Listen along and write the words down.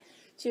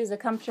Choose a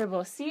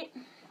comfortable seat.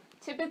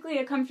 Typically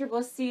a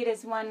comfortable seat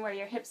is one where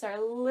your hips are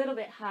a little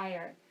bit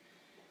higher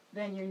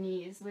than your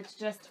knees, which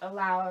just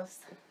allows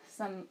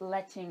some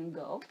letting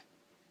go.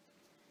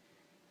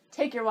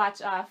 Take your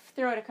watch off,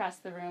 throw it across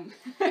the room.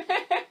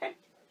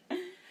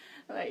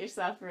 Let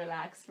yourself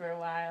relax for a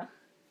while.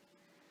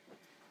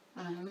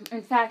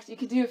 In fact, you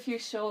could do a few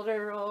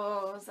shoulder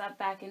rolls, up,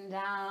 back, and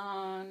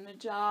down, the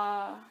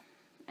jaw,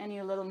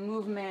 any little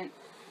movement,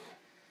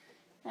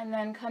 and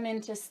then come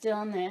into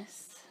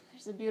stillness.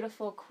 There's a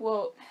beautiful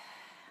quote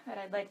that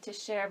I'd like to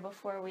share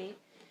before we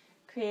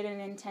create an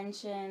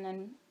intention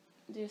and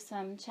do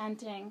some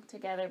chanting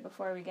together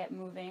before we get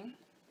moving.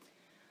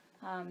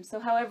 So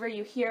however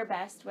you hear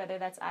best, whether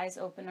that's eyes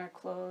open or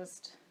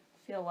closed,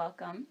 feel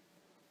welcome.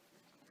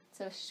 It's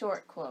a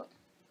short quote.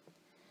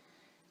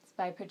 It's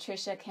by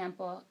Patricia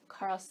Campbell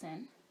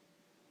Carlson.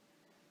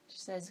 She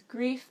says,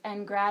 "Grief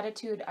and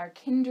gratitude are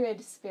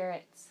kindred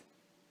spirits,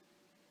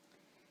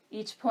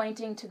 each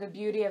pointing to the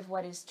beauty of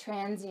what is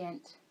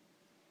transient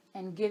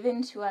and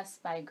given to us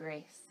by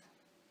grace."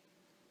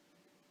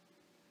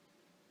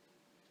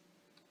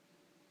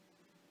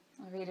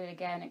 I'll read it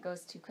again, it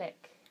goes too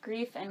quick.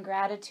 Grief and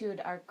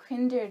gratitude are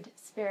kindred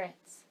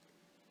spirits,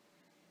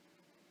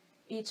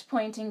 each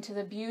pointing to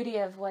the beauty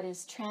of what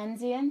is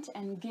transient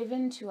and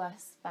given to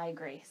us by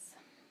grace.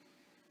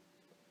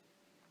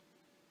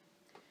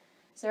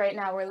 So right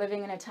now we're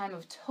living in a time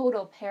of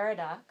total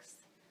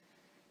paradox.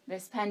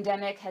 This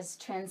pandemic has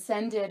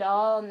transcended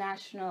all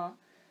national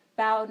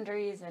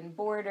boundaries and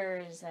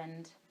borders,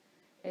 and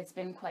it's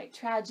been quite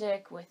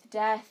tragic with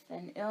death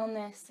and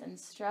illness and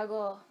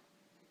struggle.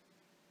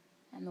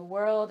 And the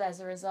world, as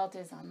a result,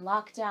 is on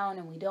lockdown,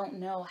 and we don't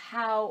know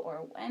how or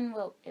when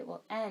it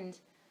will end.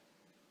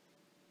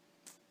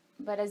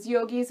 But as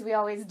yogis, we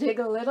always dig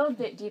a little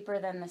bit deeper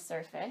than the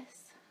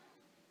surface,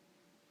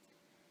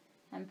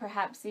 and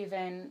perhaps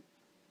even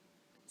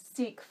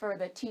seek for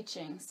the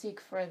teaching, seek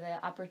for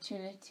the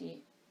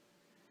opportunity.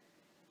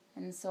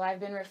 And so I've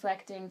been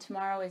reflecting,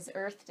 tomorrow is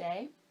Earth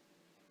Day,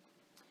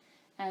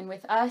 and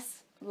with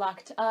us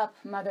locked up,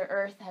 Mother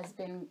Earth has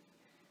been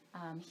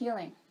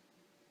healing,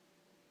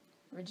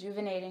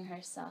 rejuvenating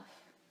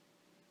herself.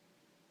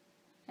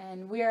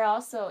 And we are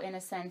also, in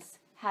a sense,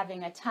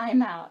 having a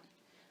timeout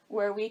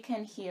where we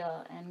can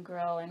heal and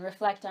grow and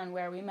reflect on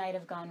where we might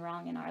have gone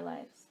wrong in our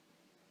lives.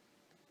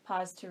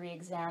 Pause to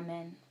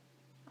re-examine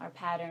our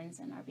patterns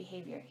and our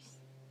behaviors.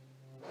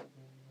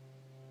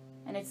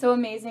 And it's so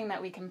amazing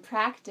that we can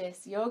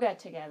practice yoga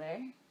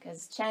together,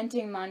 because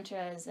chanting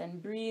mantras and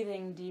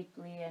breathing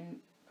deeply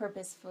and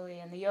purposefully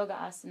and the yoga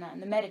asana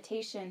and the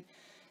meditation,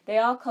 they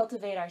all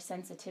cultivate our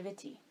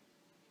sensitivity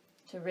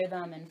to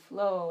rhythm and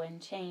flow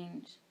and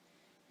change,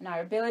 and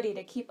our ability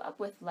to keep up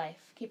with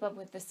life, keep up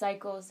with the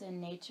cycles in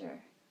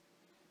nature,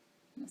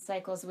 and the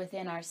cycles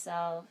within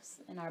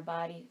ourselves and our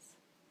bodies,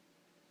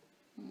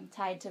 and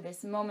tied to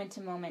this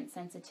moment-to-moment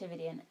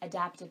sensitivity and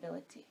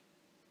adaptability,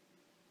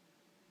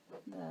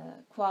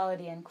 the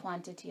quality and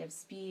quantity of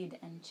speed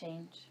and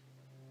change.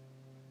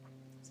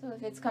 So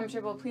if it's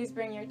comfortable, please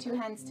bring your two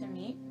hands to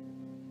meet.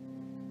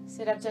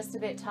 Sit up just a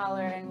bit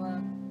taller, and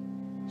we'll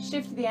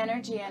shift the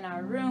energy in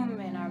our room,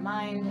 in our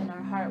mind, in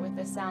our heart with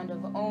the sound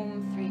of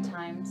Om 3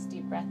 times.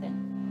 Deep breath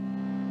in.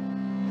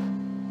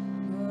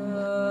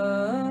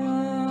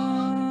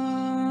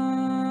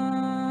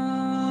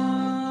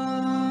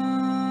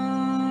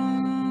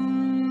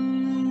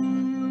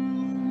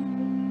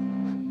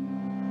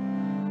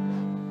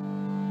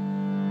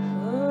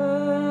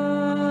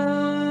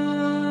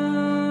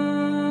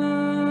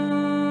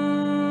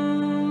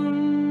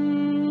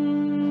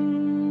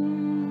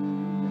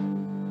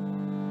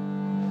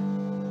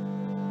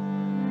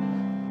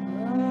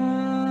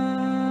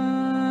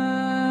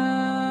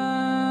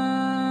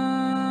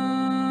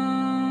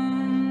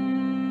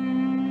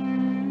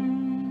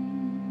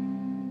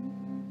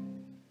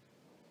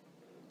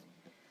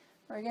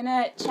 We're going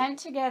to chant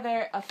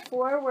together a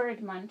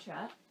 4-word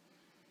mantra.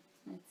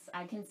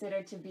 I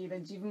consider to be the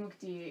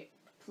Jivamukti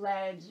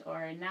pledge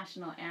or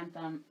national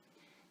anthem.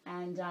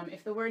 And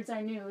if the words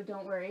are new,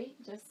 don't worry,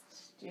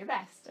 just do your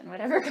best. And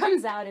whatever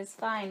comes out is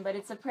fine. But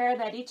it's a prayer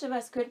that each of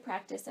us could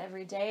practice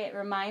every day. It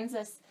reminds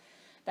us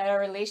that our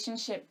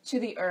relationship to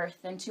the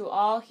earth and to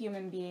all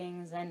human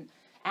beings and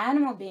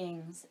animal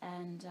beings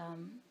and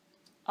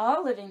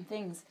all living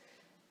things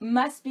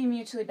must be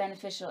mutually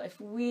beneficial. If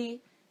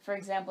we, for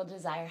example,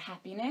 desire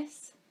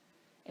happiness,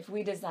 if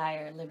we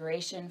desire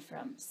liberation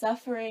from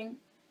suffering,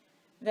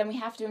 then we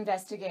have to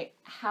investigate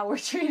how we're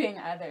treating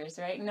others,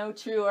 right? No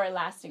true or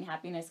lasting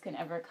happiness can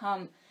ever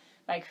come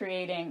by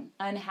creating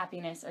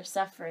unhappiness or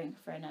suffering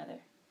for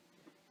another.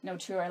 No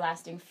true or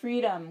lasting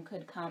freedom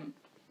could come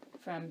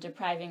from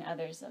depriving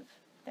others of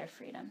their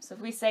freedom. So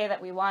if we say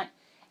that we want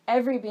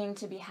every being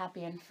to be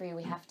happy and free,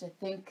 we have to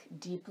think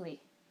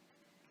deeply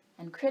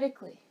and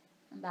critically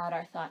about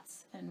our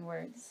thoughts and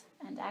words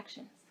and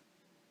actions.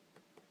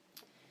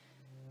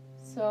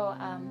 So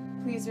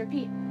please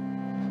repeat.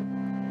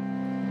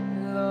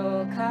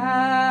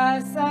 Loka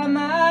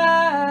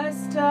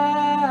samasta,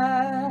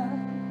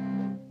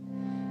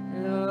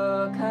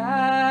 loka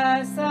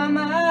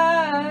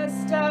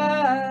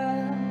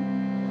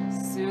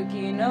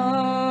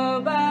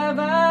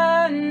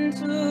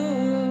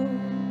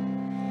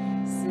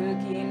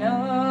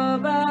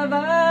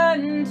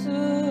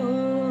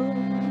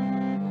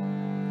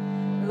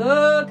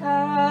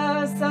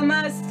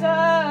samasta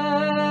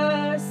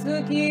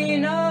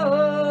sukhino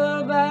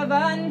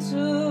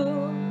bhavantu.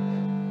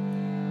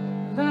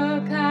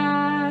 Loka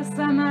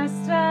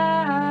samasta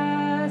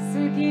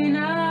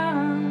sukhino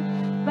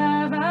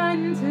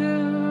bhavantu.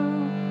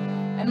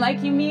 And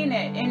like you mean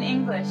it in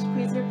English,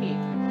 please repeat.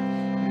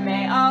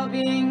 May all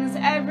beings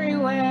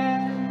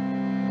everywhere,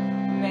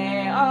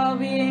 may all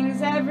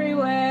beings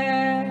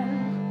everywhere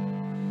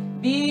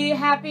be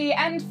happy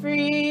and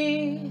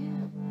free,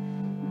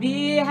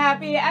 be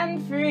happy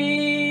and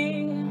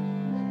free.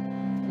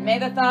 May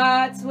the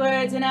thoughts,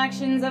 words, and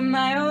actions of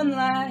my own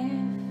life,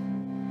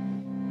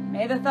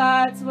 may the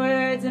thoughts,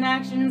 words, and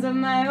actions of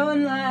my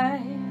own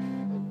life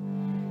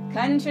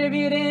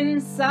contribute in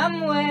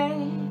some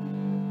way,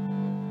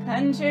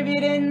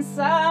 contribute in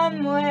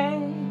some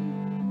way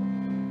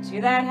to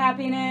that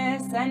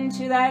happiness and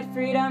to that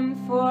freedom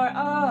for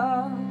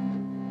all.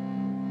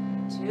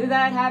 To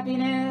that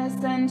happiness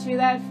and to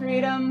that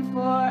freedom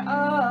for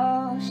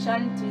all.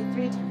 Shanti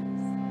 3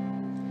 times.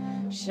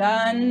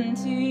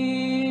 Shanti,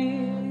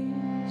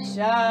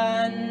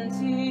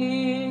 Shanti,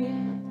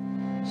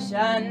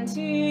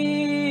 Shanti.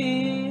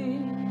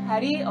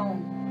 Hari Om.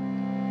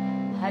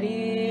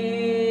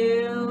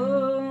 Hari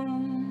Om.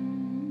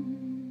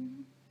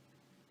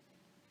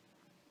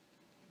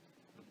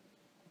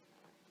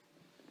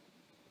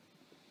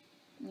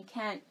 We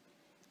can't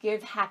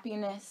give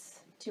happiness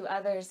to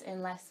others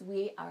unless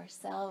we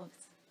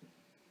ourselves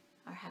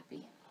are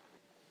happy.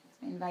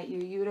 I invite you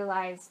to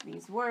utilize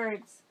these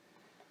words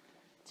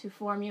to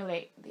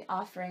formulate the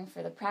offering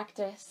for the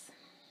practice.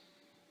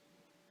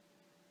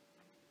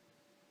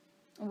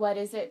 What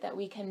is it that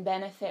we can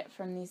benefit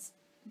from these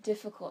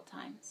difficult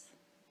times?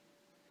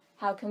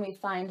 How can we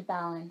find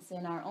balance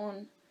in our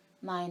own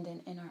mind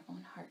and in our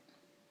own heart?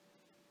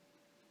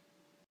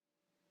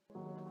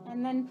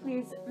 And then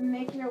please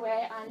make your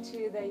way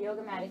onto the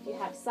yoga mat. If you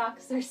have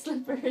socks or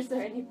slippers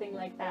or anything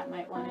like that,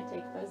 might want to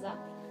take those up.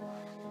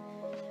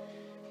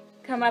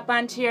 Come up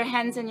onto your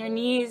hands and your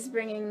knees,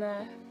 bringing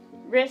the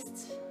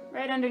wrists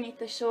right underneath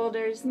the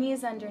shoulders,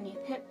 knees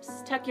underneath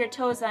hips. Tuck your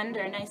toes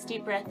under, nice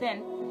deep breath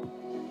in.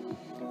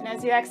 And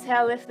as you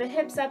exhale, lift the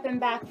hips up and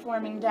back,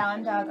 forming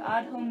down dog,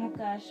 Adho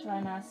Mukha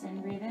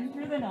Svanasana. Breathe in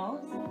through the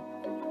nose.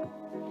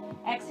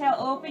 Exhale,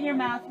 open your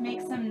mouth,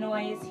 make some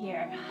noise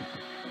here.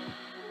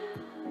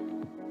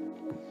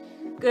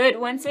 Good.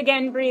 Once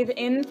again, breathe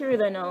in through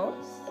the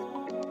nose.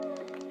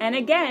 And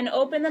again,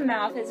 open the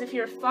mouth as if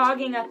you're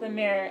fogging up a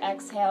mirror.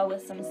 Exhale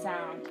with some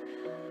sound.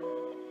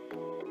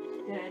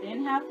 Good.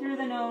 Inhale through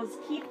the nose.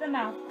 Keep the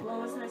mouth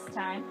closed this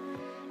time.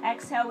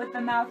 Exhale with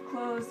the mouth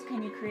closed.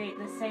 Can you create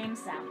the same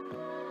sound?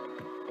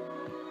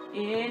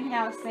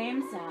 Inhale,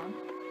 same sound.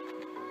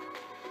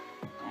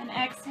 And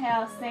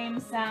exhale, same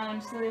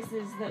sound. So this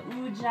is the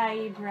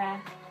Ujjayi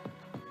breath.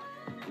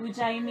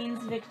 Ujjayi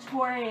means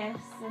victorious,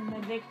 and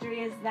the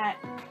victory is that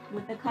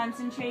with the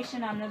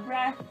concentration on the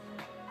breath,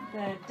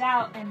 the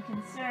doubt and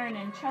concern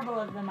and trouble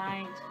of the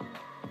mind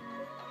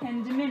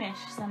can diminish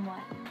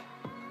somewhat.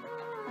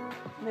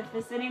 Lift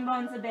the sitting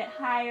bones a bit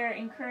higher,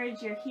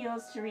 encourage your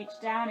heels to reach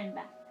down and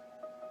back.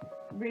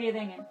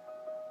 Breathing in.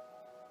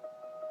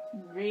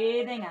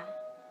 Breathing out.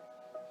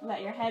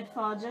 Let your head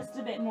fall just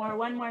a bit more.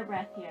 One more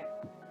breath here.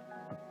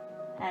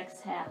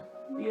 Exhale.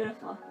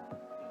 Beautiful.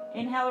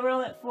 Inhale,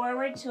 roll it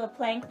forward to a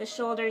plank, the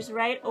shoulders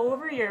right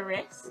over your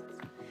wrists.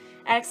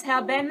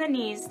 Exhale, bend the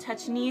knees,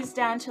 touch knees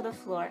down to the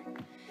floor.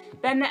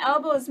 Bend the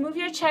elbows, move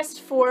your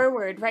chest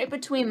forward, right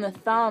between the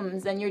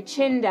thumbs, and your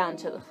chin down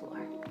to the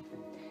floor.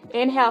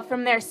 Inhale,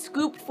 from there,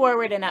 scoop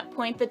forward and up,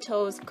 point the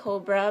toes,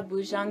 Cobra,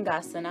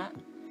 Bhujangasana.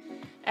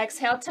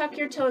 Exhale, tuck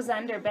your toes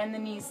under, bend the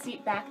knees,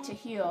 seat back to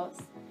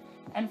heels.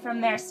 And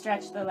from there,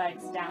 stretch the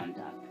legs down,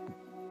 dog.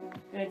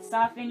 Good.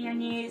 Soften your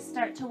knees.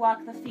 Start to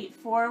walk the feet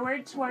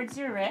forward towards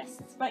your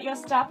wrists, but you'll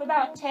stop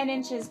about 10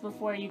 inches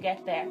before you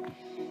get there.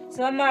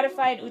 So a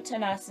modified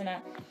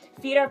Uttanasana.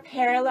 Feet are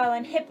parallel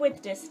and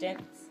hip-width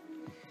distance.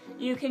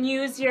 You can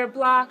use your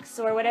blocks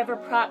or whatever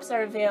props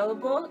are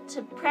available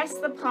to press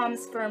the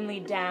palms firmly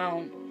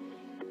down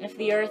if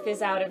the earth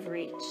is out of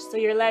reach. So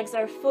your legs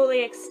are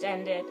fully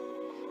extended,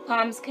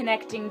 palms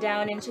connecting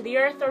down into the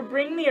earth, or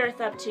bring the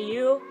earth up to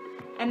you,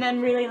 and then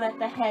really let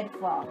the head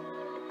fall.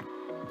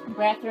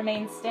 Breath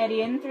remains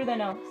steady in through the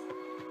nose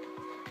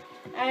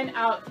and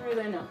out through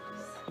the nose.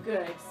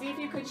 Good. See if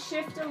you could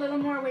shift a little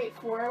more weight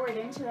forward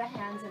into the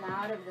hands and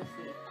out of the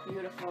feet.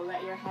 Beautiful.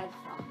 Let your head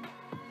fall.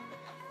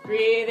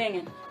 Breathing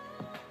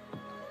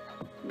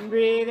in.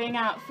 Breathing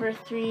out for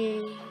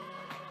 3.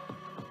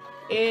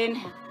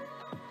 Inhale.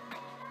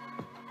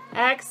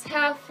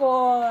 Exhale,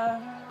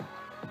 4.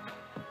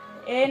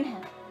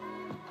 Inhale.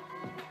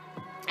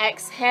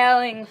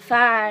 Exhaling,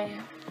 5.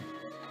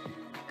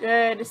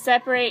 Good.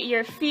 Separate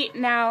your feet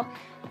now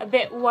a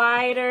bit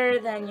wider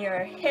than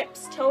your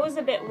hips, toes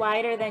a bit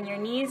wider than your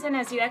knees, and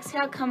as you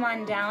exhale, come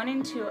on down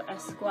into a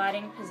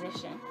squatting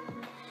position.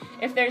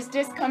 If there's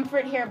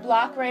discomfort here,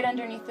 block right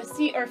underneath the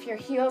seat, or if your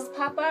heels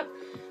pop up,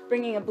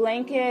 bringing a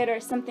blanket or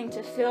something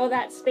to fill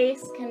that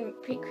space can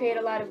create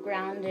a lot of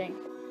grounding.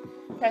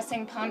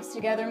 Pressing palms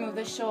together, move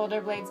the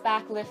shoulder blades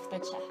back, lift the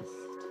chest.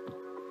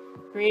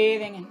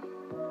 Breathing in.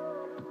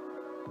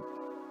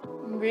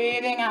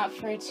 Breathing out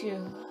for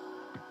 2.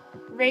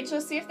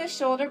 Rachel, see if the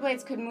shoulder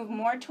blades could move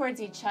more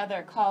towards each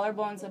other,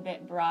 collarbones a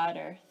bit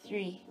broader.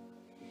 3.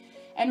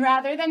 And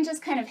rather than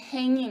just kind of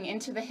hanging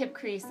into the hip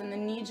crease and the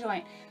knee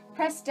joint,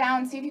 press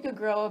down, see if you could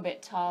grow a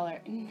bit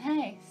taller.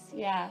 Nice.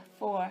 Yeah,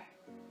 4.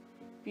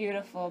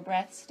 Beautiful.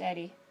 Breath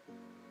steady.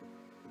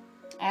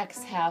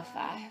 Exhale,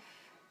 5.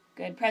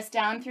 Good. Press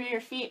down through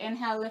your feet.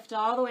 Inhale, lift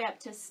all the way up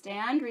to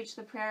stand. Reach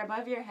the prayer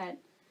above your head.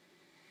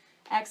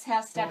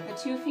 Exhale, step the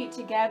 2 feet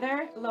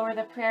together. Lower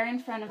the prayer in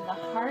front of the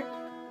heart.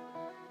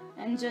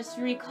 And just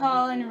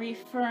recall and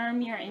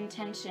reaffirm your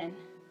intention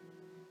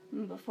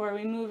before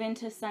we move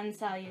into sun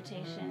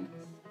salutations.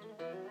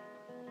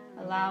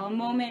 Allow a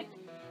moment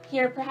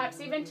here, perhaps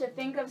even to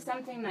think of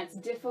something that's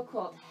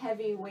difficult,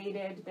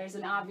 heavy-weighted. There's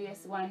an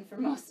obvious one for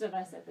most of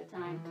us at the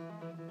time.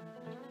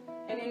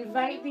 And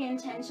invite the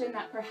intention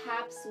that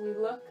perhaps we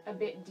look a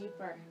bit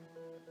deeper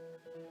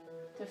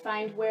to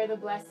find where the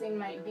blessing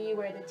might be,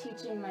 where the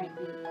teaching might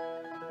be,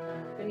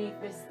 beneath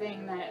this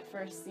thing that at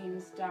first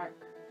seems dark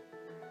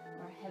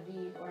or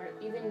heavy or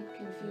even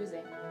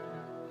confusing.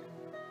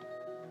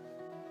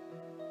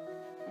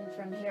 And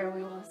from here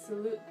we will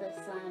salute the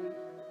sun.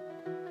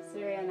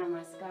 Surya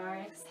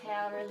Namaskar.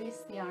 Exhale,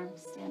 release the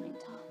arms, standing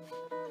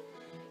tall.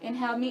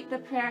 Inhale, meet the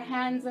prayer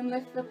hands and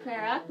lift the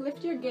prayer up.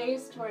 Lift your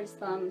gaze towards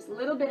thumbs, a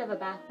little bit of a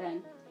back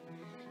bend.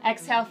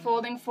 Exhale,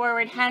 folding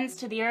forward, hands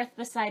to the earth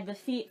beside the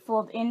feet.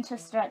 Fold into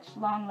stretch,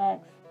 long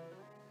legs.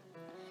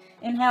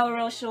 Inhale,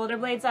 roll shoulder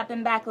blades up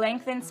and back,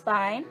 lengthen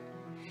spine.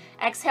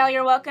 Exhale,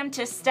 you're welcome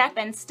to step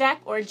and step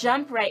or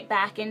jump right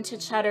back into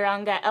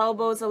Chaturanga,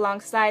 elbows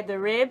alongside the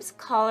ribs,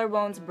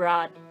 collarbones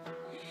broad.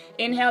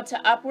 Inhale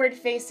to upward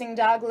facing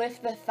dog,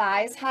 lift the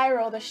thighs high,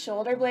 roll the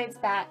shoulder blades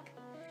back.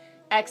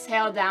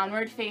 Exhale,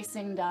 downward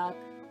facing dog.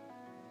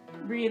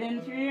 Breathe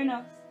in through your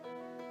nose.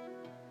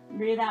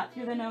 Breathe out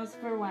through the nose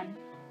for 1.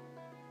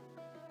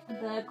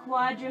 The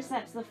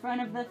quadriceps, the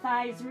front of the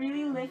thighs,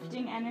 really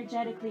lifting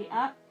energetically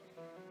up.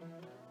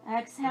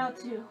 Exhale,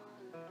 2.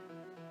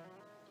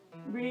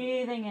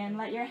 Breathing in,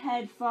 let your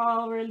head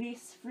fall,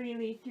 release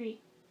freely,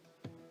 3.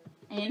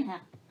 Inhale.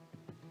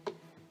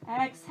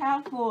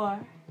 Exhale, 4.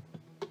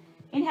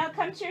 Inhale,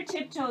 come to your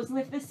tiptoes,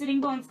 lift the sitting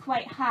bones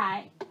quite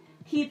high.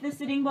 Keep the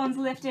sitting bones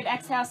lifted.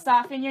 Exhale,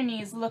 soften your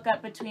knees, look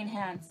up between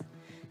hands.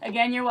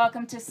 Again, you're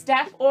welcome to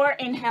step or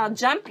inhale,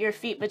 jump your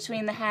feet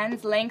between the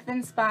hands,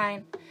 lengthen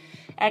spine.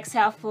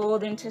 Exhale,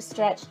 fold into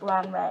stretched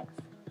long legs.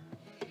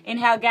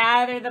 Inhale,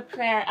 gather the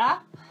prayer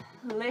up,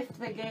 lift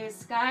the gaze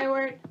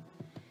skyward.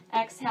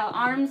 Exhale,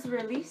 arms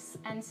release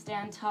and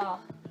stand tall.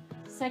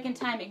 Second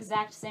time,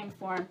 exact same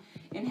form.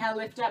 Inhale,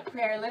 lift up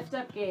prayer, lift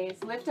up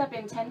gaze, lift up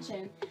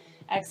intention.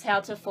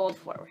 Exhale to fold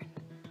forward.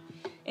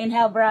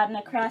 Inhale, broaden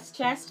across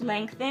chest,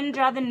 lengthen,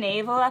 draw the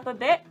navel up a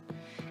bit.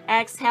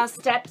 Exhale,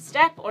 step,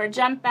 step, or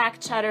jump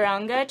back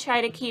Chaturanga.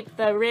 Try to keep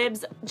the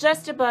ribs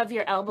just above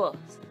your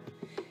elbows.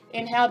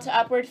 Inhale to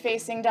upward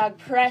facing dog,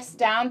 press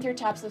down through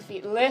tops of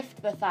feet,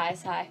 lift the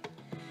thighs high.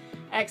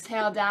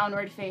 Exhale,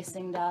 downward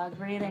facing dog,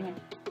 breathing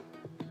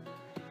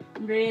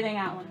in. Breathing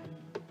out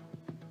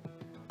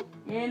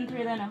 1. In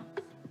through the nose.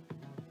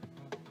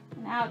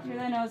 And out through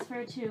the nose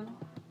for 2.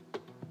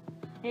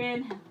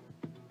 Inhale.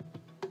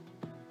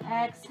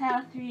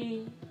 Exhale,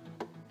 3.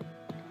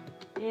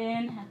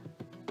 Inhale.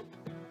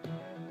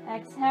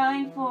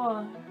 Exhaling,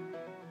 4.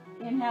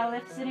 Inhale,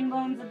 lift sitting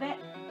bones a bit.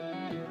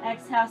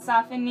 Exhale,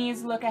 soften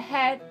knees, look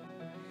ahead.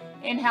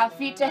 Inhale,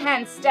 feet to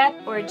hands, step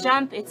or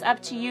jump. It's up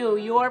to you,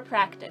 your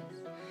practice.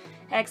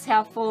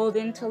 Exhale, fold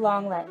into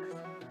long legs.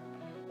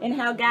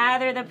 Inhale,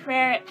 gather the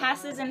prayer. It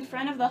passes in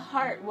front of the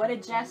heart. What a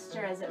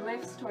gesture as it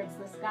lifts towards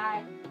the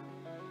sky.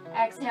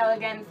 Exhale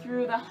again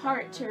through the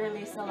heart to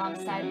release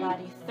alongside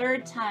body.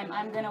 Third time,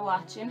 I'm going to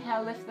watch.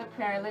 Inhale, lift the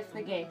prayer, lift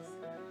the gaze.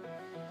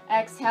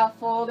 Exhale,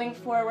 folding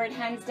forward,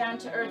 hands down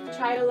to earth.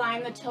 Try to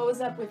line the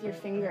toes up with your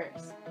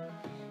fingers.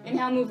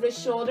 Inhale, move the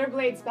shoulder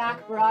blades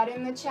back,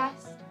 broaden the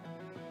chest.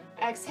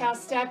 Exhale,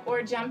 step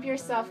or jump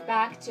yourself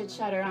back to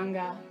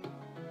Chaturanga.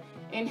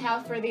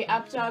 Inhale for the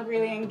up dog,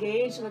 really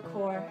engage the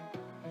core.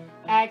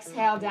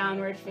 Exhale,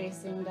 downward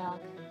facing dog.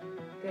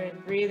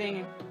 Good, breathing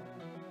in.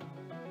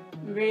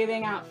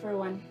 Breathing out for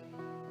 1.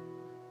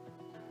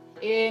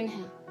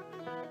 Inhale.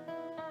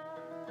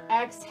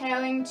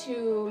 Exhaling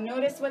 2.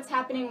 Notice what's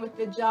happening with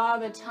the jaw,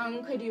 the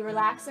tongue. Could you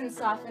relax and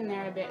soften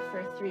there a bit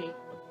for 3.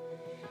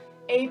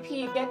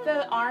 AP, get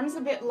the arms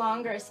a bit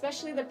longer,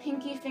 especially the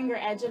pinky finger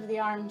edge of the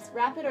arms.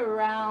 Wrap it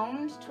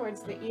around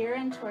towards the ear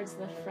and towards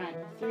the front.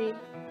 3.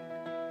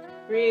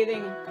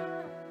 Breathing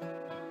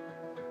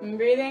in.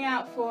 Breathing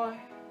out 4.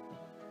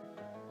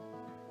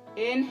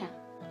 Inhale.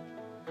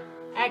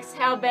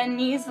 Exhale, bend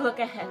knees, look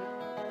ahead.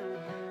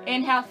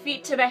 Inhale,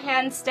 feet to the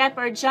hands, step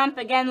or jump,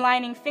 again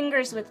lining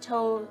fingers with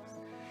toes.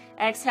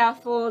 Exhale,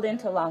 fold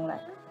into long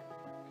legs.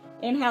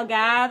 Inhale,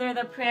 gather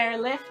the prayer,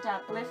 lift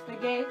up, lift the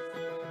gaze.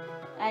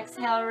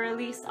 Exhale,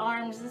 release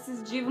arms. This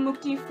is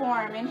Jivamukti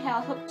form.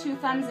 Inhale, hook 2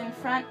 thumbs in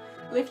front,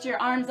 Lift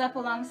your arms up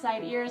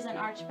alongside ears and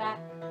arch back.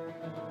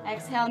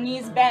 Exhale,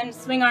 knees bend,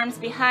 swing arms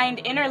behind,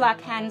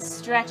 interlock hands,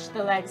 stretch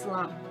the legs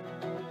long.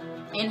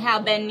 Inhale,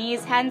 bend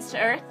knees, hands to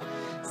earth.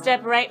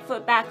 Step right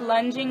foot back,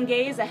 lunging,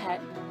 gaze ahead.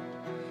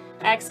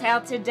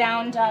 Exhale to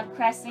down dog,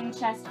 pressing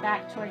chest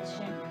back towards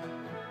shin.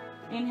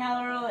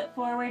 Inhale, roll it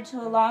forward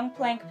to a long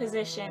plank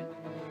position.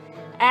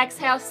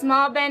 Exhale,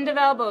 small bend of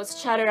elbows,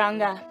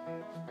 chaturanga.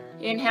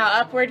 Inhale,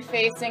 upward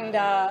facing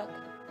dog.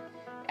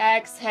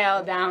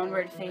 Exhale,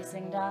 downward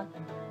facing dog.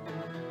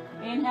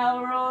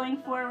 Inhale, rolling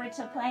forward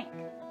to plank.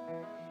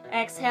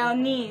 Exhale,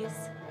 knees,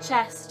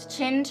 chest,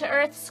 chin to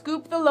earth,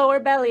 scoop the lower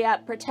belly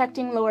up,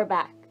 protecting lower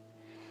back.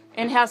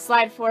 Inhale,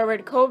 slide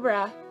forward,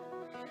 cobra.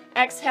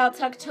 Exhale,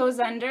 tuck toes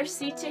under,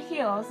 seat to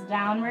heels,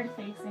 downward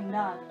facing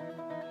dog.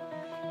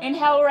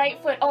 Inhale,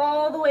 right foot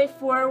all the way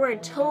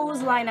forward,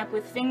 toes line up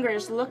with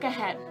fingers, look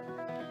ahead.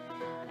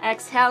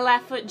 Exhale,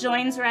 left foot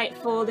joins right,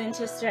 fold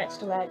into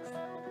stretched legs.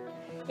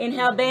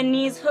 Inhale, bend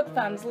knees, hook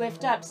thumbs,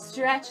 lift up,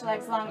 stretch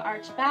legs long,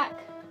 arch back.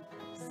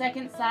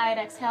 Second side,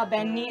 exhale,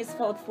 bend knees,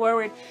 fold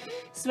forward,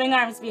 swing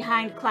arms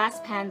behind,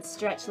 clasp hands,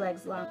 stretch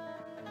legs long.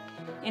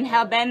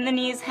 Inhale, bend the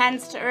knees,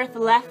 hands to earth,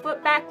 left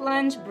foot back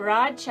lunge,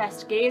 broad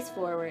chest, gaze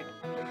forward.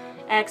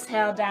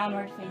 Exhale,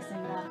 downward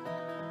facing dog.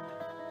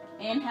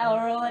 Inhale,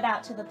 roll it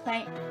out to the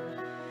plank.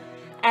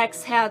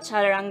 Exhale,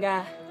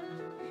 chaturanga.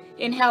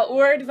 Inhale,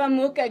 Urdhva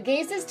Mukha,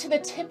 gazes to the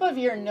tip of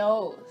your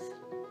nose.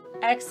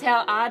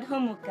 Exhale,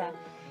 Adho Mukha,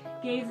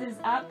 gazes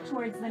up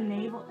towards the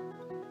navel.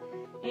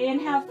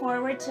 Inhale,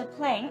 forward to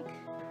plank.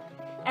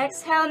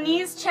 Exhale,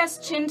 knees,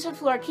 chest, chin to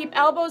floor. Keep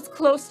elbows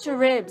close to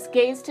ribs,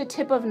 gaze to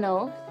tip of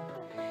nose.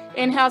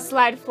 Inhale,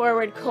 slide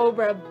forward,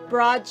 cobra,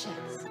 broad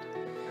chest.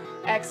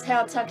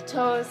 Exhale, tuck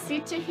toes,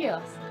 seat to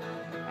heels,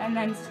 and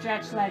then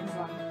stretch legs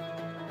long.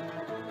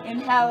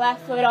 Inhale,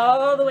 left foot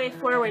all the way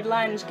forward,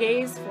 lunge,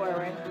 gaze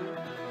forward.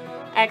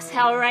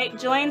 Exhale, right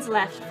joins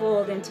left,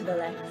 fold into the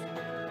legs.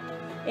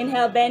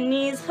 Inhale, bend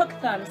knees, hook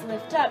thumbs,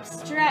 lift up,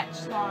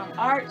 stretch long,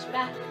 arch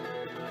back.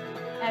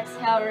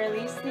 Exhale,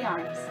 release the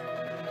arms.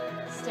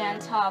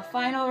 Stand tall.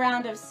 Final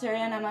round of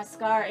Surya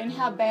Namaskar.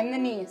 Inhale, bend the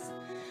knees.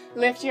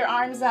 Lift your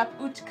arms up,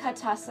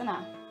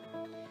 Utkatasana.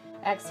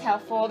 Exhale,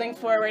 folding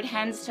forward,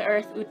 hands to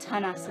earth,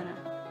 Uttanasana.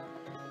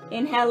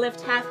 Inhale,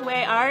 lift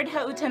halfway,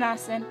 Ardha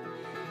Uttanasana.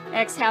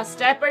 Exhale,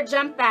 step or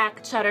jump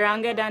back,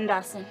 Chaturanga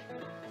Dandasana.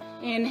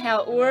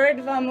 Inhale,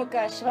 Urdhva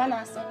Mukha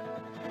Svanasana.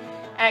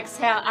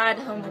 Exhale,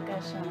 Adho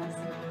Mukha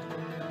Svanasana.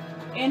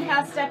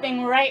 Inhale,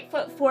 stepping right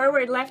foot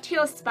forward, left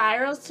heel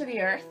spirals to the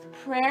earth.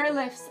 Prayer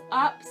lifts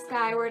up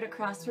skyward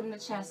across from the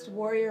chest,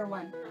 warrior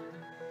one.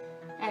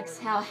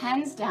 Exhale,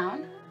 hands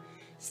down.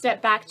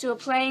 Step back to a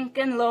plank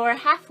and lower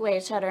halfway,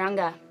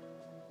 chaturanga.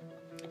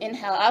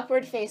 Inhale,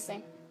 upward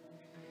facing.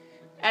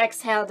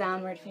 Exhale,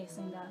 downward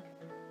facing dog.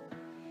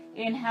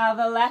 Inhale,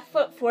 the left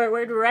foot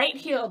forward, right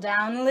heel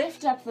down.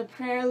 Lift up the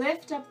prayer,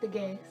 lift up the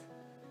gaze.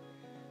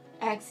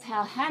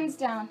 Exhale, hands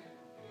down.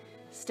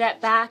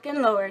 Step back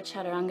and lower,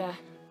 chaturanga.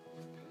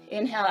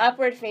 Inhale,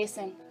 upward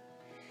facing.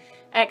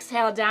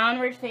 Exhale,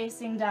 downward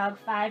facing dog.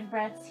 5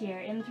 breaths here.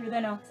 In through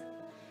the nose.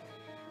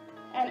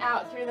 And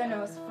out through the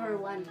nose for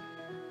 1.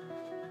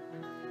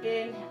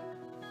 Inhale.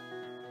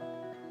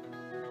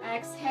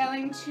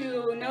 Exhaling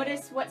 2.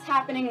 Notice what's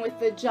happening with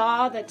the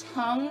jaw, the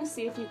tongue.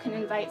 See if you can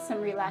invite some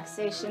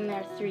relaxation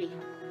there. 3.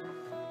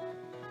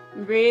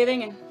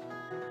 Breathing in.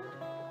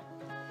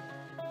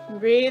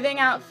 Breathing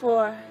out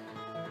 4.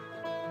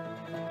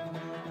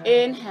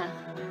 Inhale.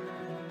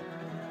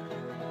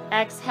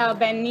 Exhale,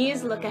 bend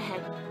knees, look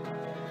ahead.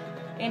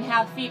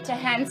 Inhale, feet to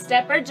hand,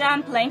 step or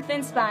jump,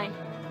 lengthen spine.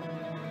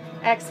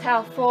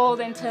 Exhale, fold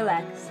into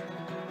legs.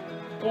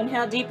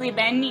 Inhale, deeply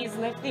bend knees,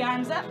 lift the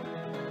arms up.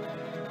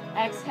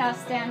 Exhale,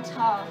 stand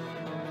tall.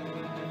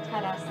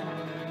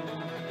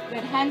 Tadasana.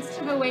 Good, hands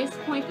to the waist,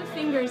 point the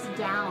fingers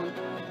down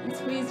and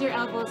squeeze your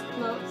elbows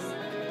close.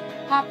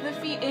 Pop the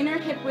feet inner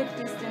hip width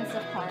distance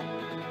apart.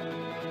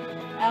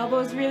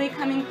 Elbows really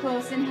coming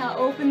close. Inhale,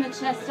 open the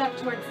chest up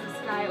towards the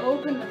sky,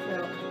 open the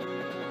throat.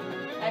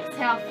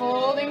 Exhale,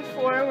 folding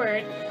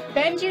forward.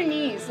 Bend your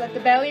knees, let the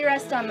belly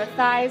rest on the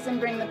thighs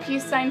and bring the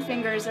peace sign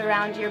fingers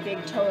around your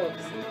big toes.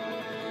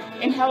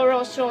 Inhale,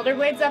 roll shoulder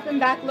blades up and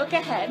back, look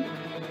ahead.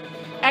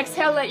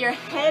 Exhale, let your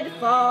head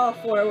fall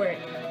forward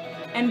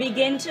and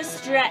begin to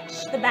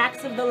stretch the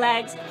backs of the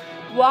legs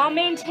while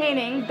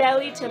maintaining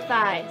belly to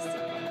thighs.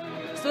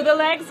 So the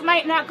legs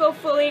might not go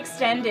fully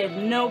extended,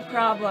 no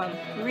problem.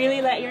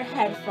 Really let your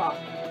head fall.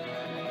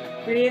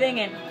 Breathing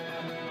in.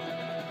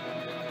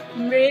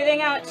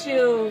 Breathing out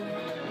 2.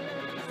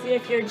 See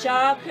if your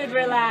jaw could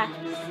relax.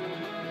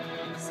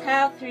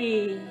 Exhale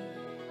 3.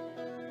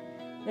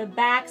 The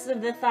backs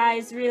of the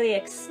thighs really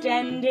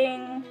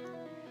extending.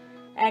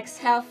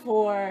 Exhale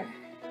 4.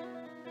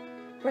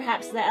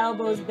 Perhaps the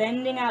elbows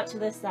bending out to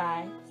the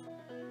sides.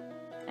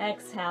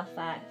 Exhale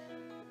 5.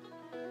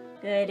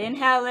 Good.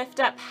 Inhale, lift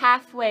up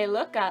halfway,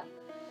 look up.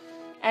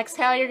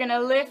 Exhale, you're going to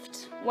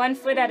lift 1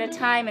 foot at a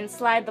time and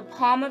slide the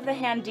palm of the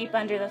hand deep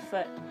under the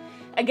foot.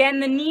 Again,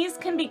 the knees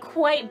can be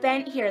quite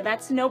bent here,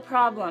 that's no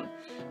problem.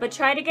 but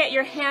try to get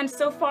your hand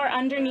so far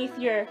underneath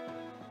your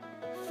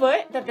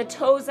foot that the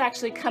toes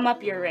actually come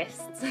up your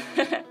wrists.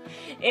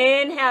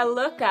 Inhale,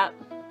 look up,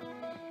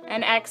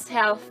 and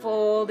exhale,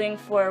 folding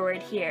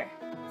forward here.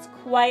 It's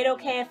quite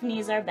okay if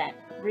knees are bent.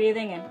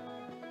 Breathing in.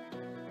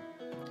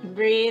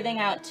 Breathing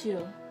out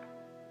 2.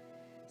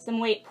 Some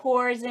weight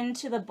pours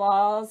into the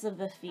balls of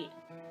the feet,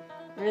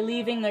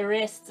 relieving the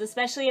wrists,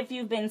 especially if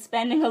you've been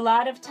spending a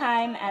lot of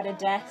time at a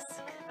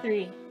desk.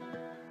 3.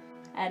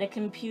 At a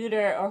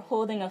computer or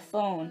holding a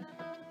phone.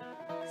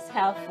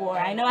 Exhale 4.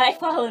 I know I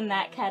fall in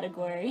that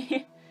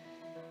category.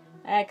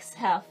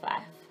 Exhale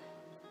 5.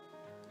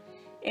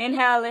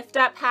 Inhale, lift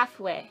up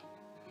halfway.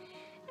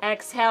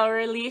 Exhale,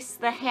 release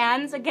the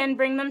hands. Again,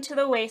 bring them to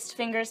the waist,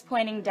 fingers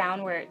pointing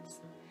downwards.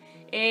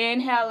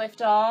 Inhale,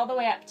 lift all the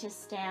way up to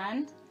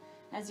stand.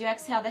 As you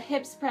exhale, the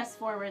hips press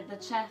forward, the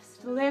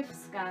chest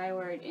lifts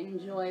skyward.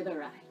 Enjoy the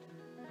ride.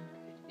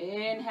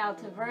 Inhale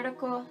to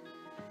vertical.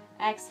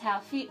 Exhale,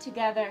 feet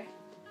together.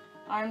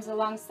 Arms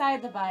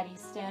alongside the body,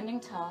 standing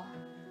tall.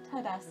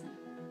 Tadasana.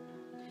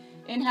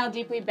 Inhale,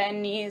 deeply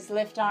bend knees,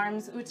 lift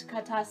arms,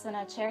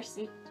 Utkatasana, chair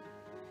seat.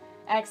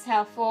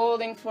 Exhale,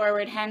 folding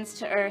forward, hands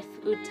to earth,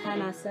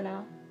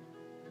 Uttanasana.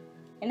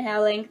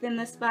 Inhale, lengthen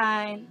the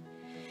spine.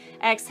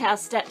 Exhale,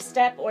 step,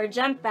 step, or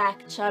jump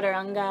back,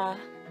 Chaturanga.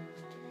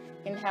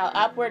 Inhale,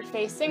 upward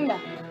facing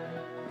dog.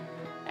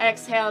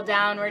 Exhale,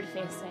 downward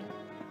facing.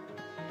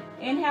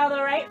 Inhale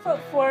the right foot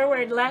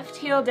forward, left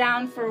heel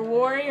down for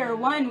warrior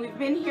 1. We've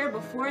been here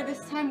before.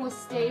 This time we'll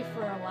stay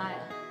for a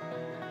while.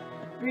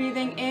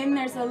 Breathing in,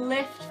 there's a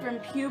lift from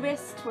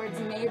pubis towards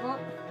navel.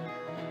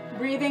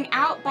 Breathing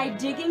out, by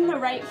digging the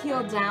right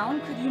heel down,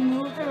 could you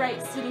move the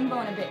right sitting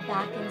bone a bit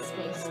back in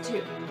space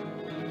too?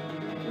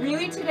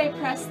 Really today,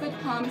 press the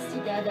palms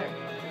together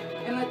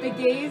and let the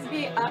gaze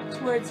be up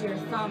towards your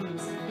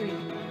thumbs. 3.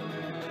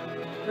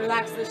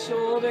 Relax the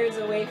shoulders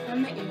away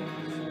from the ears.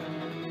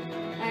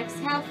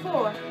 Exhale,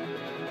 4.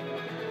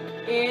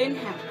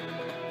 Inhale.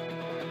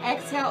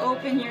 Exhale,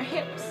 open your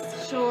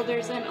hips,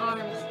 shoulders, and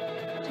arms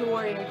to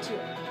warrior 2.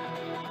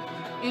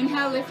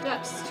 Inhale, lift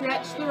up,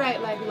 stretch the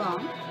right leg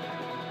long.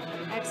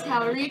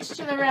 Exhale, reach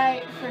to the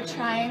right for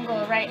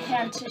triangle, right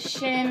hand to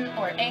shin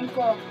or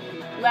ankle,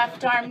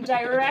 left arm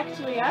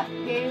directly up,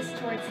 gaze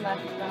towards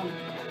left thumb.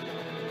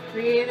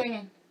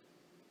 Breathing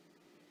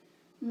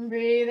in.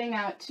 Breathing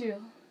out 2.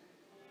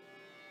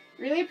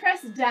 Really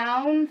press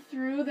down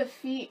through the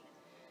feet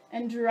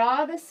and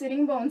draw the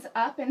sitting bones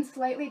up and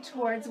slightly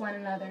towards one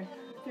another.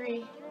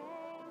 3.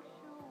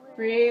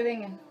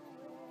 Breathing in.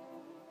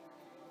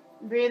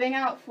 Breathing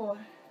out 4.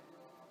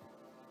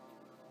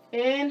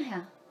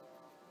 Inhale.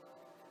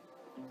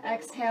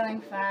 Exhaling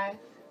 5.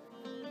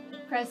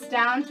 Press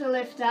down to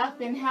lift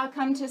up. Inhale,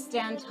 come to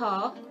stand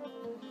tall.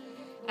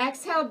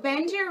 Exhale,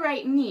 bend your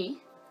right knee.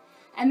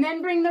 And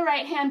then bring the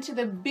right hand to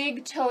the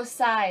big toe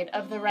side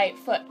of the right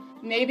foot.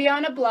 Maybe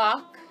on a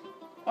block,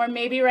 or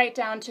maybe right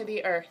down to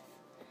the earth.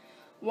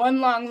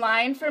 One long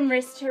line from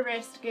wrist to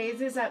wrist,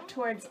 gazes up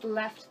towards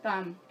left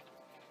thumb.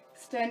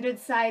 Extended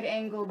side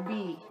angle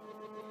B.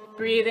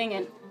 Breathing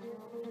in.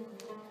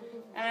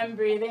 And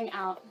breathing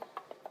out.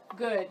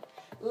 Good.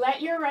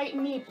 Let your right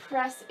knee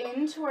press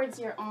in towards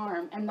your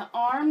arm, and the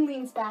arm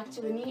leans back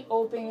to the knee,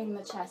 opening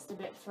the chest a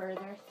bit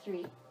further.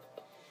 3.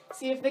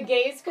 See if the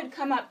gaze could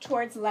come up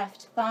towards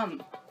left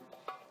thumb.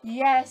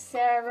 Yes,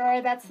 Sarah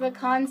Roy, that's the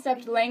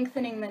concept,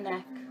 lengthening the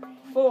neck.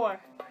 4.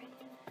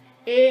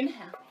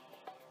 Inhale.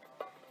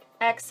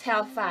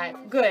 Exhale,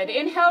 5. Good.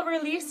 Inhale,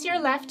 release your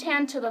left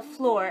hand to the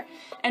floor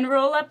and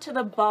roll up to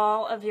the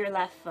ball of your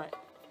left foot.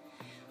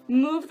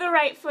 Move the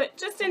right foot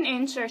just an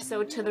inch or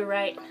so to the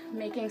right,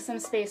 making some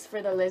space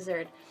for the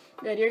lizard.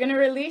 Good. You're going to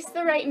release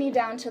the right knee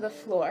down to the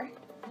floor.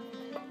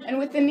 And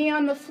with the knee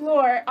on the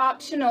floor,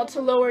 optional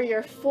to lower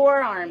your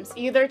forearms,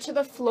 either to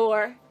the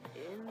floor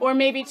or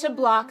maybe to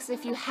blocks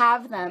if you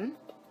have them.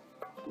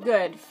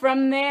 Good.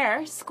 From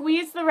there,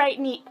 squeeze the right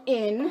knee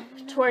in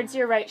towards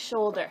your right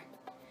shoulder.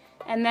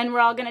 And then we're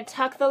all going to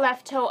tuck the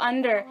left toe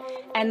under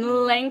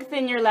and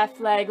lengthen your left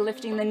leg,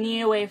 lifting the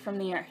knee away from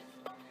the earth.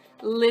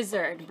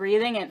 Lizard.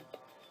 Breathing in.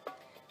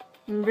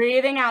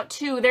 Breathing out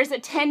 2. There's a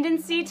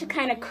tendency to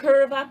kind of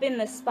curve up in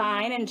the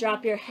spine and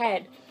drop your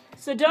head.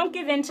 So don't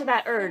give in to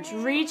that urge.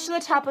 Reach the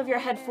top of your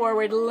head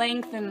forward,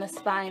 lengthen the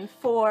spine.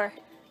 4.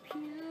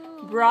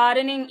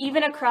 Broadening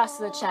even across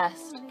the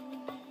chest.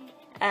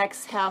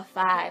 Exhale,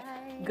 5.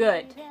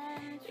 Good.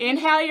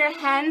 Inhale your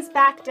hands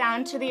back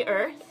down to the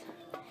earth.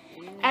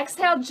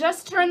 Exhale,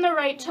 just turn the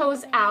right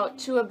toes out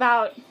to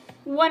about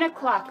 1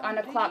 o'clock on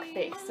a clock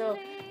face. So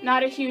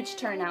not a huge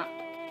turnout.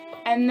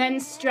 And then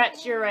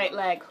stretch your right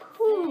leg.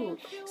 Whew.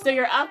 So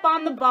you're up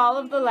on the ball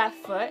of the left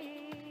foot.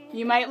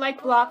 You might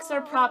like blocks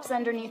or props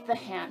underneath the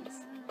hands.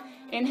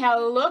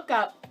 Inhale, look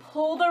up,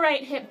 pull the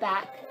right hip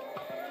back.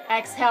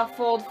 Exhale,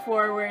 fold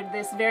forward.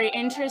 This very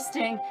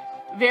interesting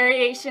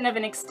variation of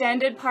an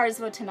extended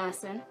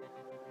Parsvottanasana.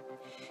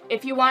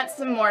 If you want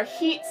some more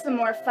heat, some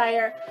more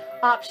fire,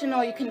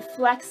 optional, you can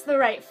flex the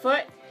right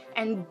foot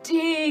and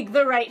dig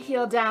the right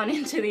heel down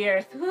into the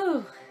earth.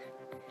 Whew.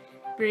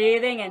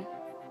 Breathing in.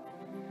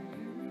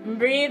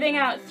 Breathing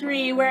out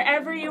 3.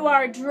 Wherever you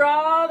are,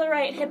 draw the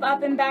right hip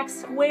up and back,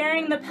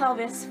 squaring the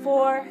pelvis.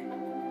 4.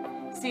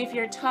 See if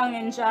your tongue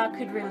and jaw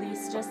could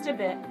release just a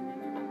bit.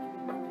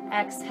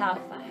 Exhale,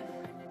 5.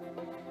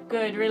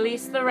 Good.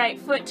 Release the right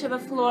foot to the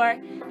floor.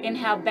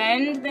 Inhale,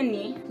 bend the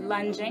knee,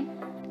 lunging.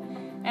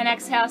 And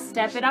exhale,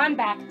 step it on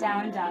back,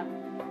 down dog.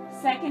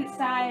 Second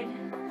side,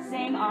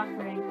 same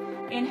offering.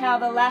 Inhale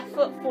the left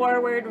foot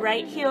forward,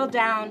 right heel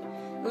down.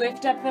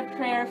 Lift up the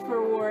prayer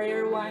for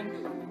warrior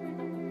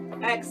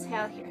 1.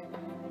 Exhale here.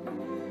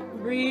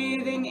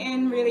 Breathing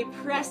in, really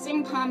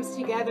pressing palms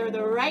together,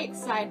 the right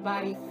side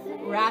body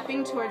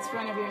wrapping towards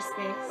front of your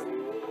space.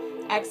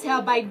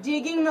 Exhale by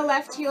digging the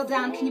left heel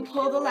down. Can you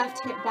pull the left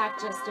hip back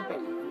just a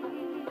bit?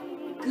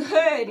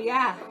 Good,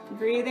 yeah.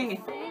 Breathing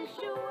in.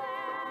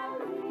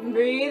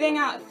 Breathing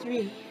out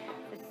 3.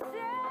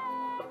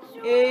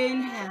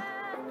 Inhale.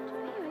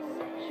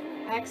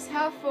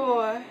 Exhale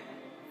 4.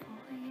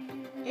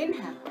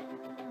 Inhale.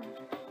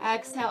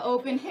 Exhale,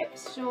 open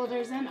hips,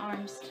 shoulders, and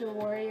arms to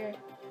warrior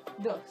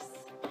 2.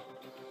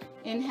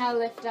 Inhale,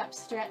 lift up,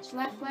 stretch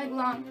left leg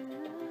long.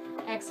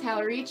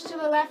 Exhale, reach to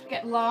the left,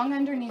 get long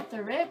underneath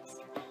the ribs.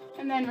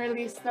 And then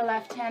release the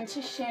left hand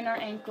to shin or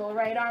ankle.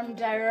 Right arm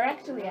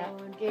directly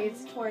out,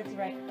 gaze towards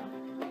right thumb.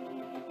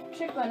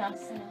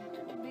 Trikonasana.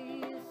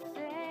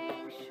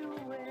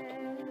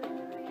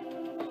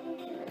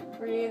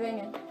 Breathing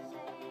in.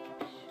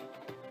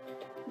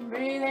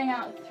 Breathing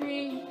out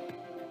 3.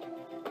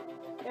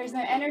 There's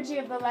an energy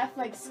of the left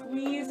leg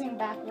squeezing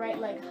back, right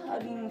leg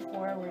hugging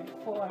forward.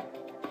 4.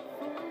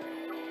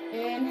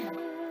 Inhale.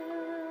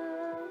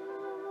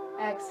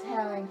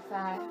 Exhaling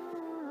 5.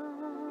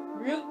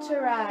 Root to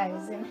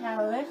rise.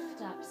 Inhale,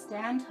 lift up,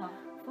 stand tall.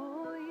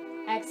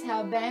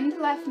 Exhale, bend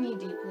left knee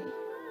deeply.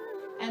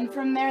 And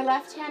from there,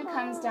 left hand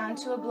comes down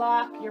to a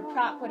block, your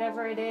prop,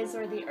 whatever it is,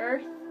 or the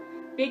earth.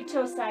 Big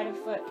toe side of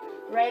foot.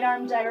 Right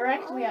arm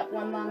directly up,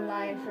 one long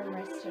line from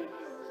wrist to wrist.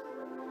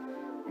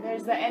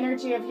 There's the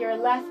energy of your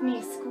left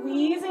knee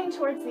squeezing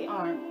towards the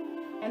arm,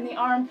 and the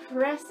arm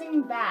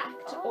pressing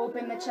back to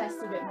open the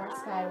chest a bit more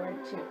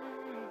skyward too.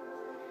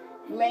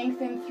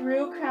 Lengthen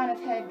through crown of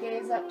head,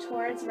 gaze up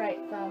towards right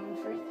thumb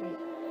for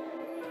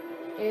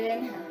 3.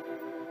 Inhale.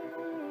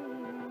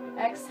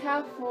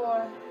 Exhale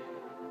 4.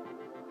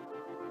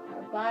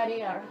 Our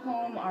body, our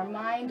home, our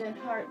mind and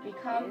heart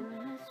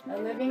become a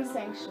living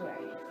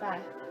sanctuary.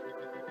 5.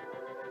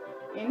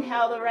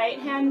 Inhale the right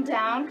hand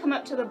down, come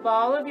up to the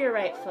ball of your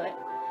right foot.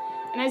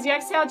 And as you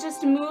exhale,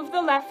 just move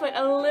the left foot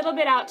a little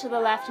bit out to the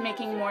left,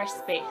 making more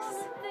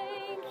space.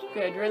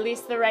 Good.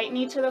 Release the right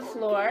knee to the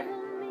floor.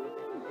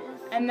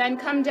 And then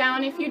come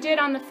down, if you did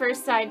on the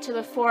first side, to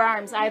the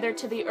forearms, either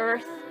to the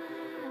earth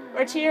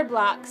or to your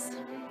blocks.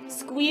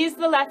 Squeeze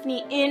the left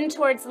knee in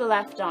towards the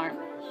left arm.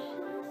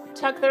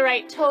 Tuck the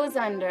right toes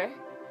under.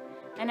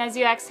 And as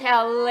you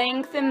exhale,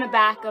 lengthen the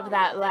back of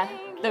that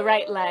the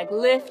right leg.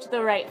 Lift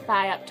the right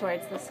thigh up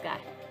towards the sky.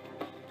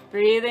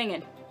 Breathing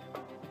in.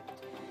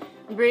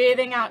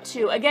 Breathing out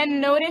 2. Again,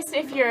 notice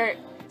if your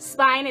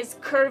spine is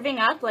curving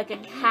up like a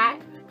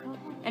cat,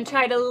 and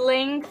try to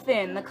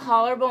lengthen. The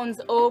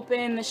collarbones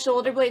open, the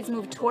shoulder blades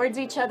move towards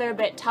each other a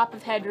bit, top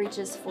of head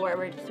reaches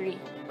forward. 3.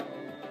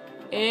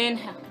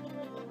 Inhale.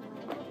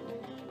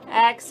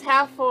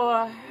 Exhale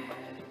 4.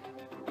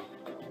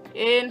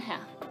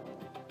 Inhale.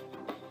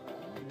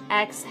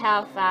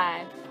 Exhale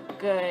 5.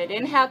 Good.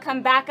 Inhale,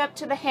 come back up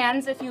to the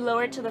hands if you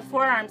lower to the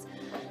forearms.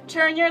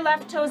 Turn your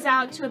left toes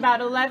out to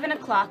about 11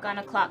 o'clock on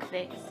a clock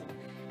face.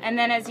 And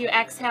then as you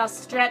exhale,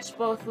 stretch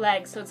both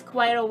legs. So it's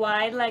quite a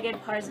wide-legged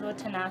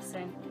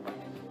Parsvottanasana.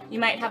 You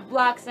might have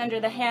blocks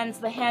under the hands.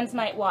 The hands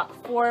might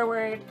walk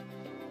forward.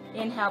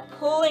 Inhale,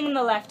 pulling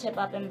the left hip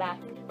up and back.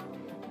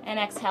 And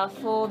exhale,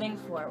 folding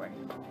forward.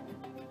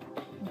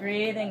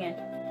 Breathing in.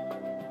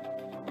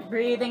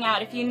 Breathing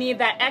out. If you need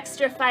that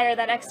extra fire,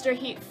 that extra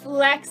heat,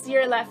 flex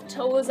your left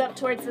toes up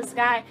towards the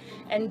sky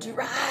and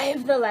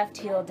drive the left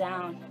heel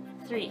down.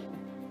 3.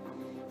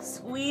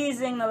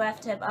 Squeezing the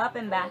left hip up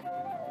and back,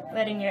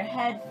 letting your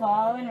head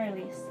fall and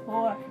release.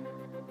 4.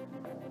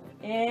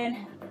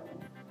 Inhale.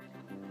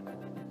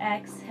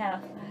 Exhale.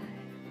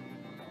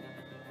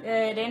 5.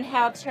 Good.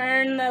 Inhale,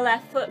 turn the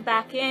left foot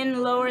back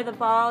in, lower the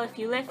ball. If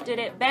you lifted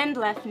it, bend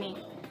left knee.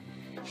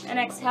 And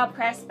exhale,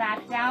 press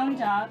back, down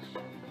dog.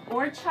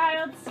 Or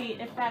child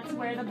seat if that's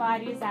where the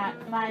body's at.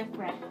 5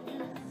 breaths.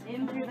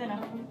 In through the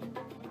nose.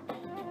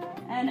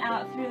 And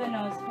out through the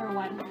nose for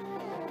 1.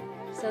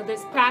 So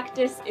this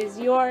practice is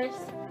yours.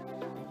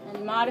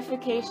 And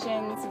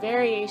modifications,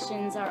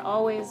 variations are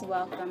always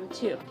welcome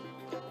too.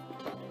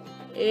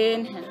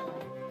 Inhale.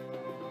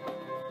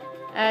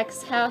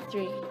 Exhale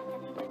 3.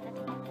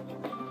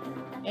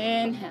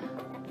 Inhale.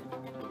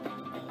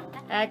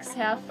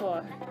 Exhale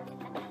 4.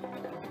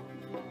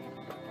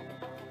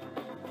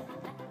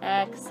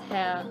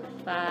 Exhale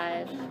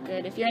 5.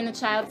 Good. If you're in the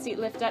child seat,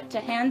 lift up to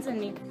hands and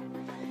knees.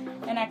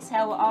 And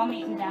exhale, we'll all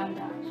meet in down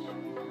dog.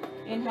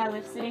 Inhale,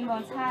 lift sitting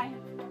bones high.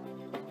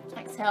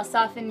 Exhale,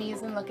 soften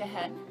knees and look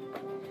ahead.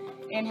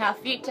 Inhale,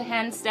 feet to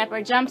hand step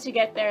or jump to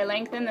get there.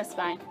 Lengthen the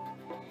spine.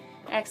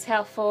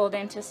 Exhale, fold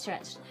into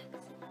stretched legs.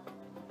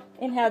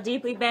 Inhale,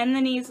 deeply bend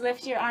the knees,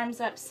 lift your arms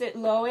up, sit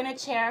low in a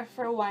chair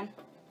for 1.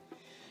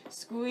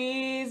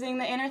 Squeezing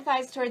the inner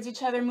thighs towards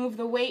each other, move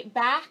the weight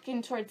back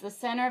and towards the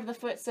center of the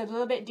foot, so a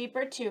little bit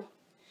deeper, 2.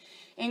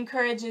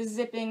 Encourage a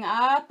zipping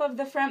up of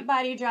the front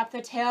body, drop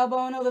the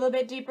tailbone a little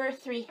bit deeper,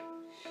 3.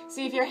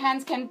 See if your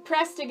hands can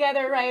press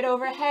together right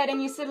overhead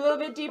and you sit a little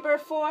bit deeper,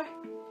 4.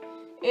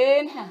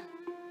 Inhale.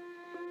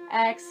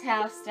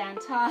 Exhale, stand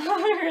tall,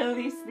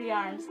 release the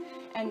arms,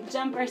 and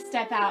jump or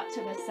step out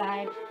to the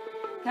side.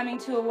 Coming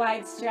to a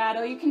wide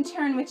straddle. You can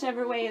turn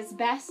whichever way is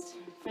best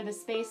for the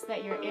space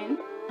that you're in.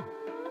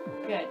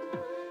 Good.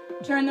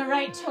 Turn the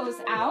right toes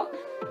out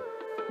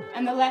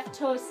and the left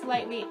toes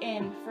slightly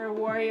in for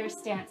warrior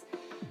stance.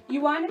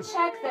 You want to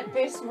check that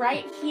this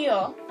right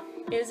heel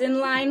is in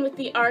line with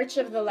the arch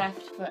of the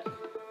left foot.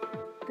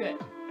 Good.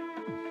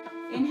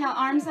 Inhale,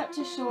 arms up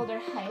to shoulder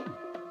height.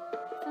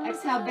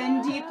 Exhale,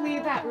 bend deeply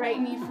that right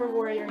knee for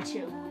warrior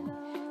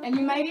 2. And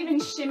you might even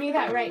shimmy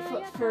that right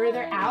foot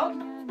further out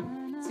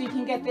so you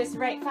can get this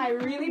right thigh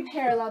really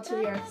parallel to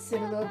the earth,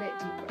 sit a little bit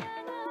deeper.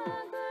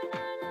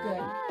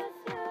 Good.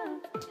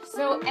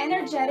 So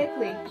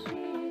energetically,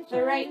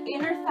 the right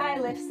inner thigh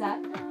lifts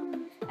up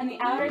and the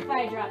outer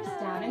thigh drops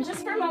down. And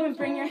just for a moment,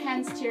 bring your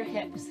hands to your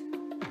hips.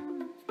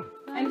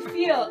 And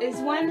feel, is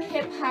one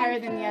hip higher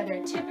than the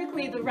other?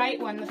 Typically the right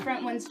one, the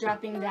front one's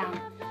dropping down.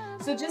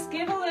 So just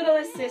give a little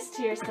assist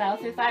to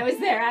yourself. If I was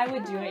there, I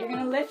would do it. You're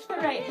going to lift the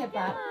right hip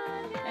up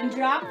and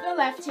drop the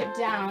left hip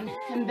down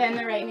and bend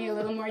the right knee a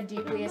little more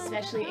deeply,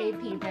 especially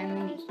AP,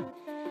 bend the knee.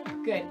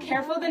 Good.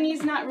 Careful the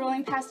knee's not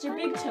rolling past your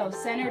big toe,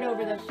 centered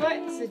over the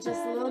foot, so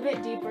just a little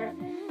bit deeper.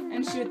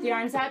 And shoot the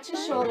arms out to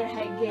shoulder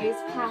height, gaze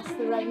past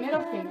the right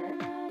middle finger.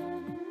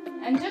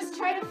 And just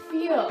try to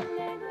feel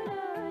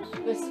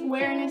the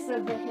squareness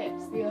of the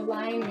hips, the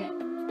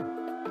alignment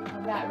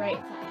of that right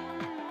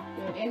thigh.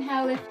 Good.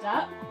 Inhale, lift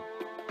up.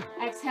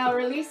 Exhale,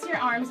 release your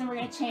arms, and we're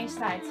going to change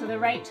sides. So the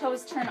right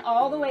toes turn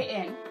all the way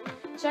in.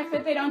 Check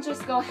that they don't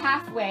just go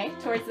halfway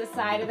towards the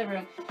side of the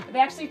room, but they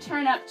actually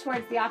turn up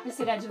towards the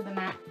opposite edge of the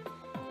mat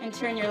and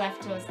turn your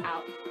left toes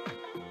out.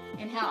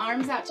 Inhale,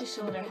 arms out to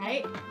shoulder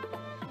height.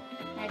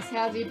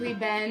 Exhale, deeply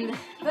bend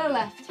the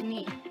left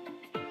knee.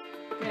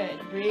 Good.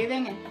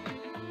 Breathing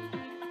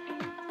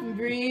in.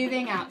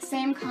 Breathing out.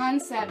 Same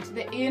concept.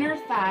 The inner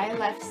thigh,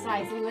 left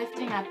side's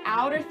lifting up.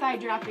 Outer thigh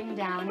dropping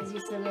down as you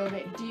sit a little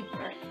bit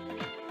deeper.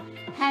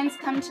 Hands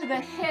come to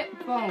the hip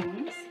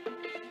bones.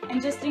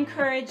 And just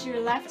encourage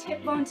your left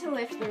hip bone to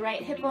lift. The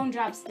right hip bone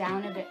drops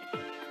down a bit.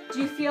 Do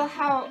you feel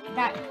how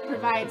that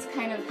provides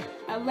kind of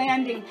a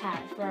landing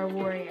pad for our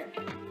warrior?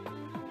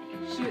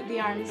 Shoot the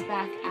arms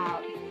back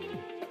out.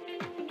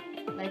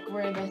 Like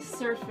we're the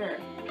surfer,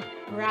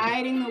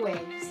 riding the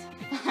waves,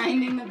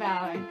 finding the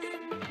balance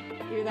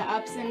through the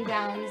ups and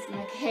downs and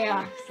the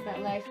chaos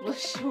that life will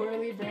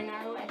surely bring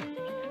our way.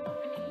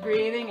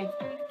 Breathing in.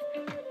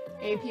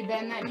 AP,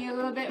 bend that knee a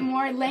little bit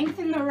more.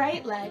 Lengthen the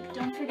right leg.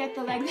 Don't forget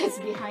the leg that's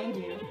behind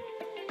you.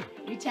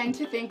 We tend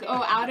to think,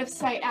 oh, out of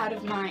sight, out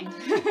of mind.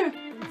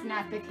 It's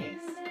not the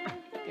case.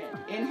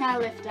 Good.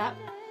 Inhale, lift up.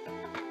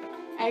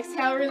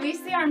 Exhale,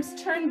 release the arms.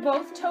 Turn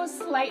both toes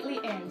slightly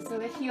in so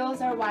the heels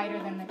are wider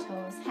than the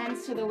toes.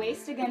 Hands to the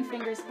waist again,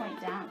 fingers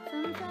point down.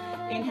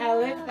 Inhale,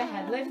 lift the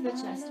head, lift the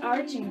chest,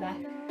 arching back.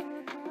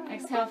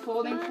 Exhale,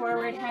 folding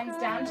forward, hands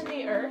down to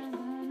the earth.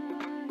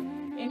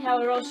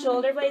 Inhale, roll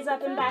shoulder blades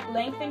up and back,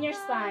 lengthen your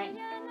spine.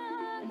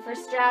 And for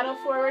straddle,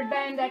 forward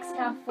bend,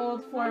 exhale,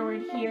 fold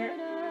forward here.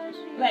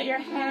 Let your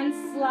hands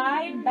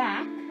slide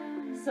back.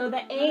 So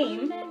the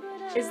aim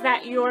is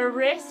that your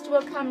wrist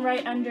will come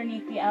right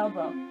underneath the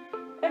elbow.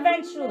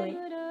 Eventually.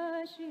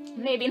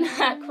 Maybe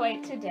not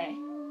quite today.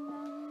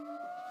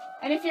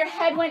 And if your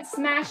head went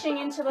smashing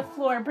into the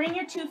floor, bring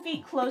your 2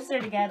 feet closer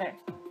together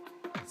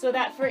so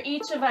that for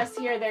each of us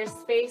here, there's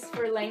space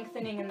for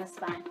lengthening in the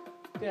spine.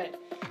 Good.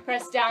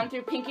 Press down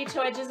through pinky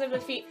toe edges of the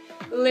feet.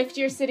 Lift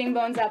your sitting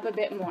bones up a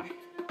bit more.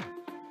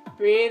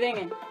 Breathing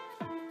in.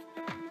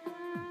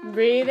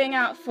 Breathing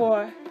out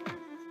 4.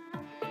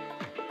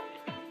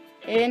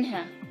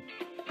 Inhale.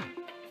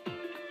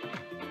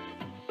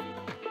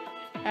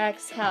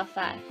 Exhale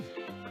 5.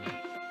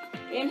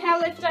 Inhale,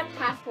 lift up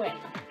halfway.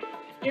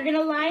 You're going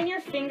to line your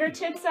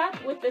fingertips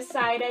up with the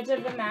side edge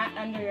of the mat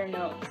under your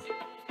nose.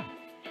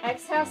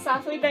 Exhale,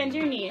 softly bend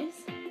your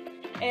knees.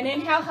 And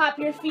inhale, hop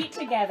your feet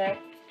together.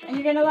 And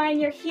you're going to line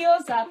your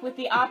heels up with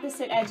the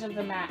opposite edge of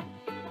the mat.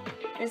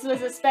 This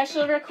was a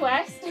special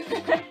request.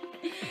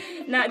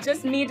 Not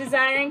just me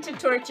desiring to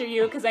torture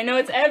you, because I know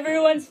it's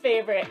everyone's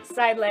favorite,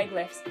 side leg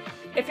lifts.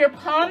 If your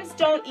palms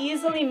don't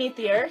easily meet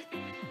the earth,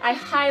 I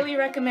highly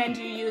recommend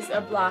you use a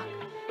block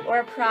or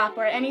a prop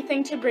or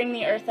anything to bring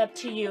the earth up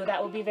to you.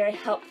 That will be very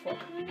helpful.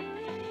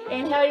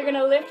 Inhale, you're going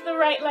to lift the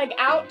right leg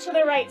out to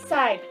the right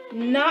side,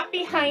 not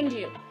behind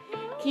you.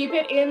 Keep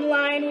it in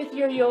line with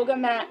your yoga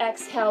mat.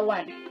 Exhale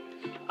 1.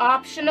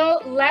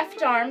 Optional,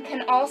 left arm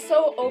can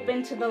also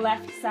open to the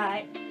left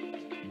side.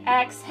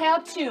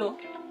 Exhale 2.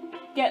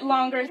 Get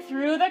longer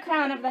through the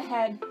crown of the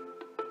head.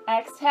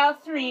 Exhale,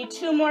 3.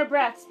 2 more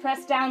breaths.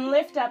 Press down,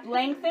 lift up,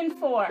 lengthen,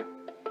 4.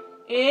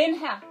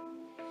 Inhale.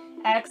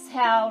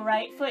 Exhale,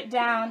 right foot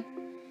down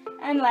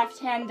and left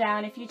hand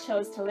down if you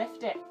chose to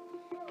lift it.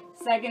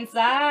 Second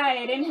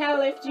side. Inhale,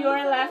 lift your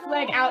left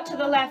leg out to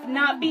the left,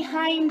 not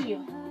behind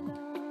you.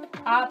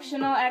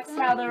 Optional,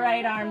 exhale the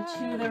right arm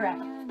to the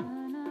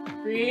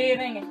right.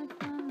 Breathing in.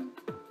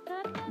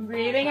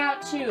 Breathing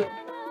out, 2.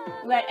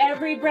 Let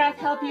every breath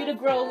help you to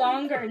grow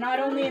longer, not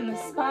only in the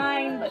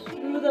spine, but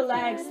through the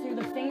legs, through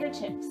the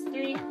fingertips.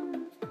 3.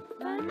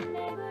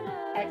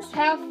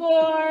 Exhale,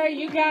 4.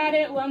 You got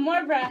it. 1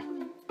 more breath.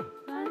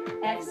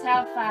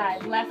 Exhale,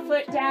 5. Left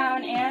foot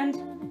down and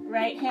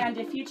right hand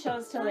if you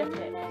chose to lift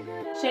it.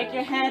 Shake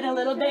your head a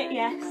little bit,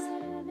 yes.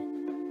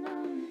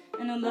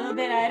 And a little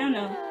bit, I don't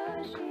know.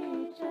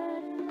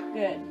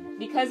 Good.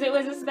 Because it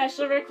was a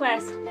special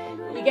request,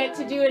 we get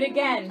to do it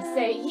again.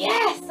 Say,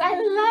 yes, I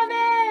love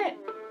it.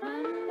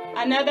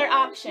 Another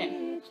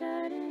option.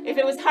 If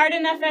it was hard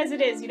enough as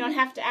it is, you don't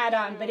have to add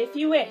on. But if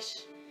you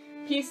wish,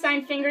 peace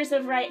sign fingers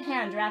of right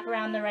hand wrap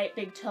around the right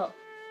big toe.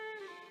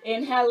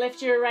 Inhale,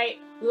 lift your right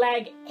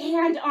leg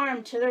and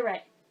arm to the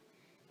right.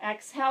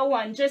 Exhale,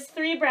 1. Just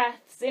 3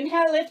 breaths.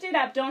 Inhale, lift it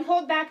up. Don't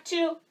hold back.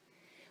 2.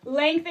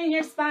 Lengthen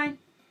your spine.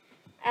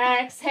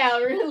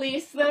 Exhale,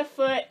 release the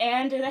foot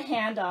and the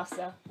hand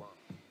also.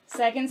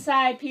 Second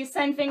side, peace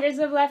sign fingers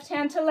of left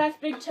hand to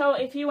left big toe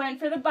if you went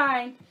for the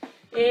bind.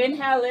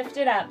 Inhale, lift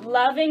it up.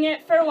 Loving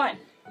it for 1.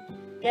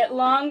 Get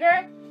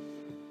longer.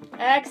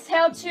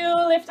 Exhale, 2.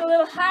 Lift a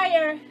little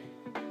higher.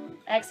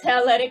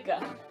 Exhale, let it go.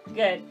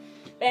 Good.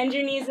 Bend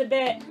your knees a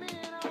bit.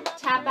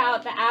 Tap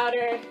out the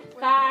outer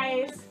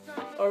thighs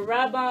or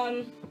rub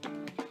them.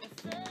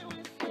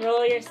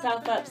 Roll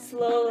yourself up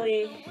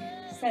slowly.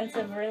 Sense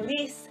of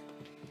release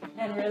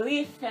and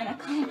relief and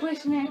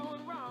accomplishment.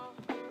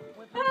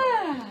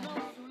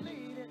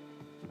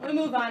 We'll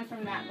move on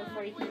from that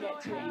before you can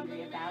get too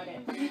angry about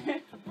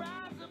it.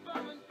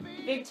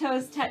 Big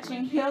toes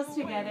touching, heels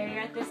together.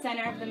 You're at the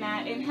center of the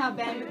mat. Inhale,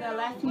 bend the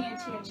left knee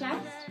into your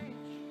chest.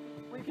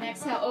 And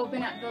exhale,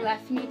 open up the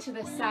left knee to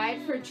the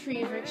side for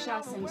tree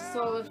vrikshasana,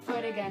 sole of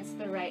foot against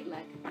the right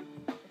leg.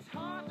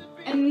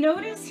 And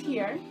notice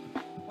here,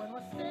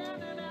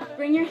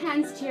 bring your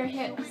hands to your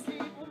hips.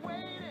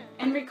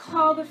 And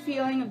recall the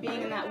feeling of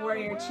being in that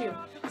warrior 2.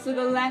 So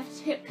the left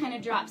hip kind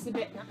of drops a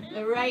bit.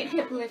 The right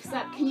hip lifts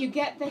up. Can you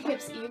get the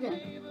hips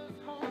even?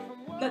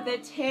 But the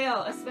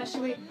tail,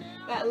 especially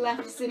that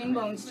left sitting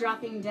bone's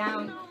dropping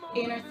down,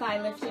 inner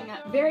thigh lifting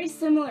up. Very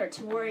similar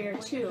to warrior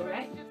 2,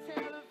 right?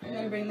 And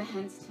then bring the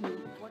hands to me.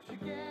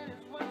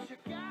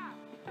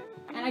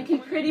 And I can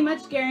pretty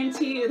much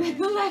guarantee you that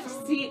the left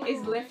seat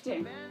is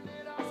lifting.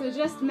 So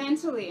just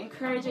mentally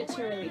encourage it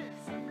to release.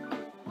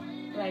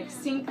 Like,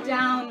 sink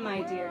down,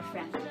 my dear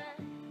friend.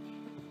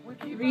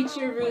 Reach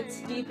your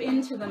roots deep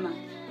into the mud.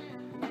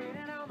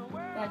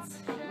 That's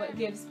what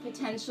gives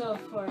potential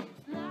for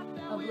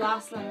a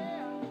blossom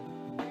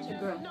to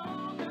grow.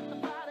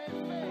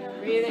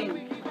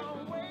 Breathing.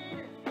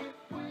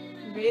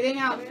 Breathing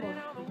out 4.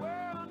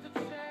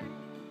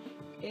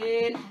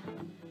 Inhale.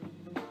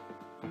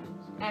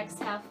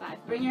 Exhale,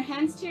 5. Bring your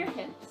hands to your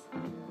hips.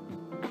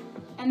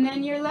 And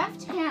then your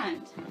left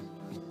hand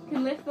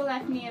can lift the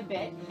left knee a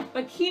bit,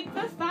 but keep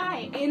the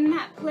thigh in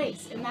that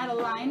place, in that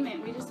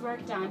alignment we just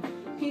worked on.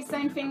 Peace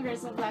sign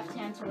fingers of left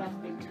hand to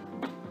left big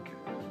toe.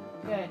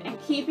 Good.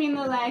 And keeping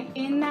the leg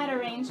in that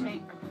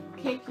arrangement,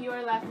 kick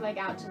your left leg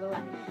out to the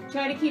left.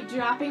 Try to keep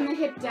dropping the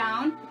hip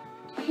down.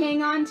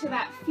 Hang on to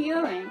that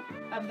feeling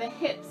of the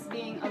hips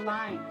being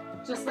aligned,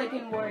 just like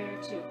in warrior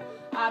 2.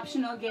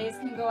 Optional gaze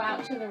can go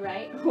out to the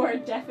right, or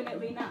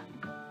definitely not.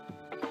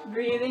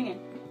 Breathing in.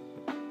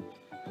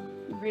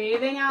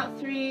 Breathing out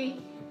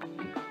 3.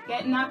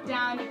 Get knocked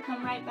down, you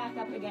come right back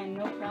up again,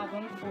 no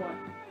problem. 4.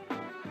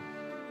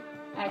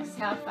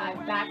 Exhale, 5.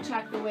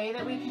 Backtrack the way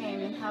that we came.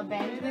 Inhale,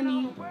 bend the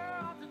knee.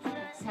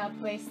 Exhale,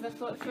 place the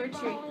foot for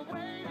tree.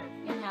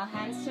 Inhale,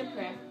 hands to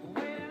prayer.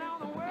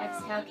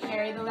 Exhale,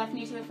 carry the left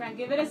knee to the front.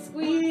 Give it a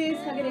squeeze,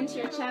 hug it into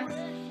your chest.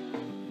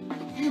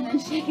 And then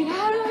shake it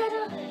out a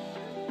little.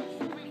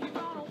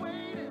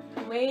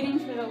 Waiting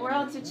for the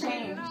world to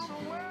change.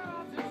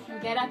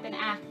 And get up and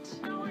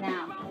act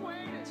now.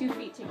 2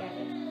 feet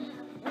together.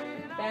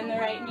 Bend the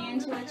right knee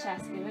into the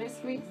chest. Give it a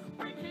squeeze.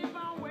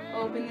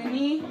 Open the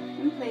knee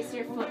and place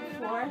your foot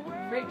for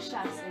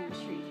vrikshasana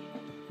tree.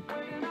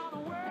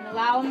 And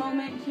allow a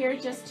moment here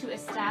just to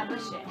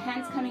establish it.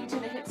 Hands coming to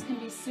the hips can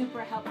be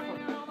super helpful.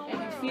 You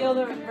can feel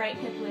the right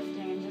hip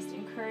lifting and just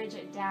encourage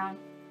it down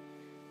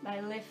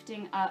by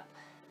lifting up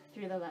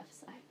through the left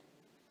side.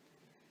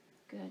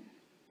 Good.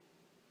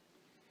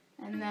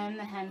 And then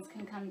the hands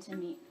can come to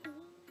meet.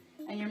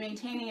 And you're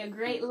maintaining a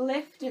great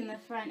lift in the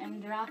front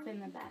and drop in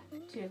the back,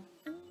 too.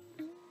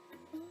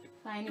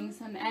 Finding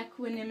some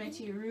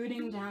equanimity,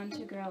 rooting down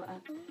to grow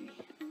up. 3.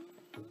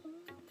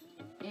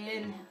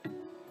 Inhale.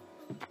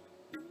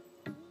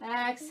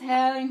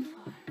 Exhaling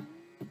 4.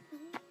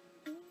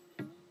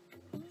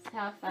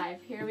 Exhale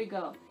 5. Here we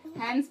go.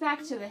 Hands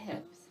back to the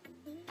hips.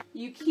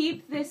 You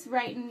keep this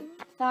right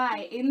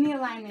thigh in the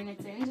alignment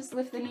it's in. Just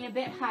lift the knee a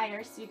bit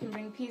higher so you can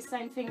bring peace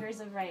sign fingers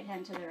of right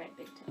hand to the right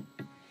big toe.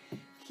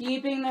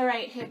 Keeping the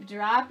right hip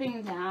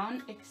dropping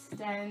down,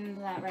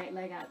 extend that right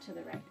leg out to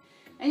the right.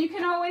 And you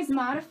can always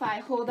modify,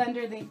 hold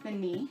underneath the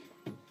knee.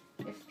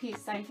 If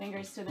peace sign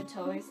fingers to the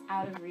toe is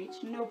out of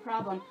reach, no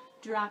problem.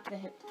 Drop the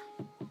hip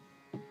down.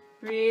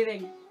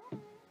 Breathing.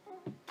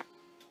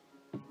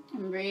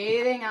 And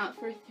breathing out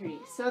for 3.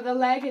 So the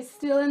leg is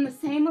still in the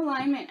same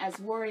alignment as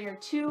warrior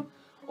 2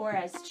 or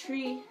as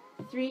tree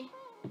 3.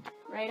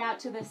 Right out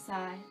to the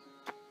side.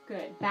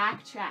 Good.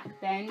 Backtrack.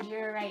 Bend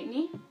your right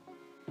knee.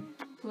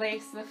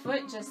 Place the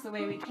foot just the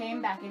way we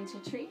came back into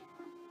tree.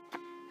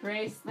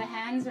 Brace the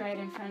hands right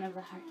in front of the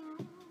heart.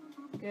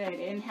 Good.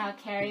 Inhale,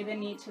 carry the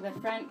knee to the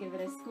front. Give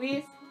it a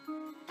squeeze.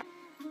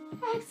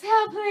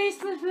 Exhale, place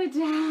the foot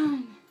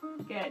down.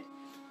 Good.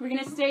 We're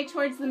going to stay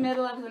towards the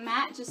middle of the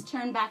mat. Just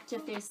turn back to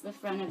face the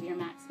front of your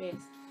mat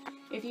space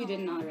if you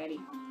didn't already.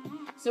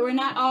 So we're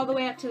not all the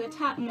way up to the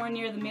top, more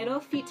near the middle.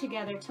 Feet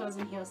together, toes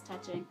and heels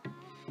touching.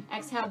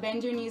 Exhale,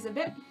 bend your knees a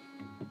bit.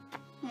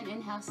 And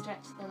inhale,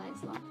 stretch the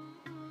legs long.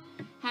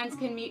 Hands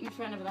can meet in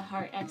front of the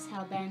heart.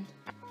 Exhale, bend.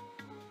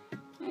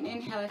 And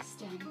inhale,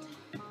 extend.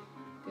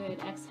 Good.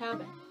 Exhale,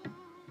 bend.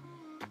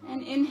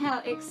 And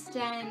inhale,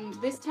 extend.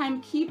 This time,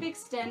 keep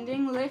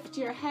extending. Lift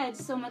your head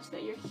so much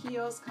that your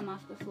heels come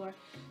off the floor.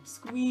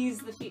 Squeeze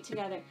the feet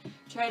together.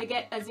 Try to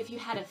get as if you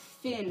had a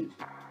fin.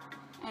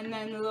 And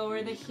then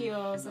lower the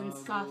heels and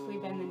softly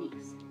bend the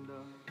knees.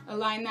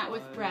 Align that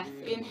with breath.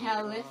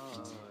 Inhale,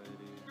 lift.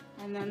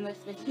 And then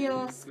lift the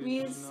heels,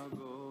 squeeze.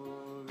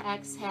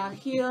 Exhale,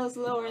 heels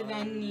lower,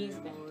 then knees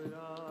bend.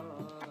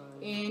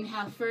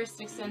 Inhale,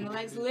 first extend the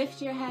legs,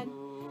 lift your head,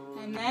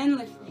 and then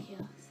lift the heels.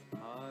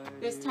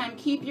 This time,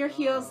 keep your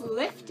heels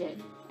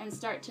lifted and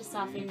start to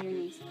soften your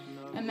knees.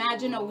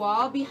 Imagine a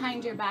wall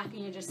behind your back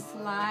and you're just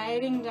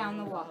sliding down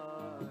the wall.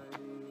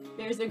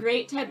 There's a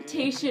great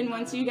temptation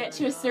once you get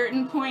to a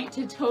certain point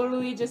to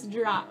totally just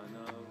drop.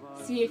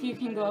 See if you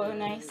can go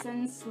nice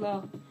and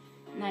slow,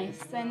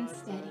 nice and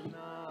steady.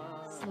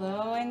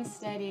 Slow and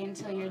steady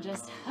until you're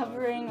just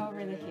hovering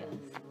over the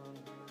heels.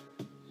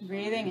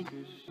 Breathing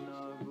in.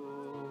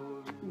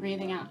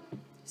 Breathing out.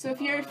 So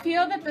if you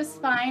feel that the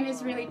spine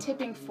is really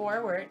tipping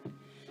forward,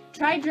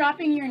 try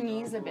dropping your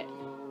knees a bit.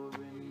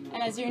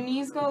 And as your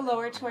knees go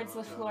lower towards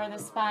the floor, the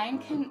spine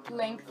can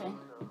lengthen.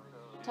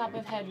 Top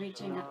of head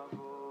reaching up.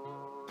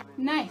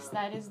 Nice,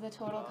 that is the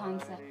total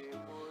concept.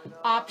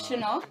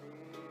 Optional,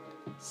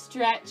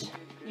 stretch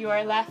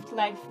your left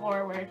leg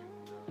forward.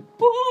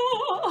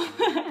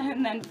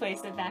 And then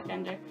place it back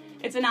under.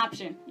 It's an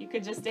option. You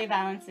could just stay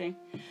balancing.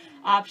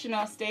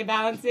 Optional, stay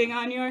balancing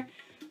on your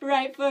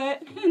right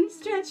foot and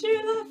stretch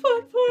your left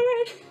foot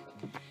forward.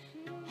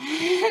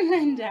 And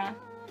then down.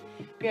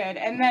 Good.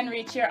 And then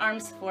reach your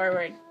arms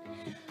forward.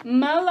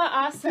 Mala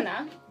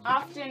Asana.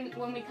 Often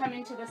when we come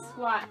into the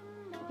squat,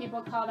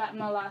 people call that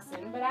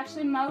Malasana. But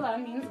actually Mala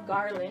means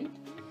garland.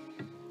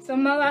 So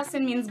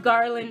Malasana means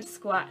garland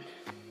squat.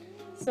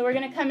 So we're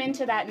going to come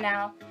into that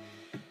now.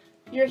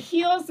 Your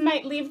heels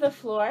might leave the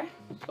floor,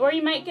 or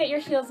you might get your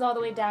heels all the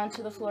way down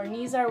to the floor.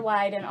 Knees are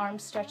wide and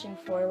arms stretching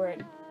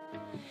forward.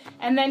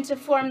 And then to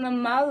form the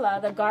mala,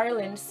 the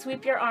garland,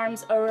 sweep your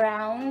arms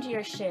around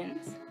your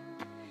shins.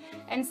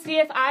 And see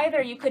if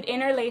either you could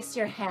interlace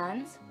your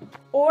hands,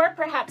 or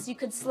perhaps you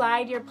could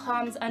slide your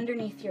palms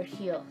underneath your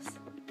heels.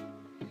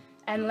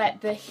 And let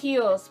the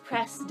heels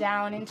press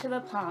down into the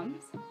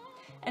palms.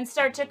 And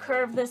start to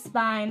curve the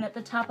spine that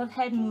the top of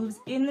head moves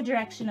in the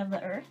direction of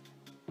the earth.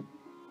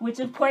 Which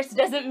of course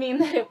doesn't mean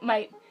that it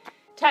might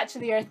touch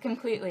the earth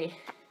completely,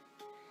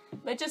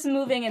 but just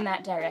moving in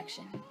that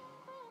direction.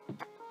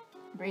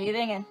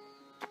 Breathing in.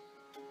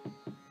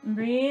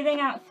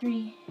 Breathing out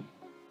 3.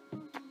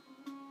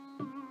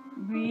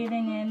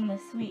 Breathing in the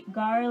sweet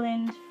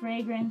garland,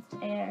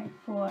 fragranced air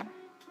 4.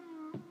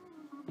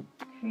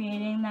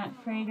 Creating that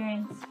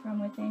fragrance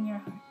from within your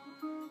heart.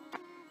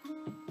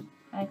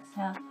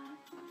 Exhale.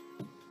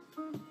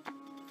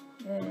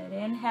 Good.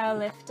 Inhale,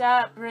 lift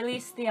up,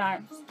 release the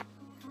arms.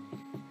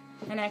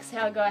 And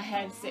exhale, go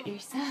ahead, sit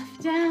yourself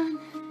down.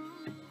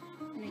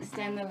 And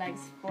extend the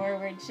legs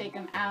forward, shake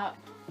them out.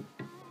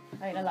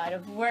 Quite a lot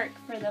of work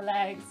for the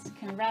legs. You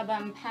can rub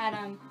them, pat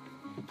them.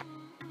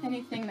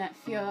 Anything that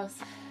feels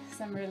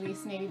some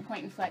release, maybe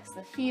point and flex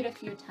the feet a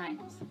few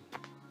times.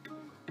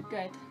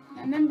 Good.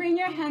 And then bring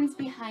your hands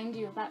behind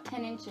you, about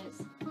 10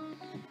 inches.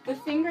 The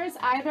fingers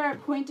either are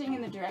pointing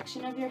in the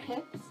direction of your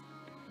hips,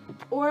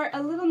 or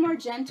a little more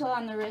gentle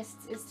on the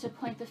wrists is to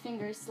point the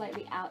fingers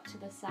slightly out to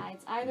the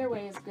sides. Either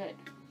way is good.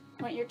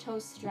 Point your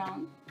toes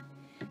strong.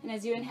 And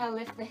as you inhale,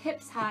 lift the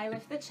hips high,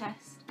 lift the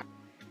chest.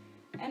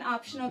 And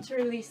optional to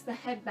release the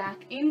head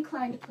back.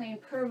 Inclined plane,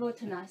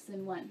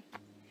 Purvottanasana 1.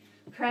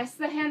 Press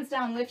the hands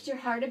down, lift your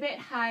heart a bit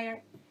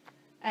higher.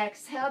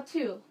 Exhale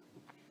 2.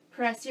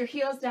 Press your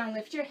heels down,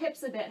 lift your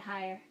hips a bit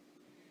higher.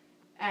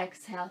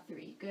 Exhale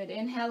 3. Good.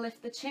 Inhale,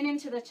 lift the chin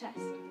into the chest.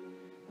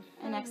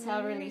 And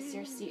exhale, release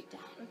your seat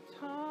down.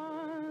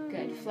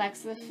 Good.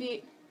 Flex the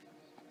feet.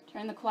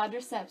 Turn the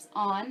quadriceps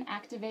on.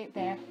 Activate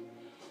there.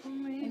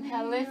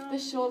 Inhale, lift the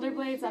shoulder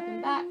blades up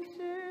and back.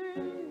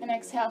 And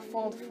exhale,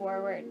 fold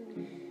forward.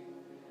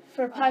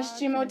 For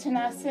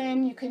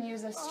Paschimottanasana, you can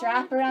use a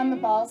strap around the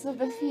balls of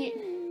the feet.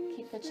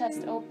 Keep the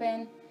chest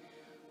open.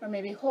 Or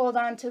maybe hold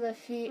onto the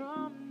feet.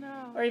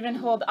 Or even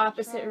hold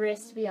opposite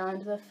wrist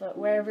beyond the foot,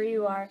 wherever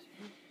you are.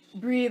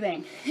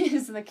 Breathing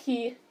is the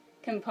key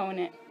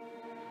component.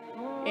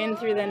 In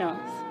through the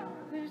nose.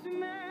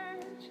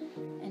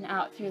 And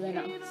out through the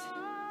nose.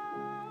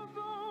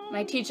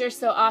 My teacher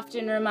so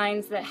often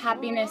reminds that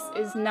happiness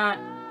is not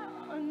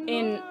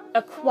in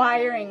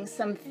acquiring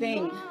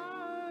something.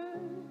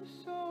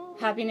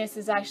 Happiness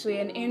is actually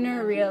an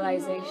inner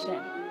realization.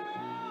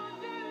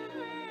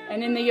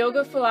 And in the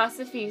yoga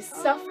philosophy,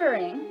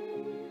 suffering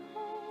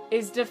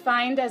is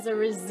defined as a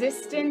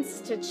resistance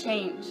to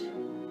change.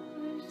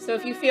 So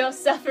if you feel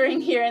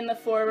suffering here in the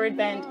forward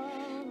bend,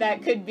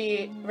 that could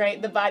be,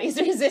 right, the body's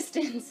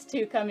resistance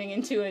to coming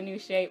into a new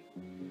shape.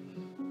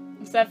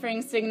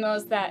 Suffering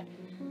signals that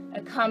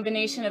a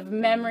combination of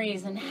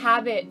memories and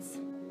habits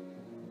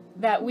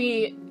that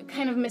we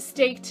kind of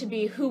mistake to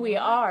be who we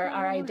are,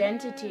 our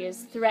identity,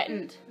 is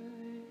threatened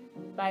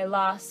by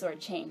loss or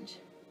change.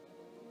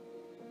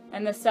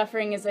 And the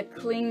suffering is a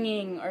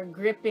clinging or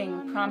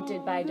gripping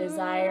prompted by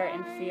desire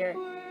and fear,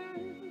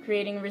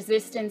 creating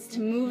resistance to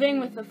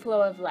moving with the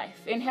flow of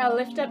life. Inhale,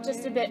 lift up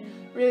just a bit,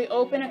 really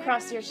open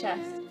across your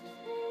chest.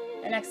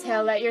 And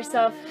exhale, let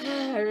yourself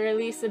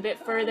release a bit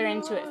further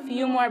into it. A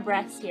few more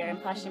breaths here in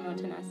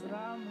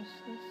Paschimottanasana.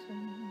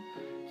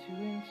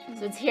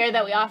 So it's here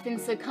that we often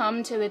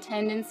succumb to the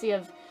tendency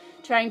of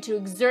trying to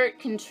exert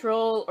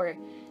control or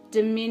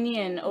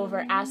dominion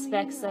over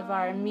aspects of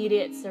our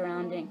immediate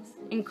surroundings,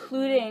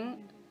 including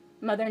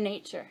Mother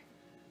Nature.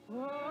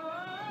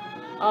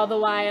 All the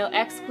while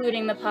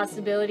excluding the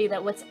possibility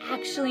that what's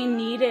actually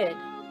needed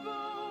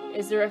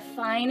is a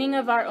refining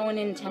of our own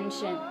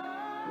intention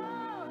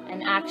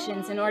and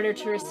actions in order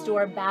to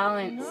restore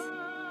balance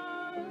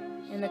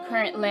in the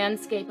current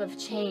landscape of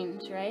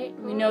change, right?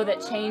 We know that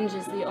change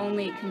is the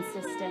only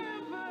consistent.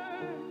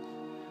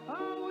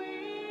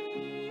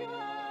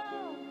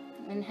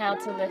 Inhale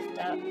to lift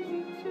up.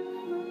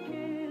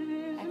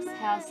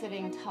 Exhale,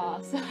 sitting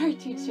tall. So our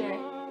teacher,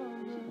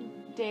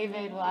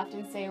 David, will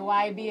often say,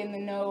 why be in the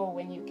know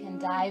when you can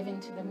dive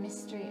into the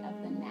mystery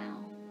of the now?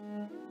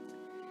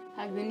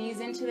 Hug the knees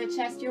into the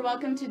chest. You're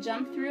welcome to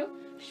jump through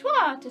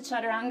Shwa to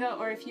Chaturanga,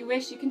 or if you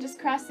wish, you can just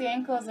cross the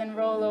ankles and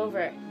roll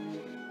over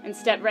and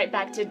step right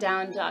back to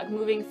down dog.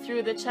 Moving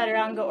through the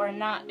Chaturanga or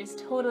not is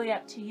totally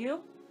up to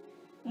you.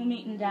 We'll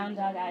meet in down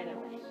dog either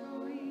way.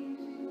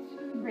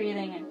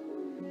 Breathing in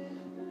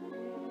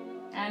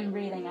and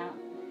breathing out.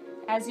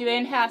 As you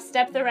inhale,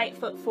 step the right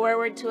foot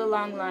forward to a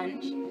long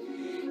lunge.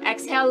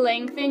 Exhale,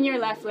 lengthen your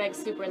left leg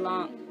super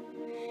long.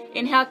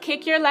 Inhale,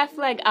 kick your left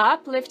leg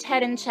up, lift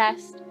head and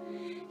chest.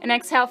 And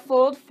exhale,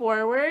 fold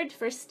forward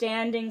for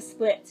standing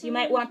splits. You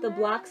might want the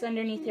blocks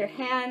underneath your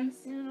hands.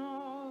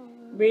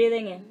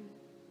 Breathing in.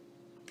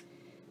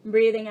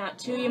 Breathing out.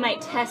 2, you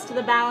might test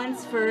the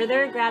balance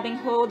further, grabbing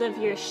hold of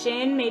your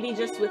shin, maybe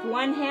just with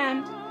one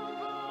hand,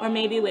 or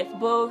maybe with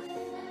both.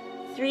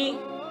 3.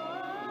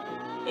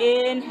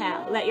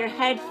 Inhale. Let your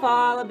head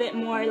fall a bit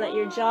more. Let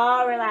your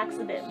jaw relax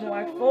a bit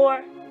more.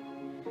 4.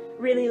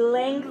 Really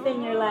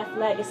lengthen your left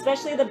leg,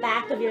 especially the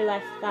back of your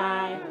left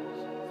thigh.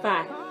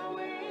 5.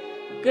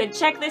 Good.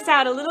 Check this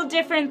out. A little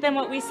different than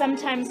what we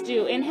sometimes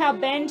do. Inhale,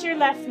 bend your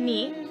left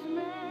knee,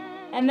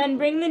 and then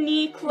bring the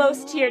knee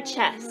close to your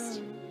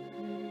chest.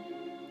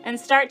 And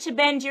start to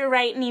bend your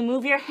right knee.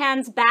 Move your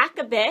hands back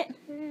a bit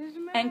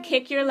and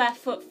kick your left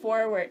foot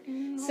forward.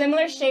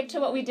 Similar shape to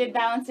what we did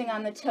balancing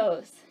on the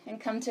toes. And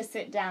come to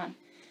sit down.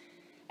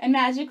 And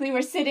magically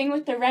we're sitting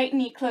with the right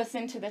knee close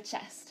into the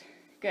chest.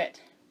 Good.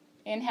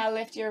 Inhale,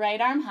 lift your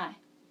right arm high.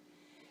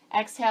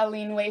 Exhale,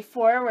 lean way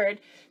forward.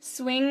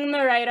 Swing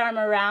the right arm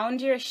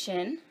around your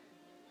shin.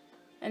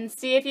 And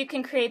see if you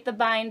can create the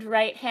bind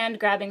right hand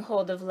grabbing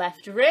hold of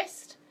left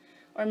wrist.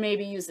 Or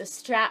maybe use a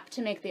strap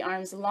to make the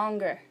arms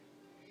longer.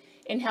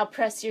 Inhale,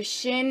 press your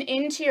shin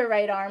into your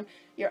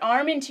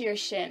arm into your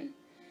shin.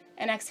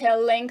 And exhale,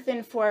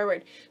 lengthen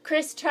forward.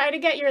 Chris, try to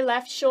get your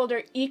left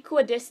shoulder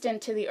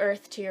equidistant to the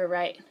earth to your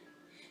right.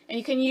 And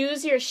you can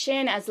use your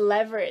shin as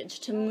leverage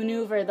to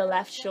maneuver the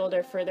left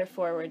shoulder further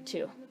forward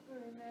too.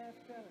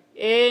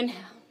 Inhale.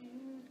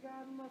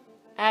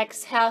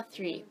 Exhale,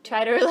 3.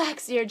 Try to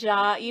relax your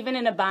jaw, even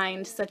in a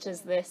bind such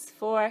as this.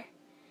 4.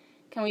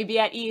 Can we be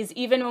at ease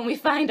even when we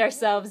find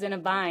ourselves in a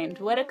bind?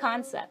 What a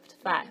concept.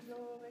 5.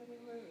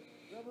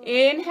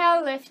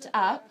 Inhale, lift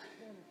up.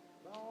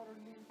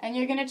 And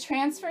you're going to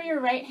transfer your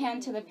right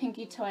hand to the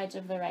pinky toe edge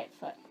of the right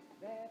foot.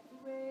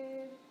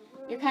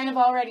 You're kind of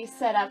already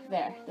set up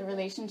there, the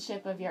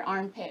relationship of your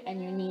armpit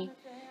and your knee.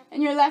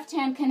 And your left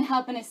hand can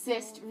help and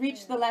assist.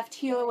 Reach the left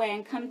heel away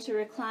and come to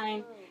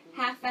recline,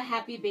 half a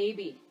happy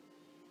baby.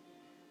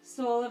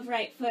 Sole of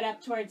right foot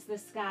up towards the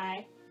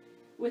sky.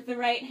 With the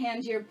right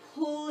hand, you're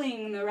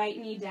pulling the right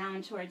knee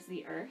down towards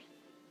the earth.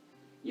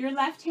 Your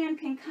left hand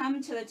can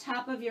come to the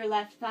top of your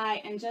left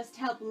thigh and just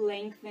help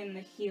lengthen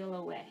the heel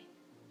away.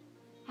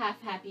 half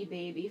happy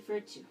baby for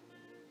 2.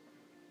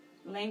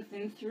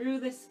 Lengthen through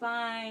the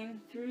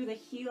spine, through the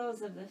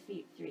heels of the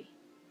feet, 3.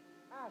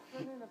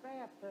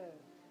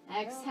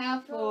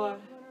 Exhale, 4.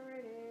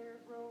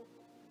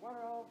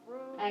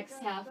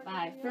 Exhale,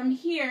 5. From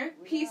here,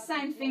 peace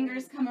sign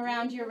fingers come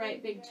around your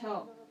right big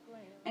toe.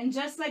 And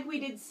just like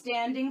we did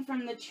standing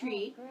from the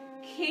tree,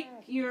 kick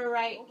your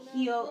right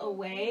heel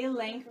away,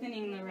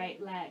 lengthening the right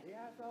leg.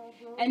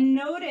 And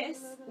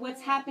notice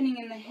what's happening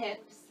in the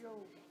hips.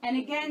 And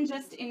again,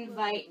 just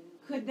invite,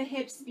 could the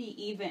hips be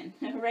even?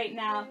 Right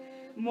now,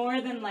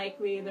 more than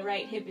likely, the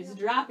right hip is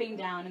dropping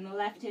down and the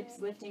left hip's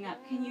lifting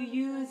up. Can you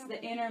use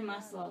the inner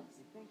muscles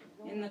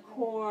in the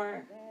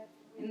core,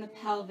 in the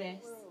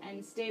pelvis,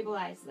 and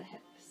stabilize the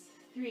hips?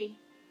 3.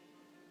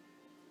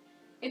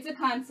 It's a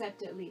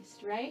concept at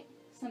least, right?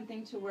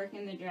 Something to work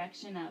in the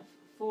direction of.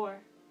 4.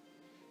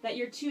 That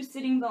your 2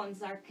 sitting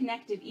bones are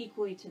connected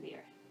equally to the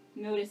earth.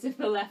 Notice if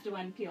the left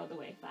one peeled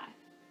away. 5.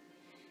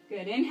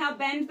 Good. Inhale,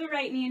 bend the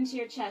right knee into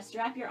your chest.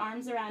 Wrap your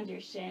arms around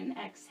your shin.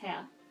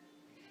 Exhale.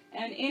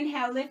 And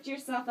inhale, lift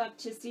yourself up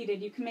to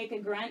seated. You can make a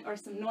grunt or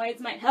some noise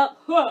might help.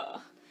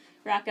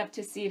 Rock up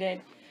to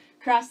seated.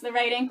 Cross the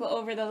right ankle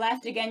over the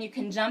left. Again, you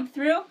can jump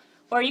through,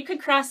 or you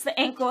could cross the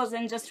ankles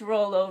and just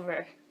roll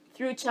over.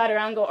 Through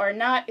chaturanga or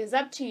not is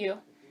up to you.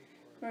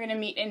 We're going to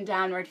meet in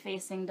downward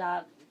facing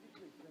dog.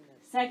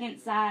 Second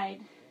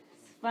side.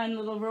 Fun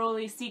little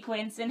rolly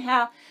sequence.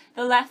 Inhale,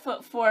 the left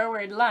foot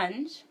forward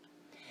lunge.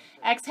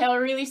 Exhale,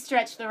 really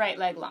stretch the right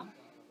leg long.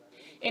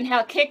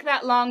 Inhale, kick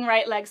that long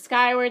right leg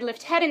skyward,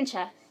 lift head and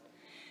chest.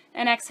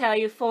 And exhale,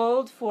 you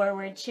fold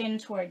forward, chin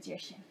towards your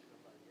shin.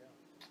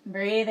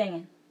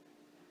 Breathing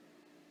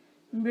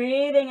in.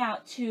 Breathing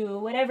out 2.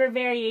 Whatever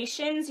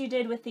variations you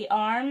did with the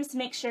arms,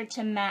 make sure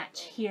to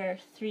match here.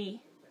 3.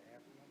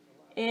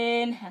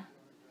 Inhale.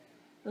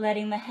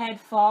 Letting the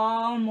head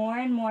fall more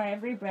and more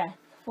every breath.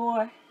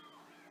 4.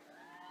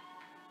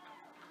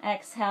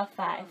 Exhale,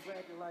 5.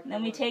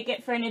 Then we take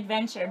it for an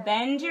adventure.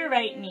 Bend your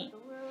right knee.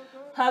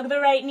 Hug the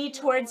right knee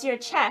towards your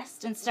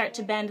chest and start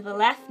to bend the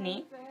left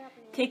knee.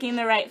 Kicking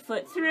the right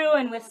foot through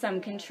and with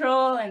some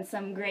control and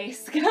some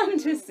grace come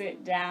to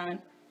sit down.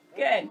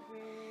 Good.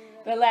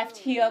 The left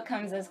heel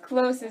comes as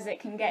close as it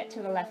can get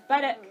to the left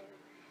buttock.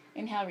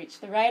 Inhale, reach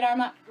the right arm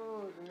up.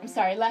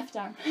 Left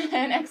arm.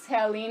 And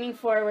exhale, leaning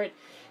forward.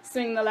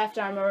 Swing the left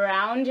arm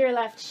around your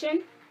left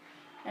shin.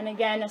 And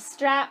again, a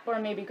strap or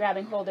maybe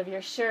grabbing hold of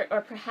your shirt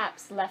or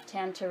perhaps left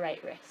hand to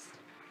right wrist.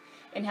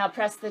 Inhale,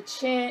 press the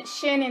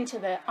shin into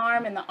the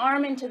arm and the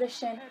arm into the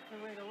shin.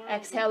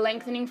 Exhale,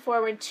 lengthening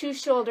forward, 2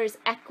 shoulders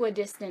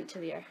equidistant to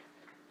the earth.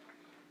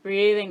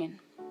 Breathing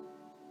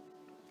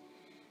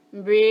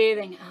in.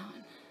 Breathing out.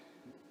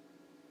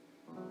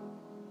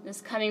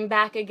 Just coming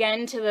back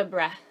again to the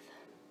breath.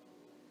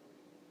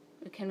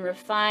 We can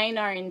refine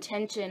our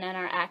intention and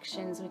our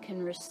actions. We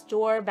can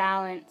restore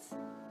balance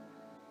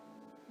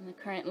in the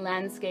current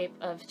landscape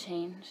of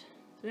change.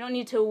 We don't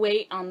need to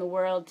wait on the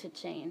world to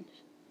change.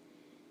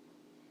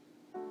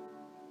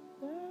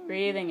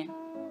 Breathing in.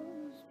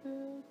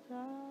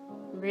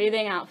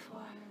 Breathing out 4.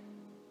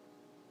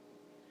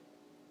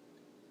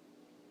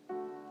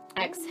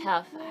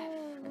 Exhale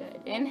 5. Good.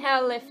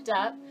 Inhale, lift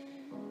up.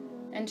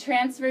 And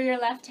transfer your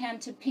left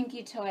hand to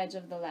pinky toe edge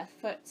of the left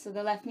foot. So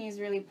the left knee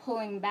is really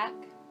pulling back.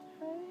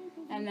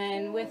 And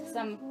then with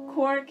some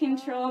core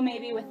control,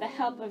 maybe with the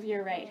help of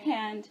your right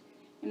hand,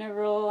 you're going to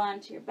roll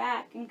onto your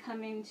back and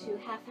come into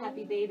half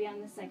happy baby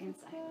on the second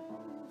side.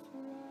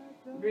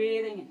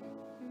 Breathing in.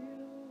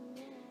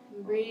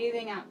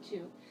 Breathing out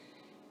 2.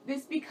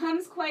 This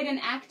becomes quite an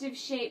active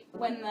shape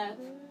when the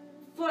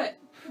foot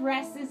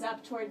presses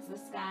up towards the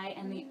sky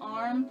and the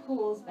arm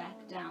pulls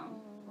back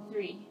down.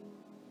 3.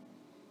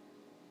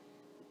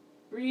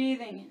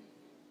 Breathing in.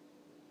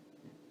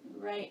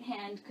 Right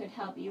hand could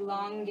help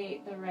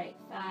elongate the right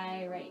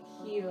thigh, right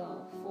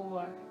heel.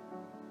 4.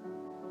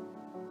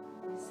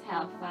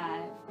 Exhale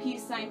 5.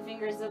 Peace sign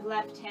fingers of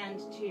left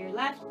hand to your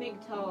left big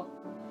toe.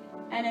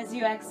 And as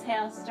you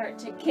exhale, start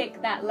to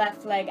kick that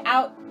left leg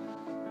out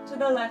to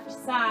the left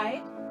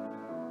side,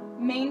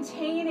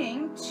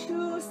 maintaining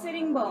 2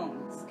 sitting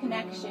bones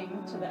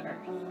connection to the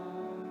earth.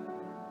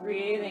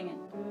 Breathing in.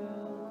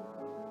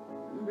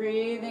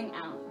 Breathing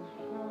out.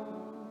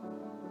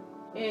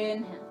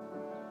 Inhale.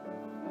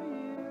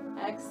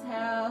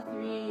 Exhale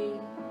 3.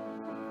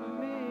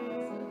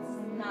 So it's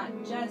not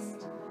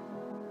just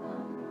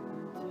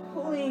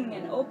pulling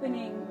and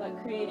opening, but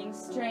creating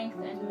strength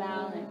and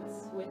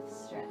balance with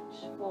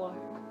stretch. 4.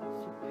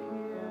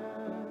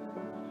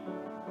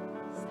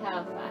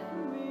 Exhale 5.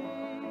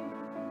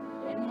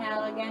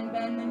 Inhale again,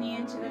 bend the knee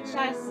into the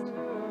chest.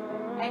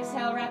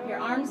 Exhale, wrap your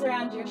arms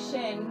around your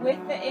shin. With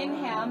the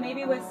inhale,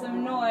 maybe with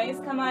some noise,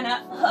 come on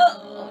up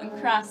and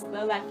cross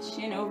the left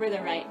shin over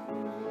the right.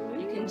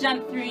 You can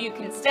jump through, you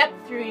can step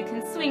through, you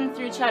can swing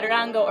through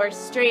chaturanga or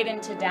straight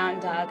into down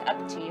dog,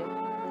 up to you.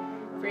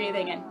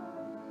 Breathing in.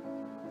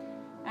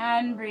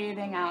 And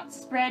breathing out.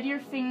 Spread your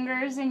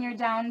fingers in your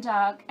down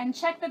dog and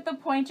check that the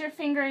pointer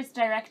finger is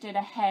directed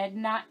ahead,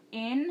 not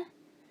in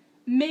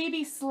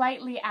maybe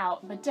slightly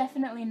out, but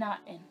definitely not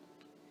in.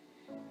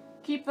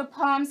 Keep the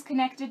palms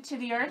connected to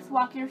the earth.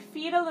 Walk your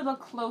feet a little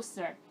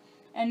closer.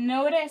 And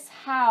notice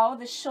how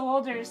the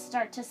shoulders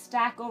start to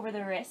stack over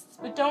the wrists,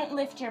 but don't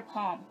lift your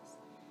palms.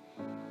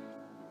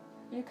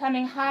 You're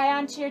coming high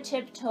onto your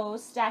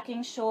tiptoes,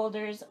 stacking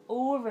shoulders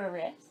over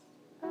wrists.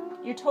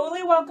 You're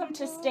totally welcome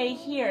to stay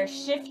here,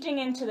 shifting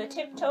into the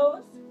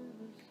tiptoes,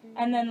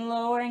 and then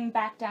lowering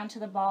back down to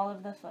the ball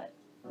of the foot.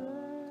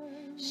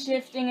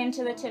 Shifting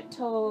into the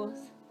tiptoes,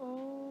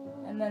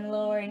 and then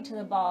lowering to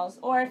the balls.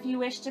 Or if you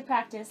wish to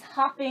practice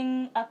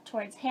hopping up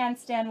towards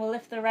handstand, we'll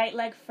lift the right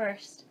leg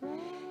first.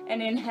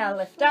 And inhale,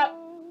 lift up.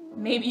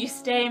 Maybe you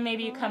stay,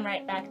 maybe you come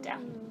right back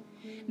down.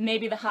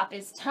 Maybe the hop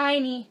is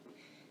tiny,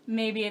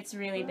 maybe it's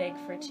really big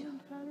for 2.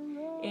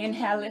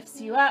 Inhale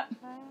lifts you up.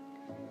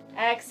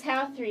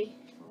 Exhale, 3.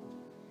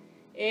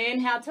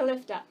 Inhale to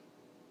lift up.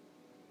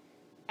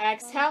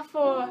 Exhale,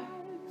 4.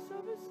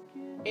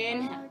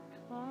 Inhale.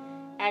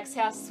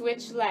 Exhale,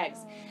 switch legs.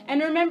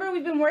 And remember,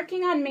 we've been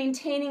working on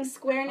maintaining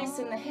squareness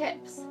in the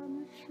hips.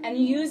 And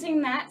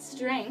using that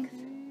strength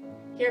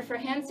here for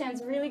handstands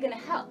is really going to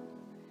help.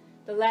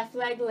 The left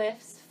leg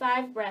lifts,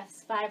 5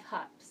 breaths, 5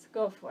 hops.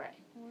 Go for it.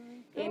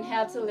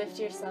 Inhale to lift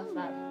yourself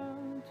up.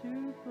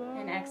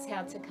 And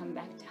exhale to come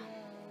back down.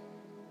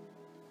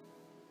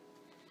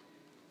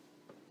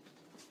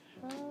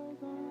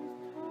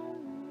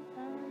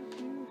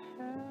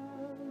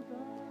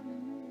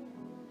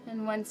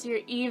 And once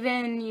you're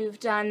even, you've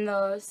done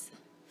those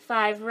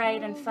 5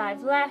 right and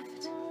 5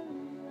 left.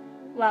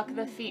 Walk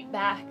the feet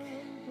back.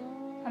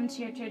 Come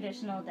to your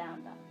traditional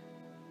down dog.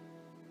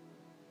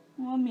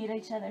 We'll meet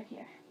each other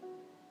here.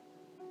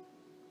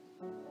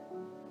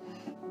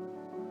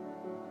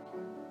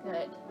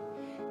 Good.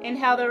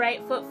 Inhale the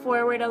right foot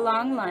forward, a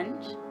long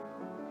lunge.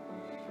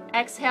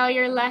 Exhale,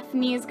 your left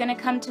knee is going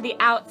to come to the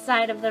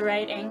outside of the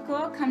right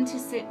ankle. Come to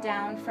sit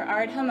down for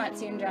Ardha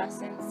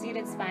Matsyendrasana,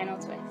 seated spinal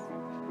twist.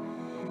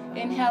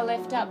 Inhale,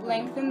 lift up,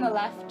 lengthen the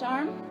left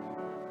arm.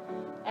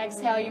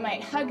 Exhale, you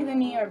might hug the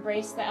knee or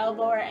brace the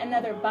elbow or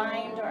another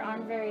bind or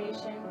arm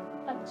variation.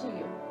 Up to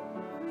you.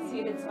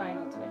 Seated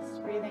spinal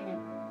twist. Breathing in.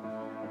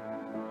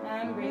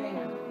 And breathing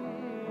out.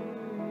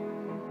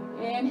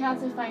 Inhale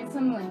to find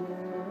some length.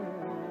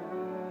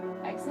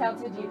 Exhale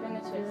to deepen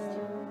the twist.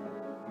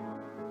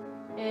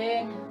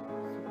 Inhale.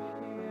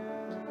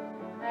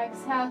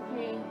 Exhale,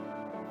 3.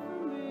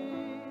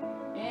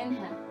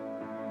 Inhale.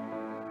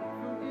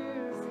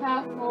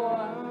 Exhale,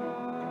 4.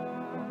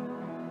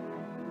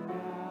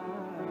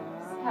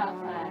 Exhale,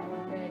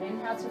 5. Good.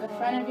 Inhale to the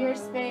front of your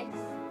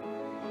space.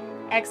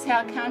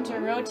 Exhale, counter,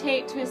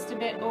 rotate, twist a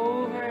bit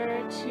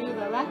over to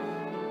the left.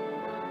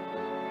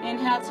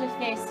 Inhale to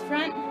face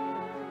front.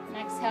 And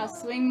exhale,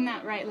 swing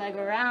that right leg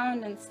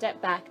around and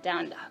step back,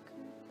 down dog.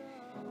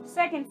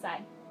 Second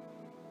side.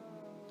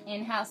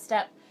 Inhale,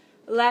 step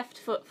left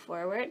foot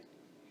forward.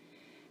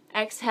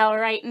 Exhale,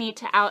 right knee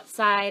to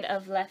outside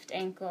of left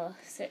ankle.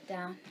 Sit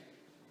down.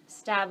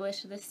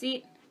 Establish the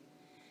seat.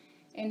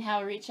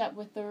 Inhale, reach up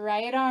with the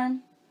right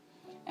arm.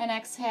 And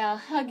exhale,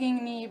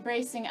 hugging knee,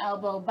 bracing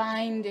elbow,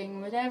 binding,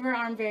 whatever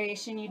arm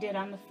variation you did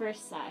on the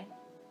first side.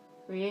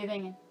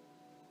 Breathing in.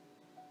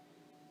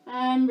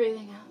 And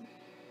breathing out.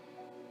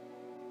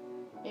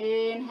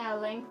 Inhale,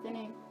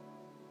 lengthening.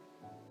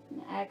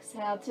 And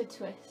exhale to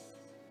twist.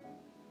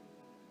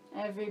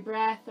 Every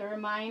breath a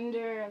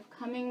reminder of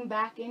coming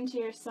back into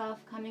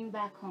yourself, coming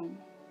back home.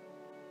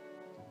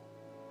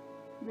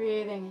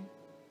 Breathing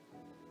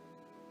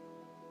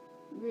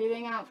in.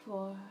 Breathing out,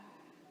 4.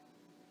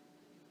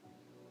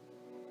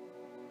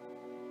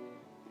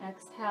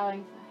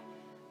 Exhaling,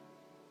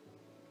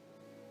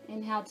 5.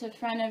 Inhale to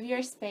front of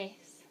your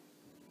space.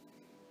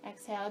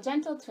 Exhale,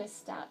 gentle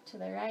twist out to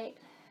the right.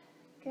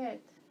 Good.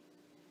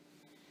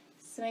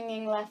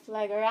 Swinging left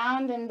leg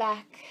around and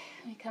back.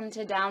 We come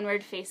to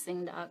downward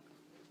facing dog.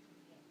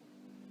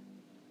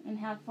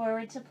 Inhale,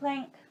 forward to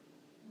plank.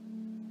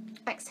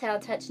 Exhale,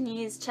 touch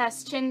knees,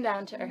 chest, chin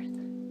down to earth.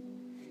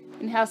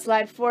 Inhale,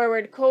 slide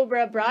forward,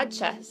 cobra, broad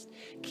chest.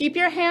 Keep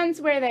your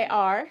hands where they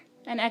are.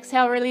 And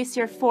exhale, release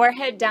your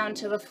forehead down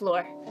to the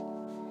floor.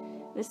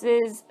 This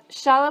is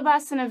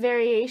Shalabhasana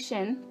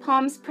variation.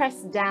 Palms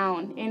pressed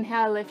down.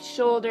 Inhale, lift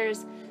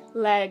shoulders,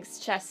 legs,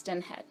 chest,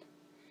 and head.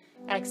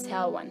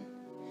 Exhale, 1.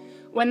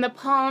 When the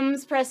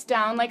palms press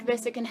down like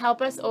this, it can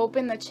help us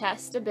open the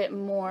chest a bit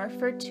more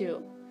for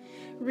 2.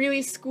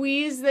 Really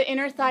squeeze the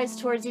inner thighs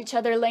towards each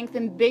other.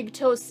 Lengthen big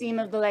toe seam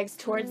of the legs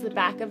towards the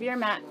back of your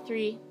mat.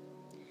 3.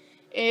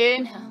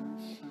 Inhale.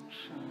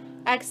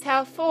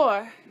 Exhale,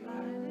 4.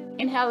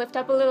 Inhale, lift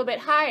up a little bit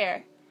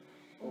higher.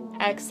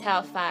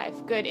 Exhale,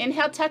 5. Good.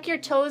 Inhale, tuck your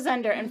toes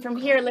under, and from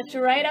here, lift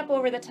right up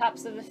over the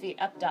tops of the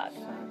feet. Up dog.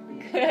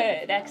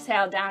 Good.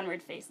 Exhale,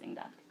 downward facing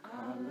dog.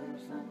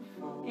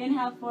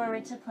 Inhale,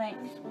 forward to plank.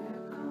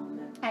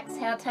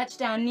 Exhale, touch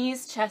down,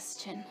 knees,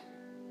 chest, chin.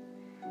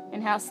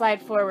 Inhale,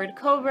 slide forward,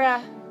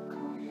 cobra.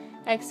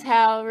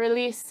 Exhale,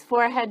 release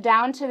forehead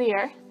down to the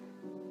earth.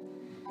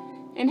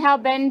 Inhale,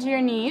 bend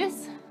your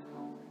knees.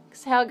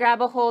 Exhale,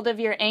 grab a hold of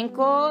your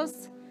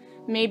ankles.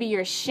 maybe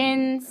your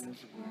shins,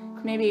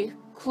 maybe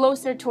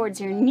closer towards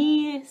your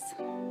knees.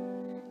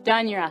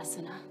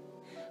 Dhanurasana.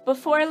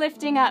 Before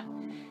lifting up,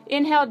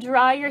 inhale,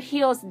 draw your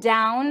heels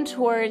down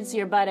towards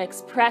your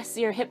buttocks. Press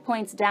your hip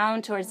points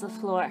down towards the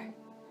floor.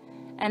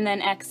 And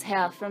then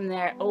exhale from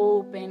there,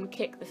 open,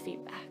 kick the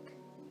feet back.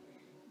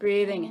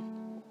 Breathing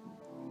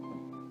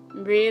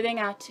in. Breathing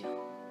out 2.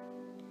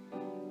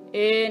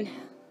 Inhale.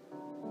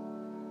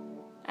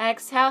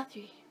 Exhale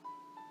 3.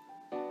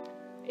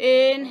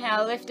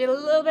 Inhale, lift it a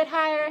little bit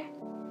higher.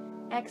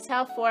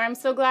 Exhale 4. I'm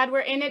so glad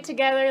we're in it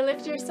together.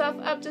 Lift yourself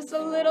up just a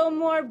little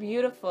more.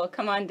 Beautiful.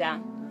 Come on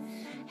down.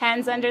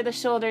 Hands under the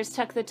shoulders,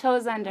 tuck the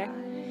toes under.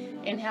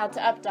 Inhale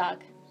to up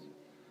dog.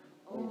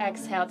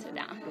 Exhale to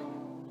down.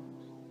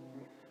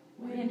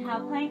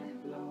 Inhale, plank.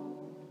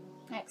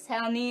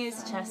 Exhale,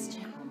 knees, chest,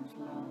 chin.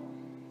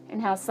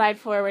 Inhale, slide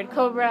forward,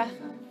 cobra.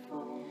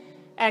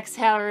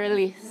 Exhale,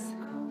 release.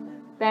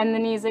 Bend the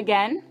knees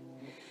again.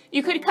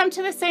 You could come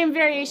to the same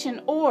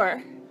variation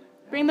or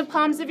bring the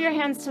palms of your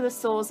hands to the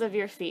soles of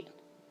your feet.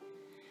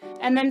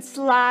 And then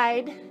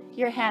slide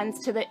your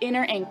hands to the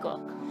inner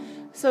ankle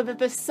so that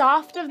the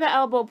soft of the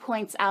elbow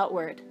points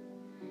outward.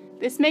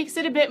 This makes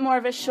it a bit more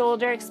of a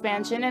shoulder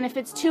expansion, and if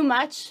it's too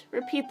much,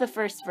 repeat the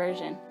first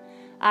version.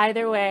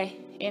 Either way,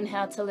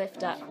 inhale to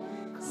lift up.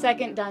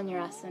 Second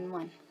Dhanurasana,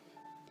 1.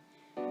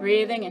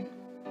 Breathing in.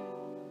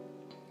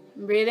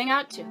 Breathing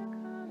out 2.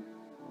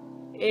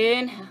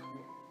 Inhale.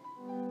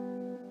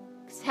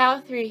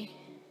 Exhale 3.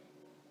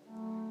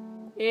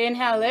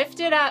 Inhale, lift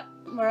it up.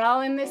 We're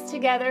all in this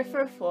together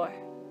for 4.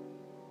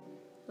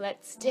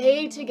 Let's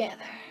stay together.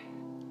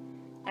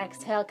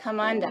 Exhale, come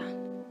on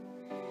down.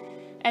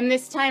 And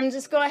this time,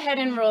 just go ahead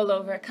and roll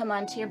over. Come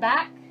onto your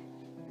back.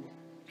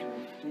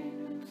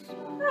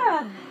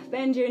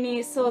 Bend your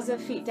knees, soles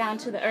of feet down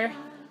to the earth.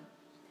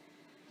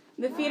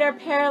 The feet are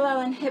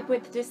parallel in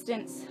hip-width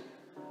distance.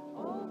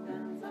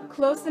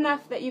 Close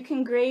enough that you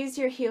can graze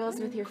your heels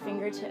with your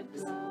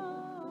fingertips.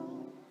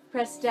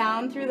 Press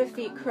down through the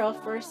feet, curl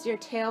first your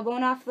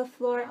tailbone off the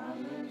floor,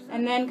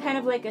 and then kind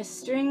of like a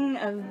string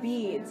of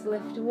beads,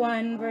 lift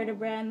one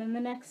vertebra and then the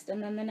next,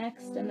 and then the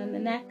next, and then the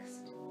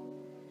next.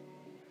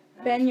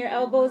 Bend your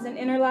elbows and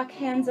interlock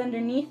hands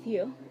underneath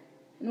you.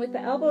 And with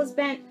the elbows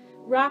bent,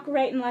 rock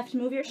right and left,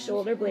 move your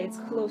shoulder blades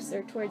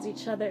closer towards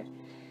each other.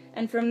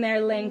 And from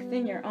there,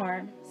 lengthen your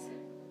arms.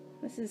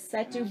 This is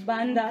Setu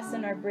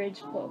Bandhasana, our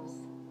bridge pose.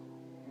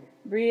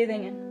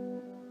 Breathing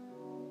in.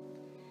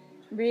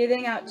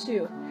 Breathing out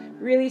 2.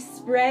 Really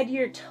spread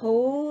your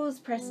toes.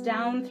 Press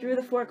down through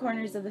the 4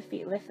 corners of the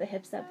feet. Lift the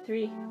hips up.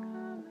 3.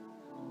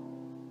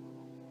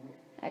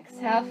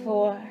 Exhale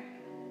 4.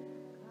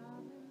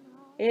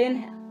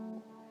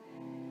 Inhale.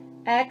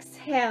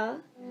 Exhale.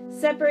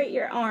 Separate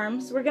your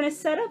arms. We're going to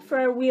set up for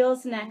our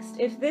wheels next.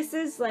 If this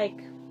is like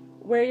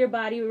where your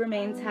body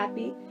remains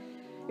happy,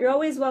 you're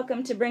always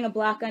welcome to bring a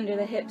block under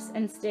the hips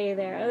and stay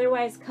there.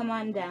 Otherwise, come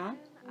on down.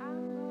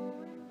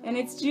 And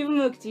it's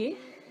Jivamukti.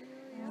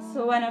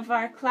 So one of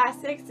our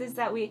classics is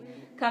that we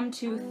come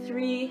to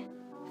 3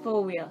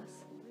 full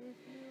wheels.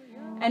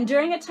 And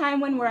during a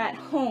time when we're at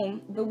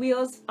home, the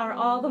wheels are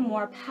all the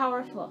more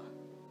powerful.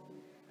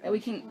 That we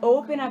can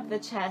open up the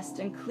chest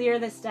and clear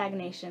the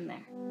stagnation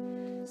there.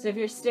 So if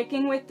you're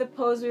sticking with the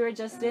pose we were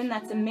just in,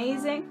 that's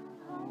amazing.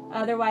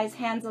 Otherwise,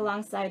 hands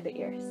alongside the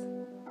ears.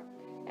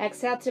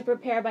 Exhale to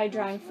prepare by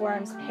drawing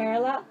forearms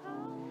parallel.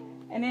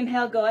 And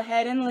inhale, go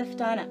ahead and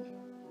lift on up.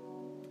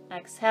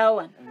 Exhale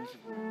 1.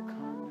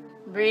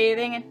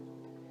 Breathing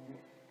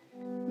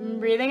in.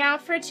 Breathing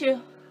out for 2.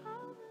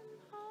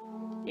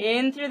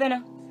 In through the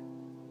nose.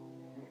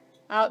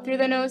 Out through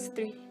the nose,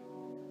 3.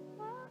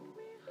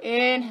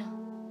 Inhale.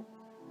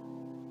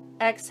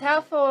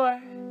 Exhale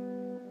 4.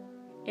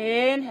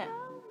 Inhale.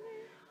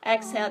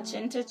 Exhale,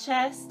 chin to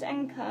chest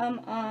and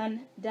come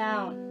on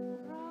down.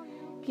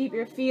 Keep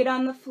your feet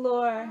on the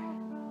floor.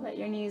 Let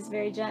your knees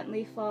very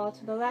gently fall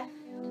to the left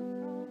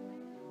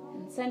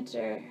and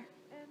center,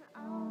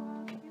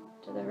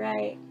 to the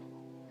right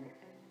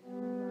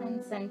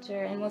and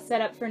center. And we'll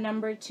set up for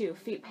number 2.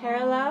 Feet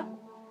parallel,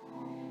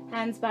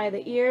 hands by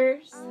the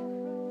ears.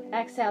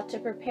 Exhale to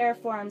prepare,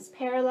 forearms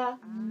parallel.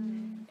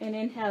 And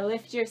inhale,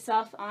 lift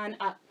yourself on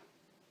up.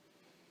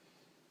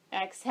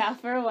 Exhale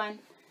for 1.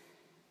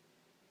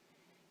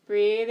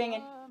 Breathing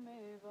in.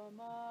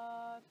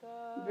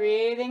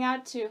 Breathing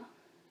out 2.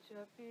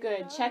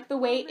 Good. Check the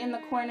weight in the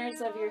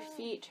corners of your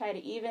feet. Try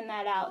to even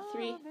that out.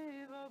 3.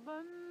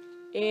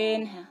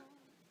 Inhale.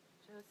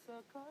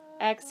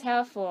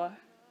 Exhale 4.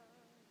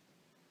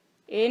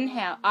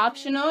 Inhale.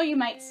 Optional, you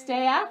might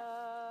stay up,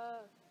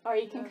 or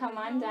you can come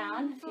on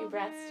down. A few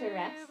breaths to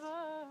rest.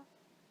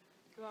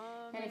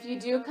 And if you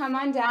do come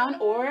on down,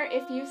 or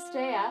if you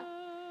stay up,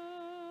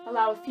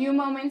 allow a few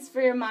moments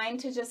for your mind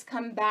to just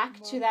come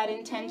back to that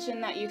intention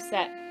that you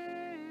set.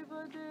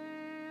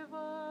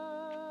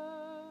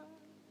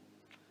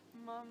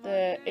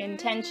 The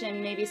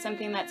intention may be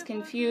something that's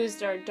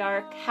confused or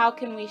dark. How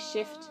can we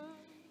shift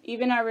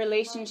even our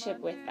relationship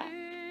with that?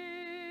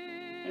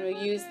 And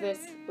we'll use this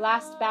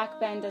last back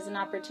bend as an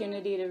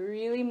opportunity to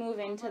really move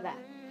into that.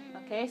 A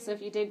Okay, so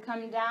if you did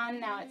come down,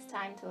 now it's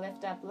time to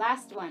lift up.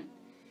 Last one.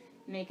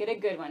 Make it a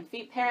good one.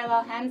 Feet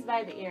parallel, hands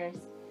by the ears.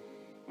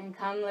 And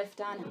come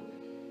lift on up.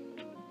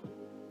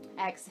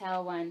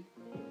 Exhale, 1.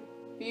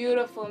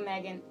 Beautiful,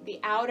 Megan. The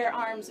outer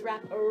arms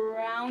wrap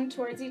around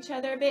towards each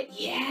other a bit.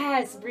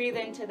 Yes, breathe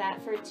into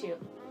that for 2.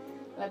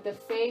 Let the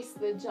face,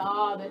 the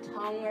jaw, the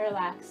tongue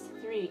relax.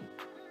 3.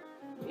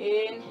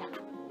 Inhale.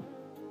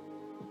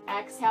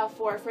 Exhale,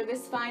 4. For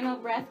this final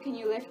breath, can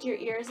you lift your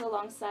ears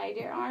alongside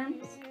your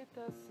arms?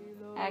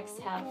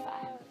 Exhale,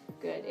 5.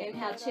 Good.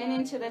 Inhale, chin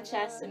into the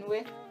chest, and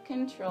with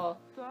control,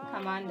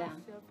 come on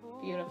down.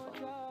 Beautiful.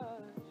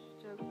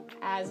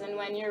 As and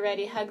when you're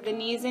ready, hug the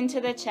knees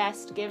into the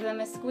chest. Give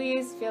them a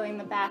squeeze, feeling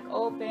the back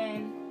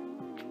open.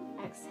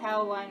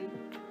 Exhale, 1.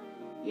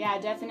 Yeah,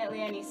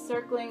 definitely any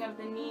circling of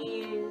the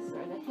knees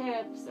or the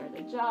hips or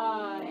the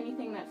jaw,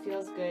 anything that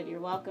feels good,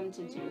 you're welcome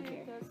to do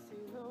here.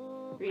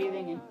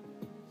 Breathing in.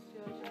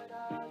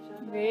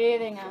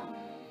 Breathing out.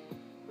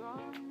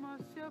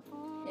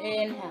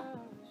 Inhale.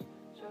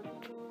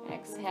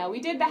 Exhale.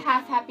 We did the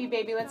half happy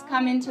baby. Let's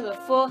come into the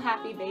full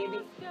happy baby.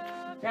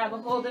 Grab a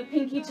hold of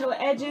pinky toe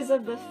edges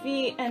of the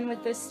feet, and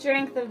with the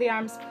strength of the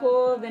arms,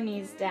 pull the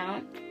knees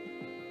down.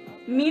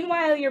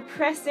 Meanwhile, you're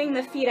pressing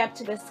the feet up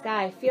to the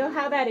sky. Feel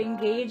how that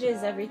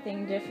engages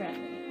everything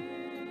differently.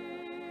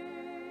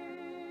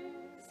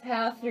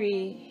 Exhale,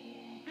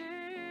 3.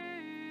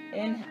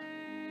 Inhale.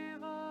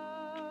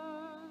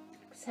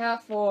 Exhale,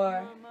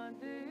 4.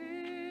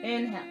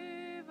 Inhale.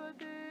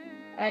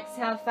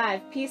 Exhale,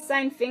 5. Peace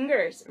sign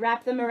fingers.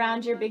 Wrap them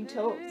around your big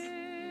toes.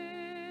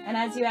 And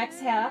as you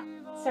exhale,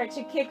 start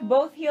to kick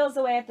both heels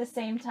away at the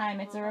same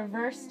time. It's a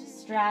reversed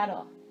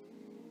straddle.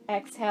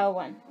 Exhale,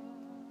 1.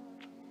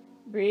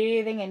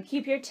 Breathing in.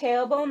 Keep your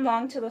tailbone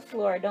long to the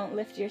floor. Don't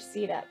lift your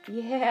seat up.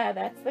 Yeah,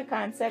 that's the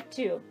concept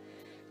too.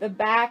 The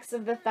backs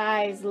of the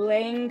thighs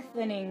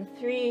lengthening.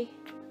 3.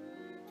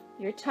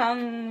 Your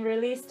tongue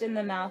released in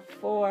the mouth.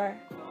 4.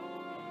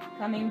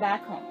 Coming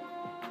back home.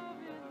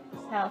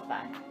 Exhale,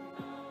 5.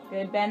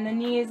 Good. Bend the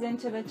knees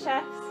into the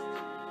chest.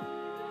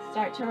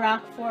 Start to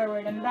rock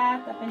forward and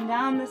back, up and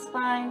down the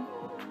spine.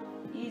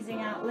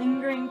 Easing out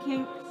lingering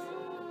kinks.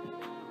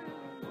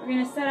 We're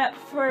going to set up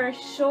for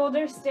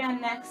shoulder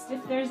stand next.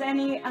 If there's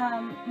any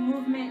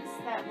movements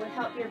that would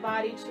help your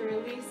body to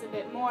release a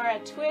bit more, a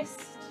twist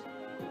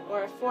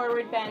or a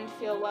forward bend,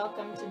 feel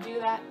welcome to do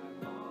that.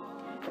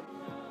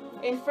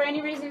 If for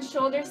any reason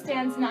shoulder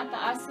stand's not the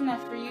asana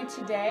for you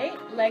today,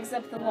 legs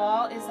up the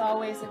wall is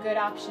always a good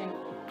option.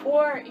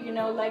 Or,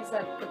 legs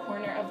up the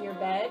corner of your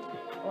bed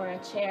or a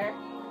chair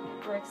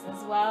works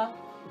as well.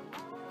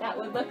 That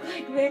would look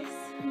like this,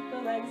 with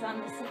the legs on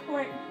the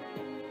support.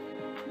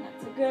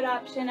 That's a good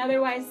option.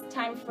 Otherwise,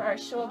 time for our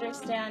shoulder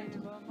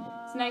stand.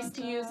 It's nice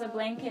to use a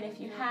blanket if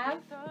you have.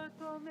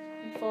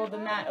 And fold the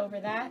mat over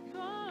that.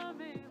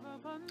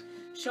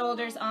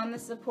 Shoulders on the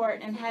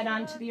support and head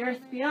onto the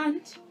earth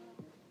beyond.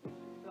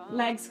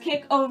 Legs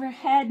kick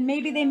overhead.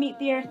 Maybe they meet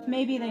the earth,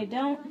 maybe they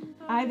don't.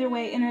 Either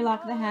way,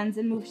 interlock the hands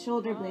and move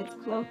shoulder blades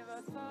close.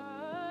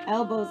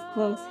 Elbows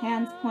close,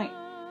 hands point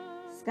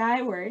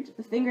skyward.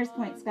 The fingers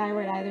point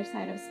skyward either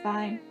side of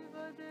spine.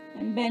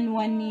 And bend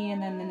one knee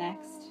and then the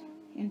next.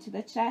 Into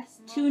the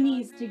chest, 2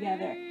 knees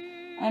together.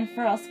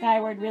 Unfurl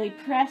skyward, really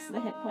press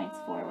the hip points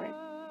forward.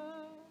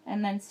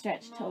 And then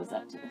stretch toes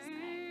up to the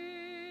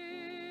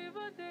sky.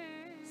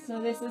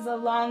 So this is a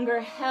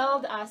longer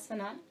held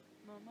asana.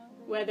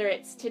 Whether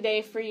it's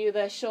today for you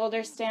the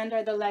shoulder stand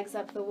or the legs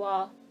up the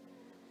wall.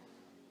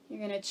 You're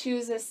going to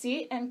choose a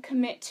seat and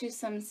commit to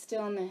some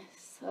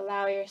stillness.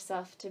 Allow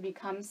yourself to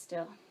become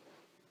still.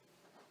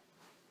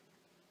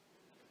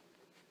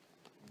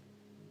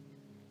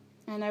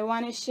 And I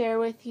want to share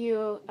with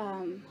you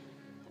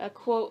a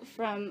quote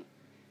from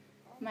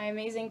my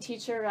amazing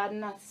teacher,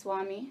 Radhanath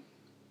Swami.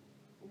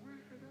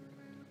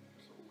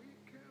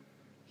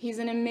 He's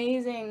an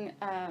amazing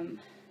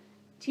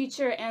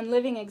teacher and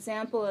living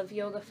example of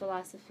yoga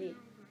philosophy.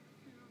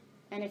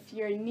 And if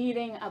you're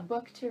needing a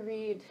book to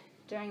read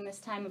during this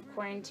time of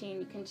quarantine,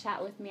 you can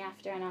chat with me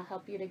after and I'll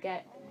help you to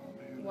get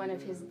one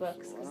of his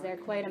books because they're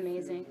quite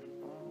amazing.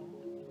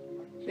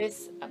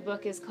 This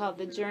book is called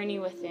The Journey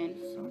Within.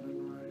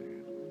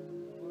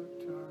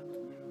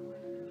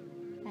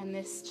 And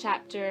this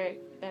chapter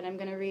that I'm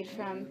going to read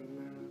from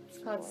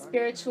is called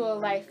Spiritual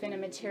Life in a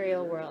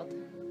Material World.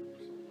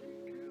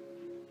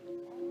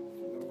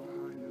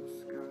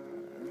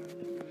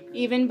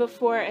 Even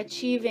before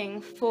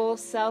achieving full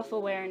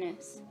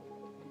self-awareness,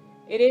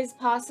 it is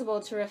possible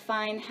to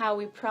refine how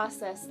we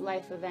process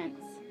life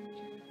events.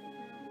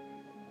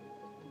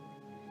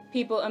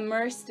 People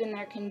immersed in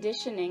their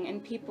conditioning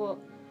and people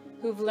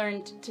who've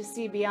learned to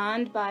see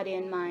beyond body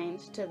and mind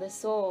to the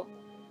soul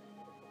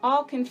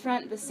all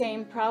confront the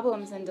same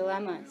problems and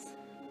dilemmas.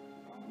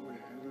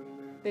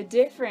 The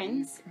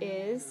difference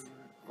is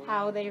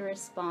how they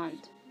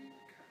respond.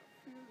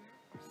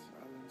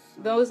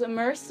 Those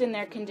immersed in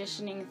their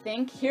conditioning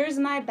think, here's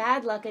my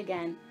bad luck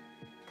again,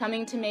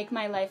 coming to make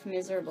my life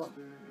miserable.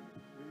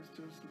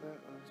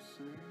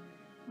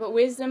 But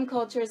wisdom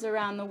cultures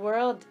around the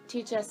world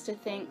teach us to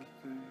think,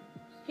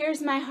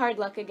 Here's my hard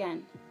luck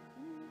again,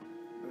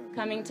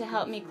 coming to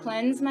help me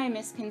cleanse my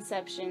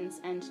misconceptions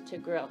and to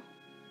grow.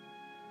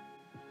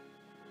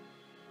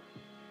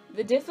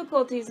 The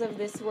difficulties of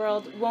this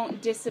world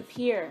won't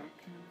disappear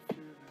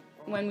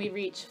when we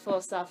reach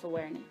full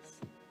self-awareness.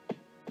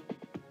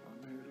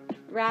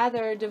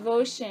 Rather,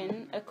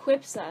 devotion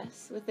equips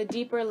us with a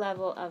deeper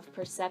level of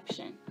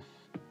perception.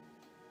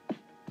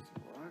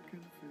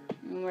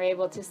 And we're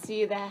able to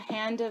see the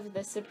hand of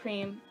the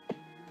Supreme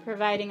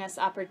providing us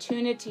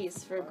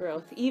opportunities for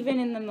growth, even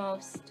in the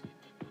most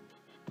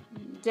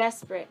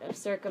desperate of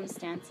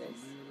circumstances.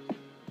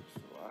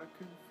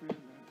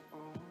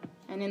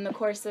 And in the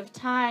course of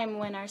time,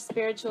 when our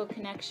spiritual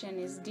connection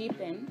is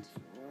deepened,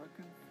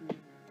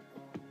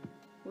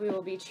 we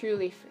will be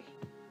truly free.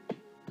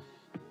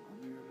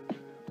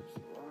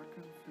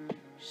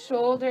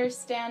 Shoulder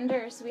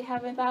standers. We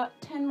have about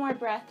 10 more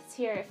breaths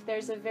here. If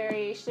there's a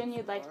variation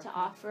you'd like to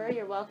offer,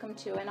 you're welcome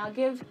to. And I'll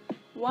give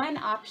one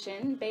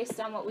option based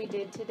on what we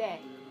did today.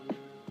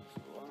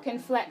 You can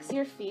flex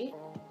your feet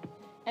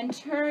and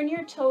turn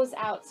your toes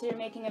out so you're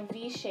making a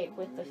V shape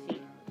with the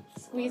feet,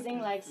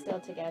 squeezing legs still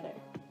together.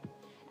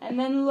 And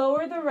then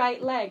lower the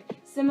right leg,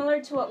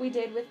 similar to what we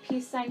did with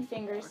peace sign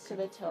fingers to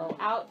the toe,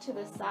 out to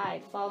the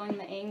side, following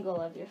the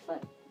angle of your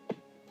foot.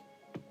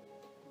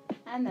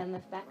 And then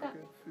lift back up.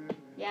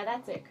 Yeah,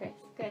 that's it, Chris.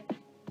 Good.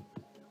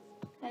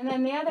 And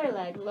then the other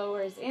leg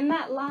lowers in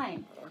that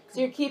line. So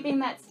you're keeping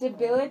that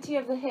stability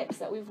of the hips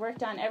that we've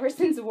worked on ever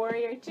since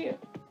Warrior 2.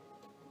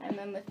 And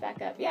then lift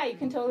back up. Yeah, you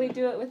can totally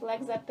do it with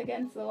legs up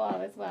against the wall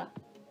as well.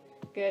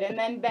 Good. And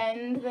then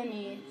bend the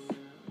knees.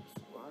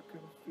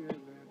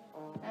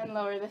 And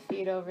lower the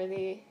feet over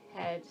the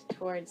head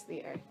towards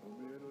the earth.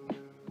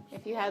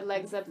 If you had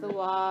legs up the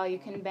wall, you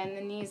can bend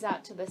the knees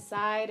out to the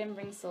side and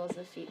bring soles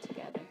of feet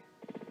together.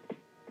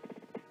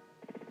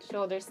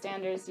 Shoulder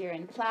standers, you're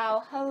in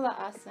plow,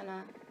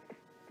 Halasana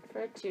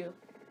for 2.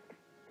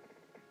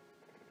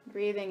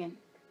 Breathing in.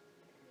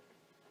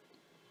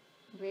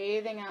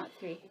 Breathing out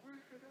 3.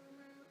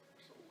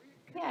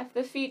 Yeah, if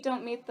the feet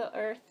don't meet the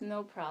earth,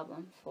 no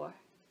problem. 4.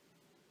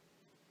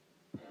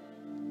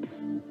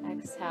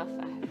 Exhale 5.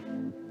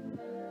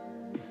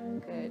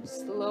 Good.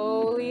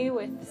 Slowly,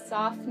 with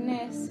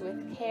softness,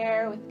 with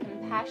care, with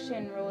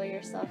compassion, roll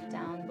yourself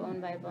down, bone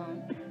by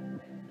bone,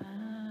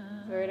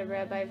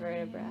 vertebra by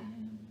vertebra.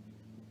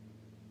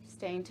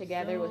 Staying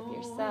together with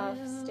yourself,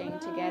 staying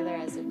together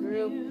as a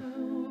group.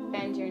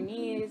 Bend your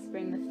knees,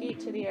 bring the feet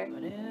to the earth,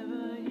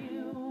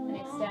 and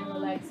extend the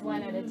legs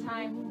one at a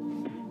time.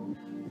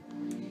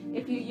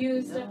 If you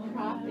used a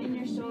prop in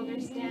your shoulder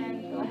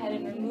stand, go ahead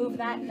and remove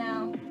that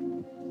now.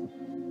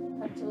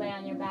 Come to lay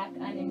on your back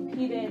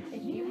unimpeded.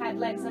 If you had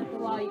legs up the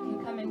wall, you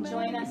can come and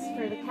join us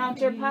for the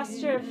counter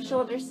posture of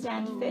shoulder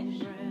stand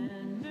fish.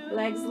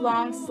 Legs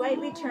long,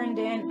 slightly turned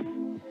in.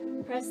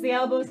 Press the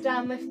elbows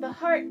down, lift the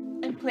heart,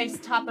 and place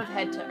top of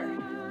head to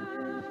earth.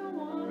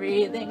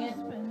 Breathing in.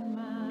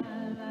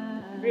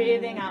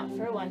 Breathing out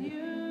for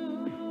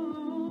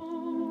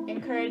 1.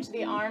 Encourage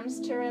the arms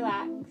to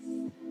relax.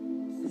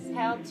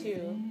 Exhale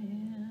 2.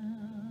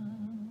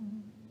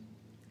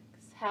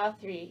 Exhale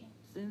 3.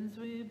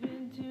 Exhale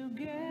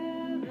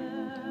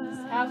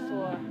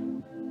 4.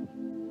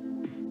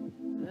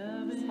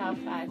 Exhale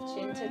 5.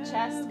 Chin to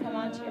chest, come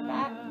onto your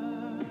back.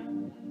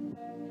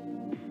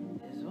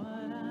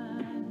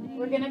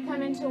 We're going to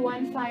come into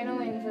one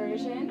final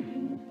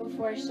inversion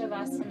before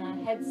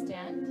Shavasana,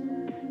 headstand.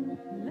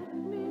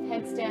 If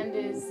headstand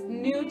is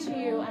new to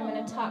you, I'm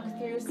going to talk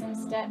through some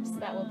steps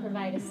that will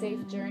provide a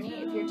safe journey.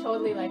 If you're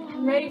totally like,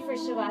 I'm ready for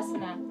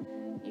Shavasana,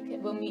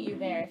 we'll meet you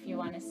there if you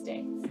want to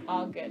stay. It's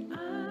all good.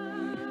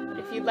 But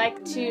if you'd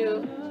like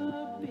to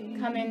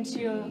come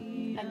into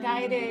a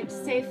guided,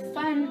 safe,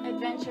 fun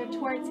adventure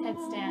towards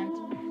headstand,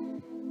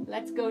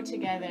 let's go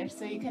together.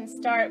 So you can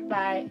start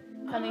by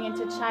coming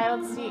into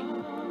child's seat,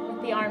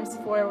 the arms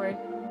forward.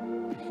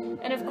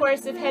 And of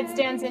course, if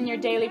headstand's in your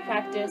daily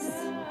practice,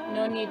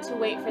 no need to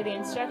wait for the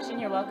instruction.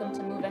 You're welcome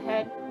to move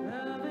ahead.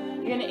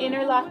 You're going to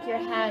interlock your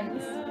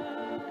hands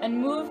and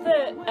move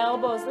the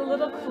elbows a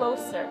little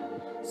closer.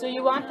 So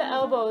you want the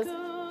elbows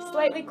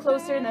slightly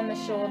closer than the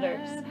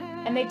shoulders.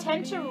 And they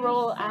tend to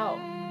roll out.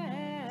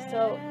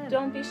 So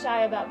don't be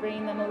shy about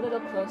bringing them a little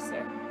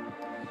closer.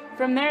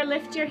 From there,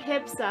 lift your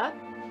hips up,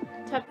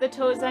 tuck the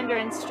toes under,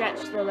 and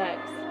stretch the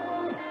legs.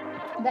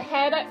 The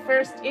head at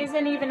first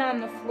isn't even on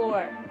the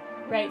floor,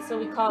 right? So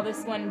we call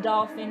this one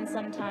dolphin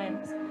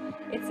sometimes.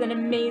 It's an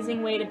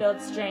amazing way to build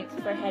strength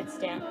for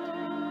headstand.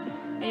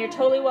 And you're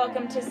totally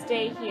welcome to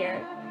stay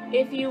here.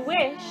 If you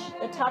wish,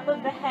 the top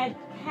of the head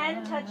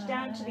can touch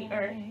down to the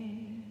earth,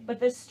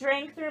 but the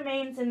strength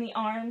remains in the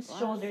arms,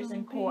 shoulders,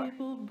 and core.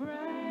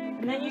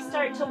 And then you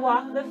start to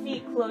walk the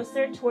feet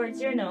closer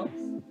towards your nose.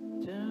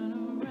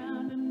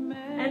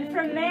 And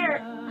from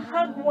there,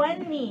 hug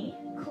one knee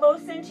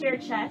close into your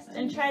chest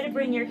and try to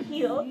bring your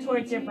heel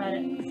towards your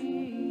buttocks.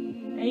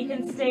 And you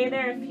can stay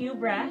there a few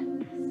breaths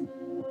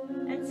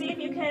and see if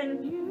you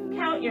can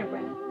count your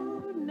breath.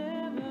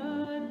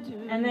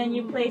 And then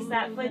you place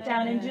that foot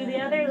down and do the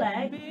other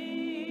leg.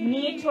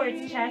 knee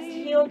towards chest,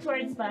 heel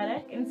towards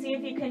buttock, and see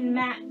if you can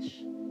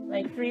match,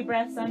 like 3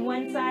 breaths on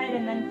one side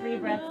and then 3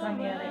 breaths on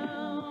the other.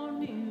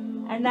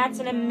 And that's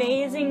an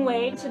amazing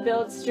way to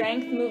build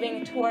strength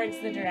moving towards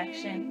the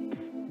direction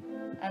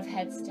of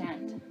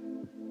headstand.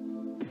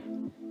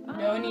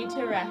 No need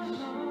to rush.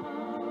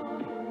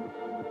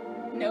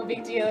 No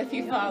big deal if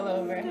you fall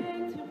over.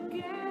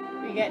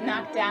 We get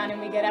knocked down and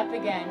we get up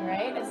again,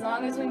 right? As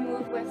long as we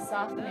move with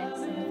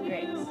softness and with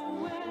grace.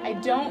 I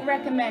don't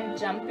recommend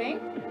jumping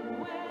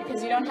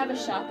because you don't have a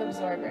shock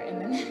absorber in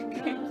the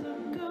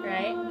neck,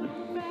 right?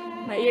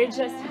 But you're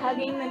just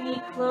hugging the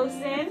knee close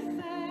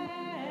in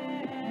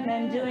and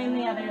then doing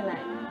the other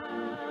leg.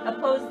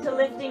 Opposed to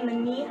lifting the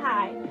knee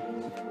high,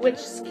 which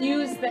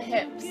skews the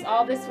hips.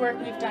 All this work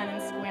we've done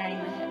in squaring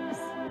the hips.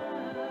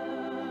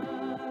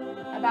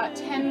 About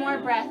 10 more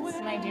breaths,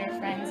 my dear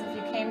friends. If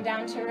you came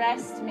down to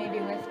rest, maybe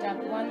lift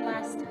up one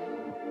last time.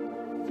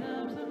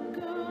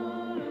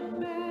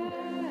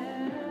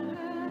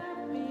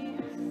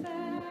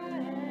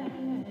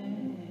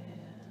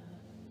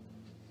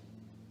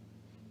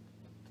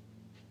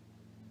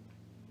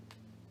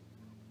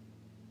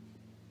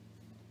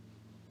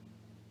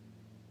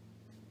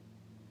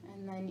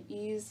 And then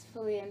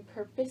easefully and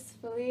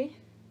purposefully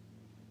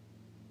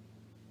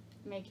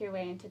make your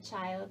way into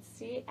child's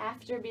seat.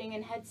 After being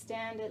in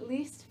headstand, at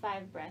least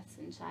 5 breaths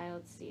in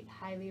child's seat.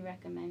 Highly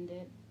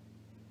recommended.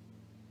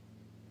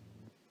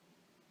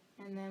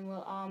 And then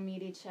we'll all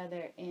meet each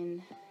other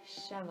in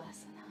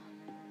Shavasana.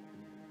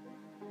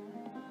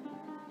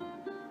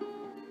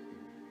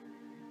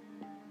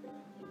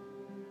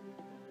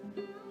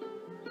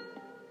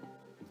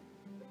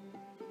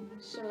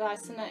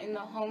 Shavasana in the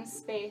home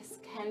space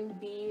can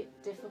be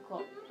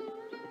difficult.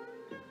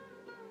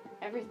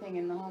 Everything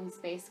in the home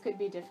space could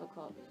be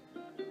difficult.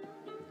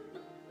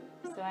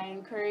 So I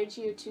encourage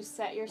you to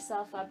set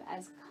yourself up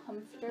as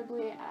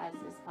comfortably as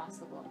is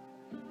possible.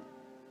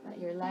 Let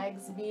your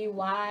legs be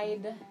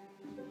wide,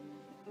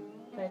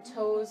 the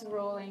toes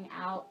rolling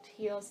out,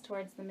 heels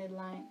towards the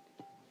midline.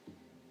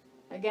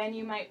 Again,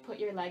 you might put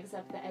your legs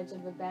up the edge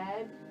of the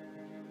bed,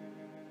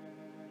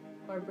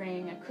 or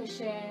bring a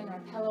cushion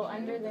or pillow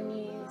under the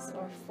knees,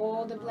 or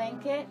fold a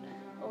blanket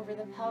over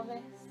the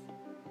pelvis.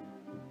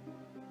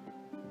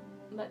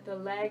 Let the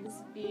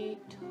legs be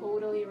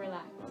totally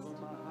relaxed.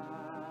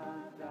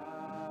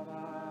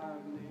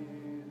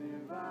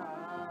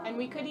 And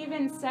we could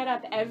even set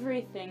up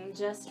everything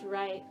just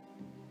right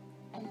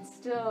and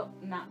still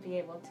not be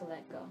able to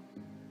let go.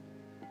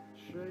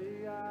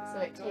 So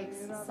it takes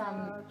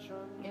some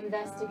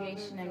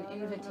investigation and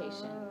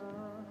invitation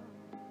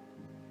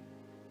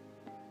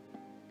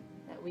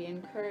that we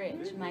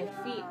encourage. My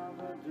feet,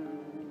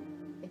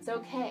 it's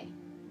okay.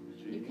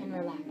 You can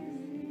relax.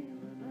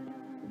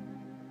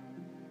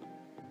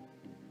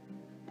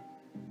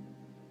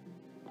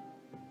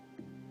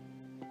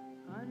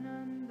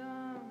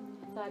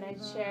 I thought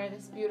I'd share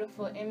this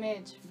beautiful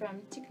image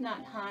from Thich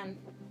Nhat Hanh,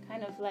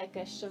 kind of like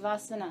a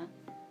Shavasana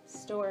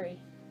story.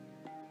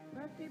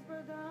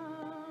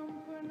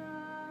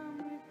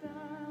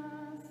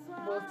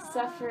 Both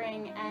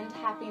suffering and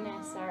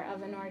happiness are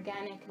of an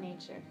organic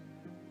nature,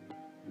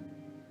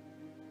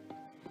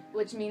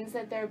 which means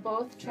that they're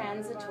both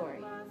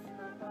transitory.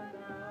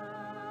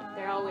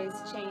 They're always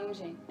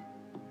changing.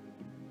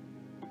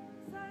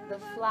 The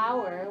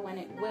flower, when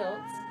it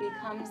wilts,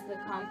 becomes the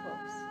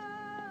compost.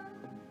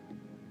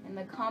 And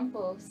the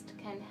compost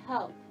can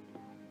help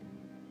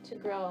to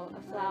grow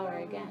a flower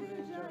again.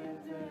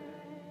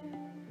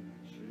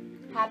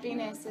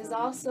 Happiness is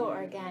also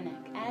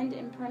organic and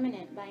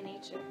impermanent by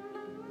nature.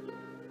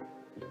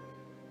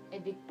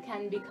 It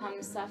can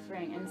become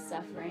suffering, and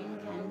suffering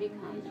can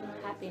become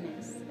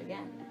happiness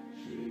again.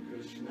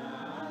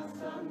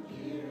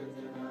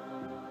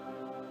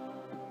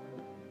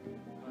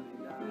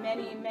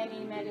 Many,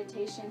 many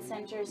meditation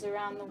centers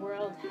around the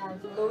world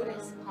have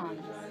lotus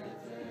ponds.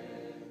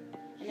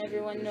 And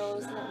everyone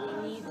knows that we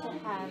need to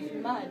have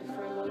mud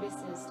for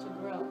lotuses to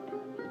grow.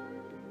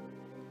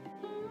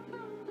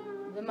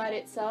 The mud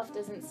itself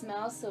doesn't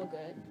smell so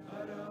good,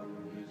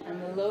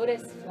 and the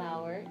lotus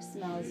flower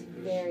smells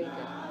very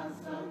good.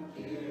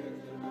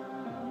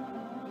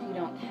 If you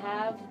don't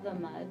have the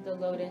mud, the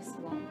lotus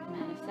won't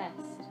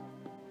manifest.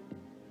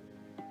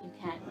 You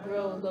can't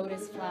grow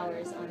lotus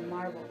flowers on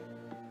marble.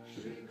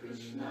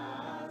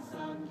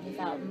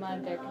 Without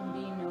mud, there can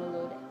be no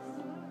lotus.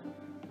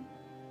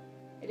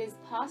 It is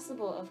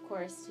possible, of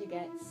course, to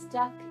get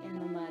stuck in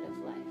the mud of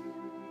life.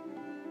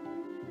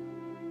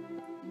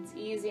 It's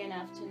easy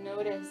enough to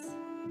notice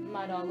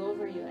mud all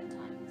over you at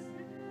times.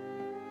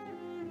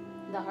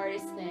 The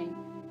hardest thing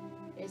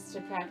is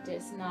to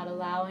practice not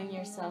allowing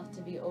yourself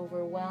to be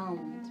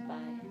overwhelmed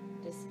by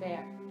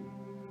despair.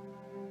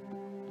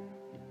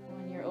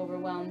 When you're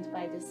overwhelmed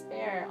by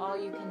despair, all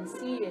you can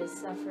see is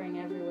suffering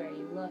everywhere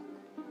you look.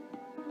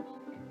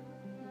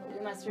 But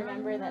we must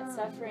remember that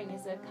suffering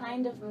is a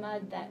kind of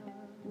mud that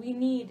we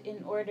need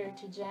in order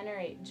to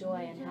generate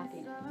joy and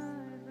happiness.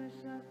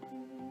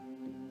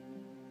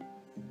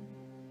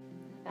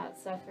 Without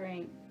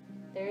suffering,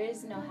 There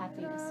is no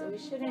happiness, so we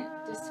shouldn't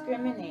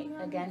discriminate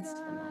against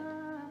the mud.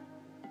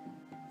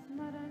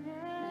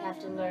 We have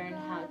to learn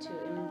how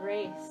to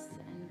embrace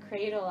and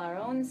cradle our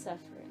own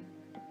suffering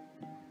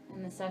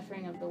and the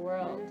suffering of the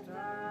world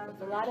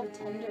with a lot of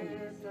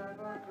tenderness.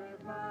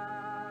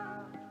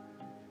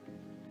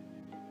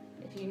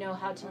 If you know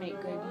how to make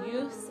good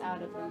use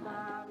out of the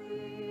mud,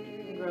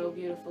 you can grow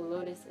beautiful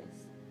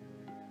lotuses.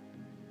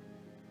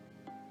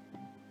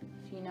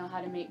 If you know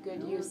how to make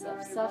good use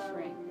of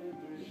suffering,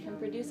 you can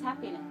produce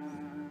happiness.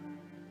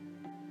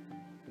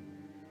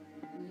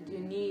 We do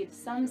need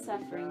some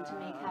suffering to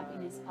make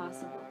happiness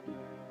possible.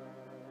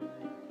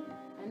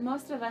 And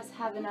most of us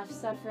have enough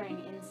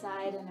suffering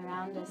inside and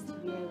around us to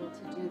be able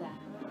to do that.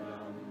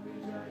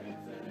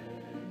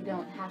 We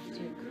don't have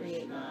to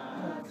create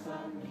more.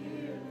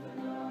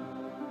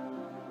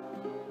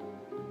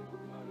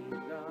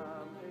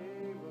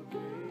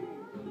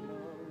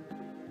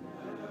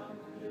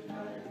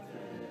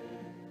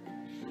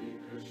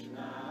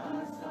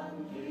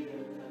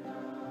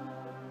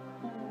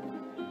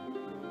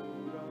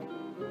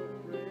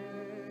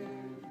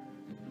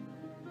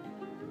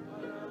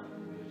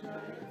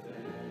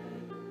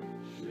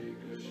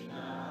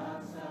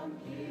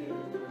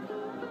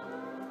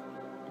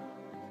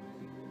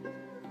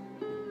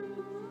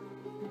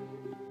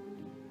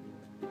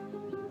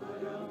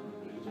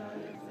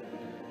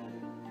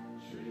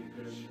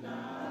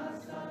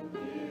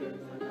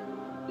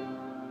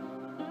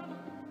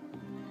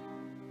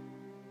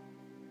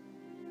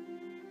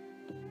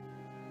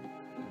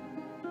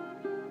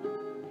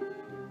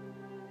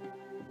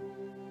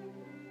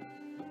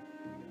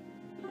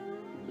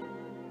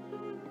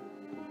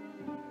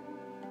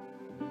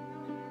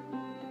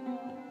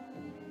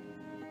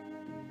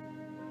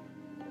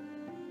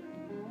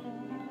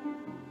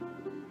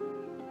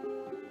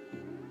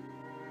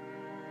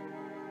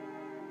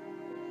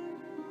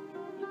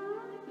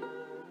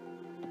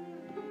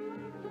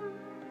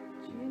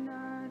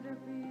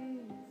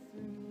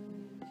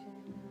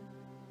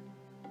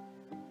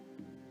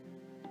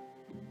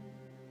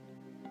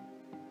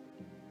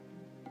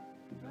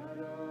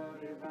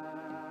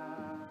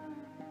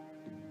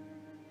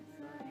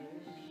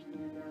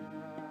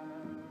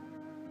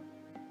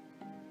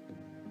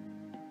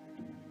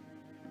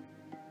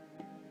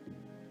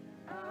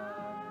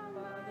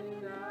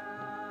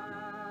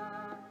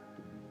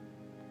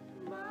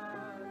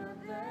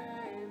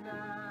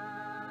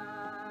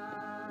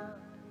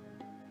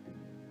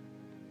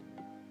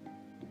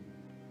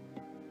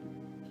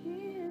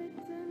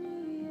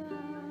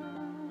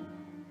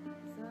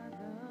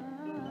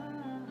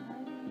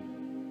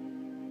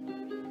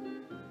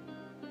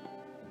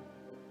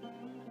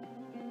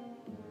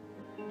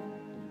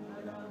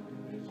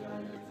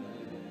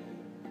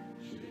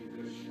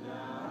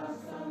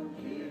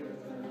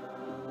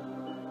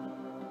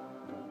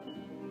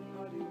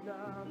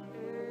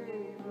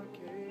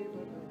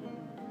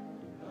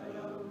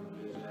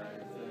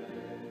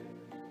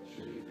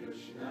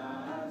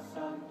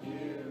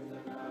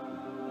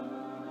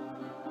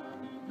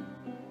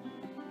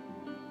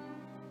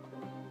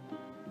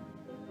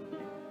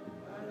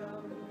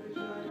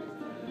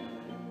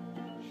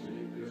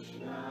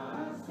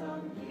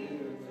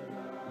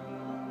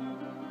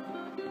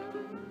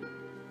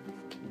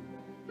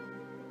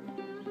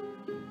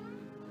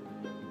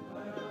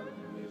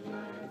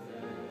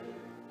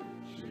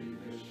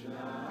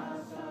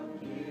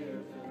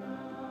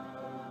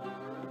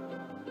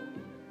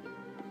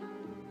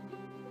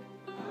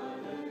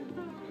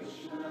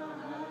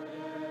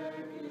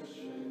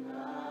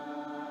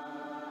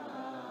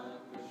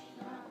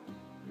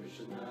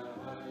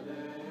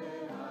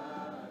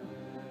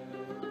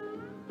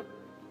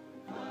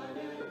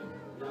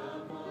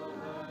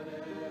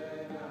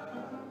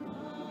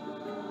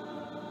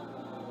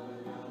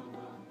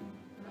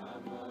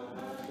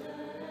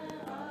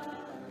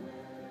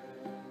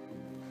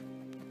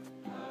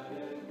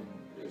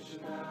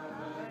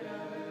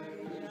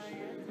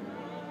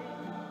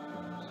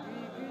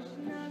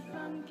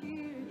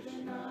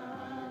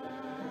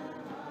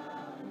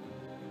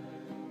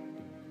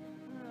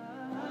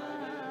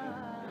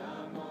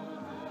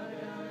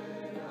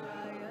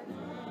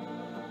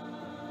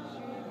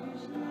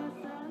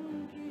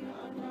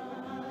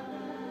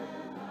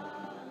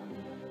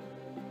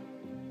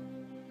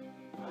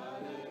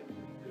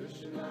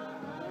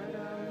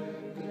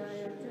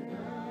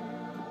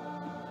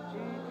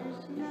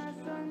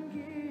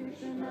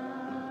 Sankirtana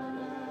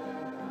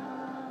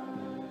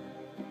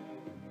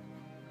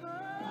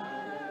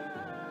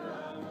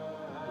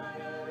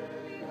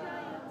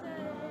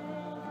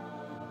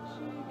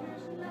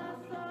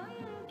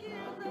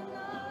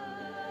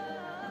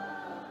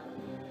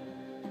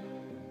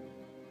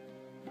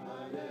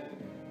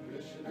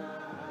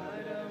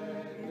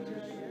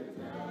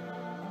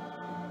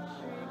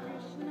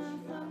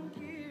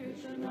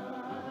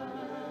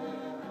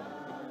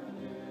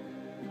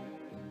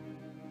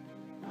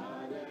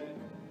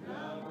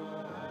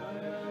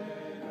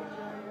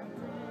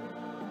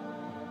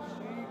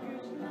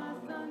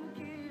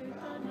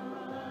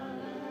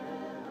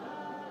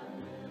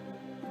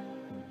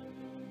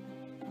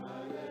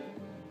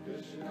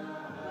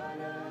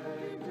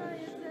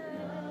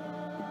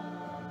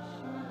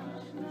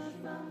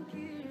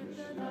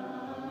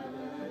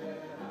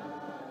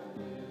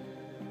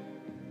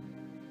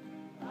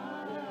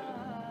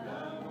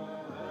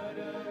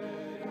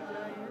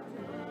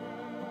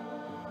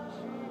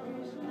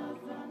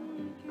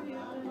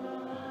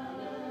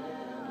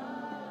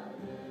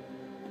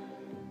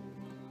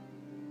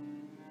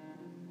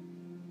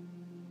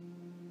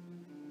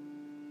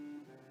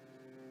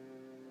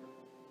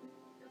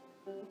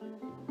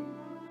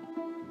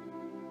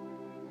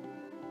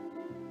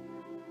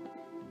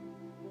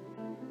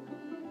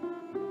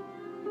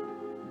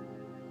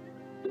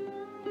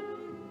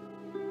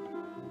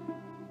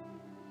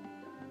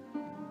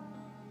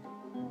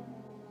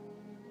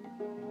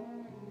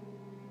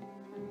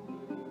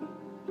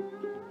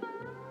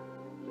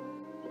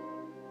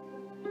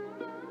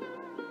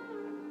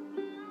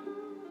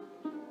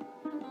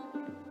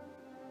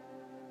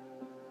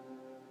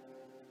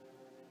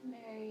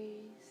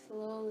Very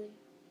slowly,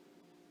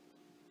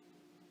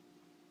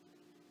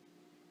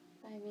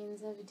 by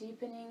means of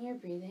deepening your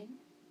breathing,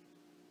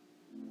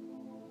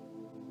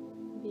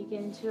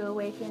 begin to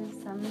awaken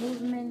some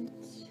movement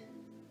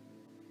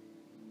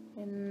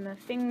in the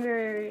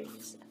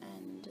fingers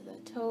and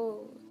the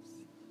toes,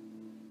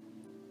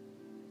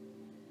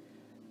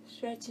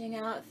 stretching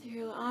out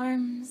through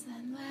arms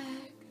and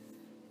legs.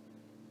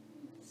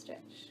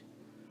 Stretch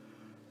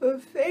the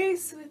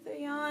face with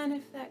a yawn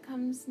if that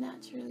comes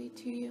naturally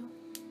to you.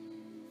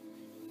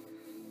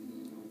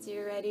 As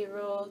you're ready,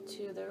 roll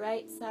to the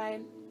right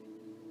side,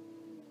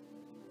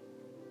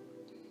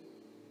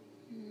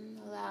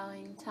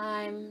 allowing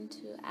time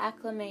to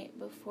acclimate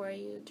before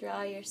you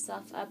draw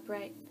yourself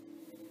upright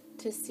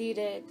to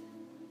seated.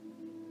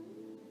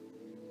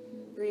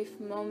 A brief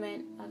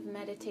moment of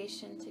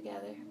meditation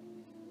together.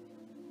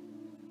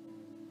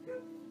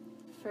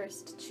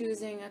 First,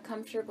 choosing a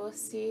comfortable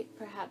seat,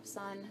 perhaps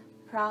on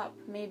prop,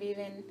 maybe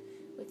even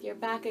with your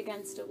back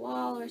against a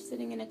wall or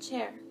sitting in a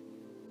chair.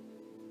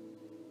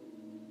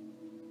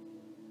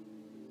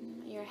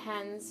 Your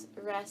hands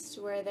rest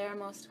where they're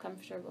most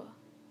comfortable.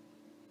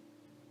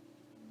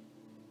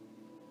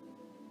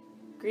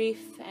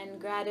 Grief and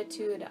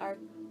gratitude are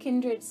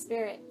kindred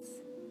spirits,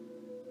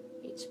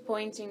 each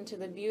pointing to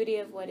the beauty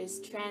of what is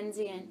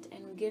transient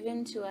and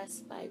given to us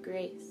by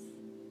grace.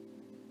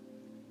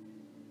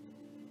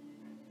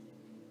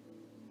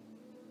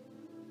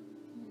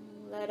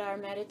 Let our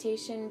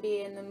meditation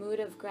be in the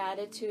mood of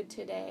gratitude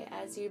today.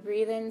 As you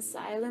breathe in,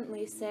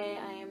 silently say,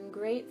 I am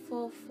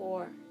grateful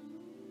for.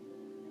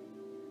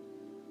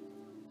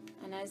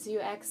 And as you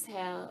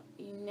exhale,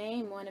 you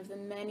name one of the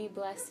many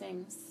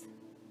blessings.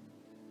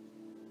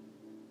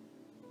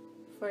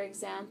 For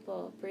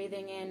example,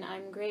 breathing in,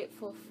 I'm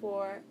grateful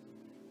for.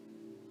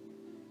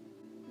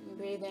 And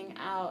breathing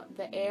out,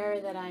 the air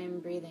that I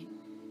am breathing.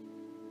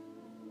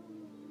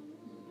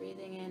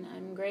 Breathing in,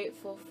 I'm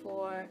grateful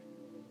for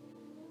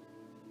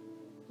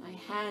my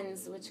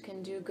hands, which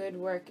can do good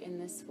work in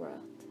this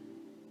world.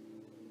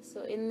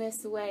 So in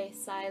this way,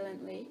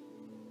 silently,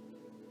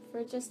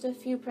 for just a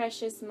few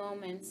precious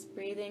moments,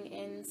 breathing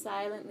in,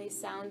 silently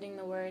sounding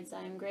the words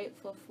I am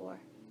grateful for.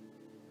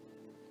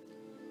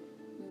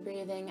 And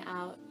breathing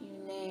out, you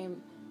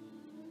name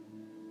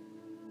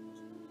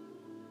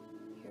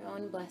your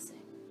own blessing.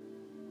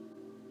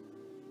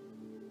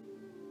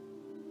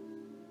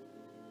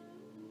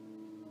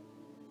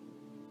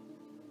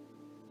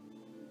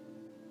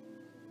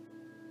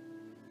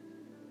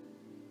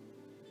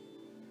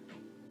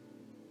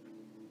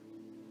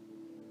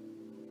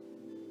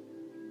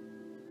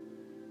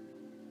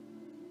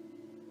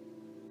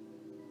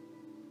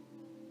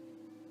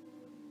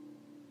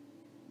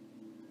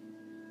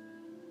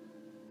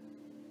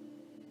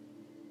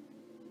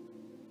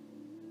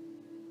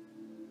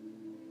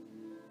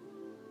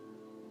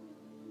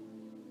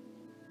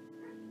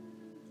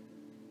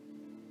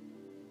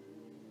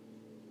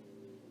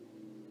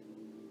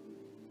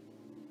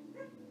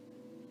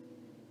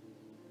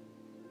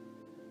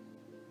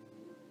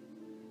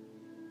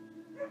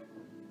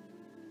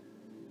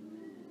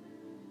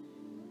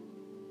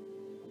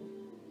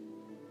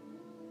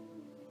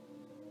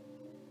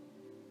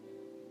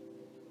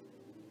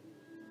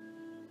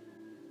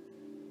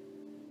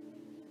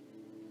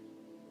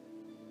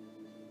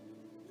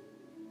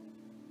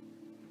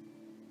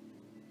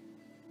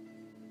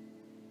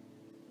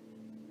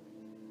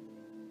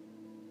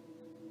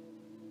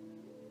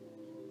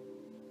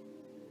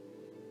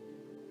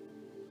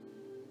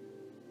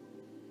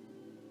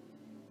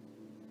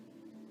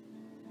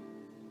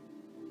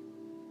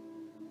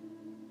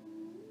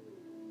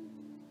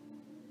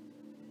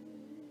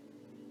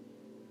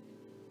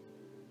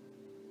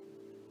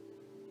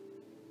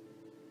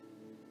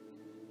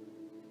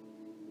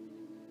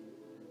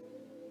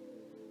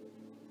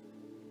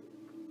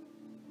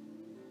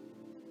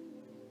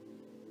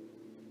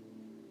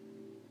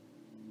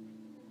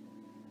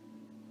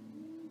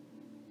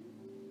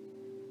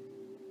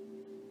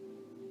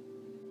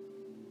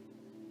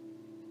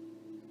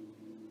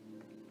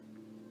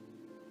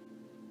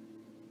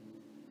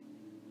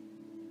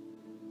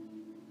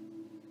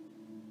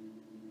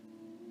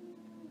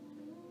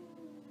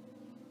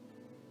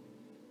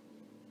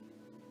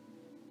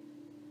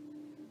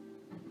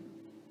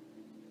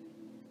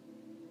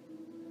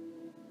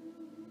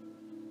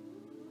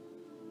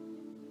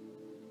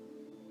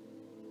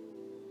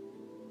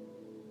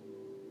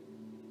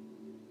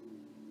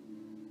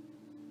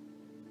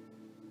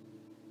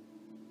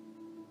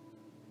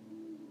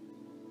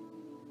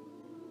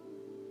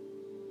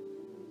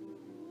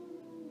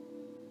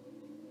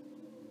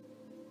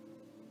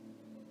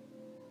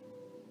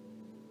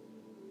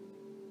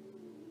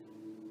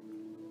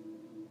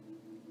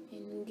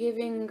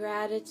 giving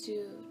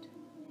gratitude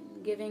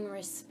and giving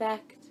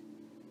respect,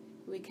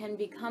 we can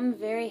become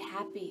very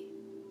happy.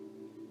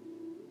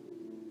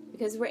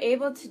 Because we're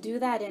able to do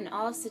that in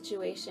all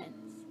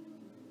situations.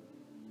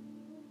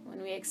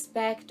 When we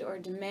expect or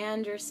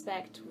demand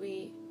respect,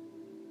 we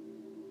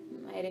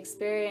might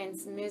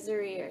experience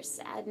misery or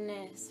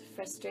sadness,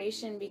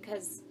 frustration,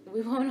 because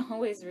we won't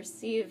always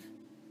receive,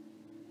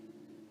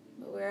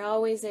 but we're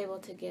always able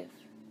to give.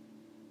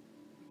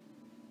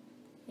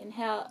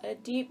 Inhale, a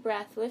deep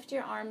breath. Lift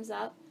your arms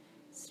up,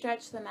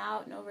 stretch them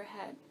out and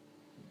overhead.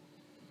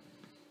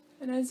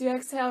 And as you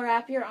exhale,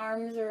 wrap your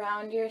arms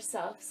around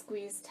yourself,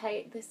 squeeze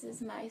tight. This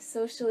is my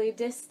socially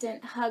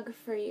distant hug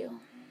for you.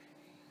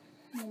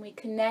 When we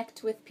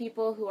connect with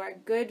people who are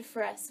good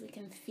for us, we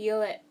can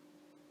feel it.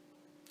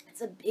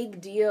 It's a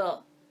big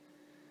deal.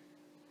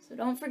 So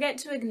don't forget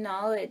to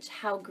acknowledge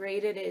how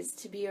great it is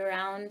to be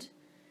around,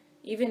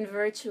 even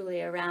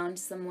virtually around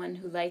someone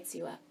who lights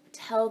you up.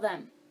 Tell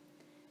them.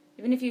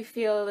 Even if you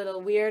feel a little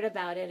weird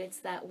about it, it's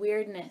that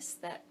weirdness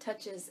that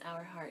touches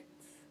our hearts.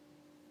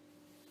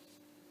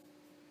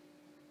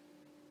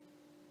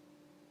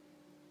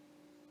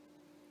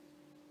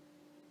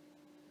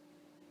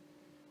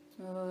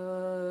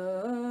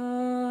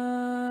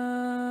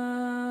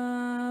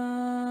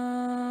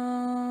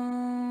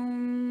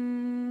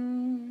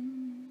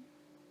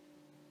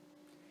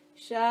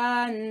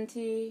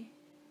 Shanti,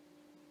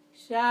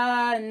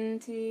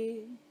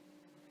 Shanti,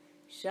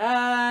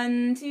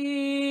 Shanti,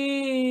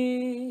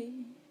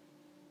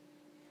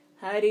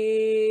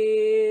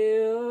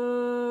 Hari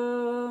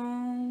Om.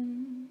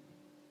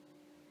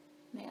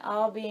 May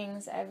all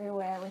beings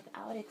everywhere,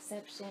 without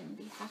exception,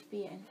 be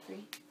happy and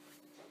free.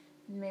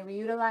 And may we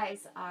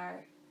utilize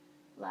our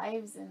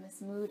lives in this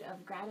mood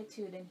of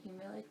gratitude and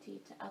humility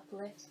to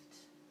uplift,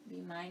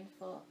 be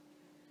mindful,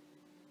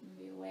 and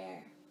be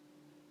aware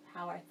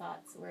how our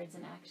thoughts, words,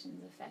 and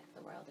actions affect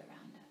the world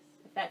around us.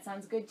 If that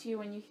sounds good to you,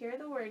 when you hear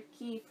the word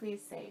ki,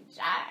 please say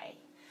Jai.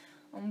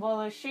 Om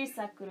Bolo Shri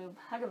Satguru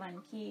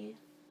Bhagavan Ki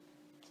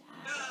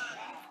Jai.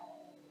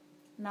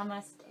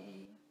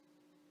 Namaste.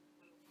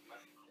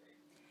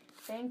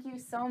 Thank you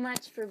so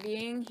much for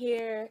being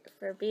here,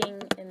 for being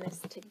in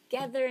this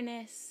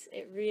togetherness.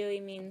 It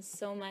really means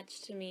so much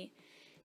to me.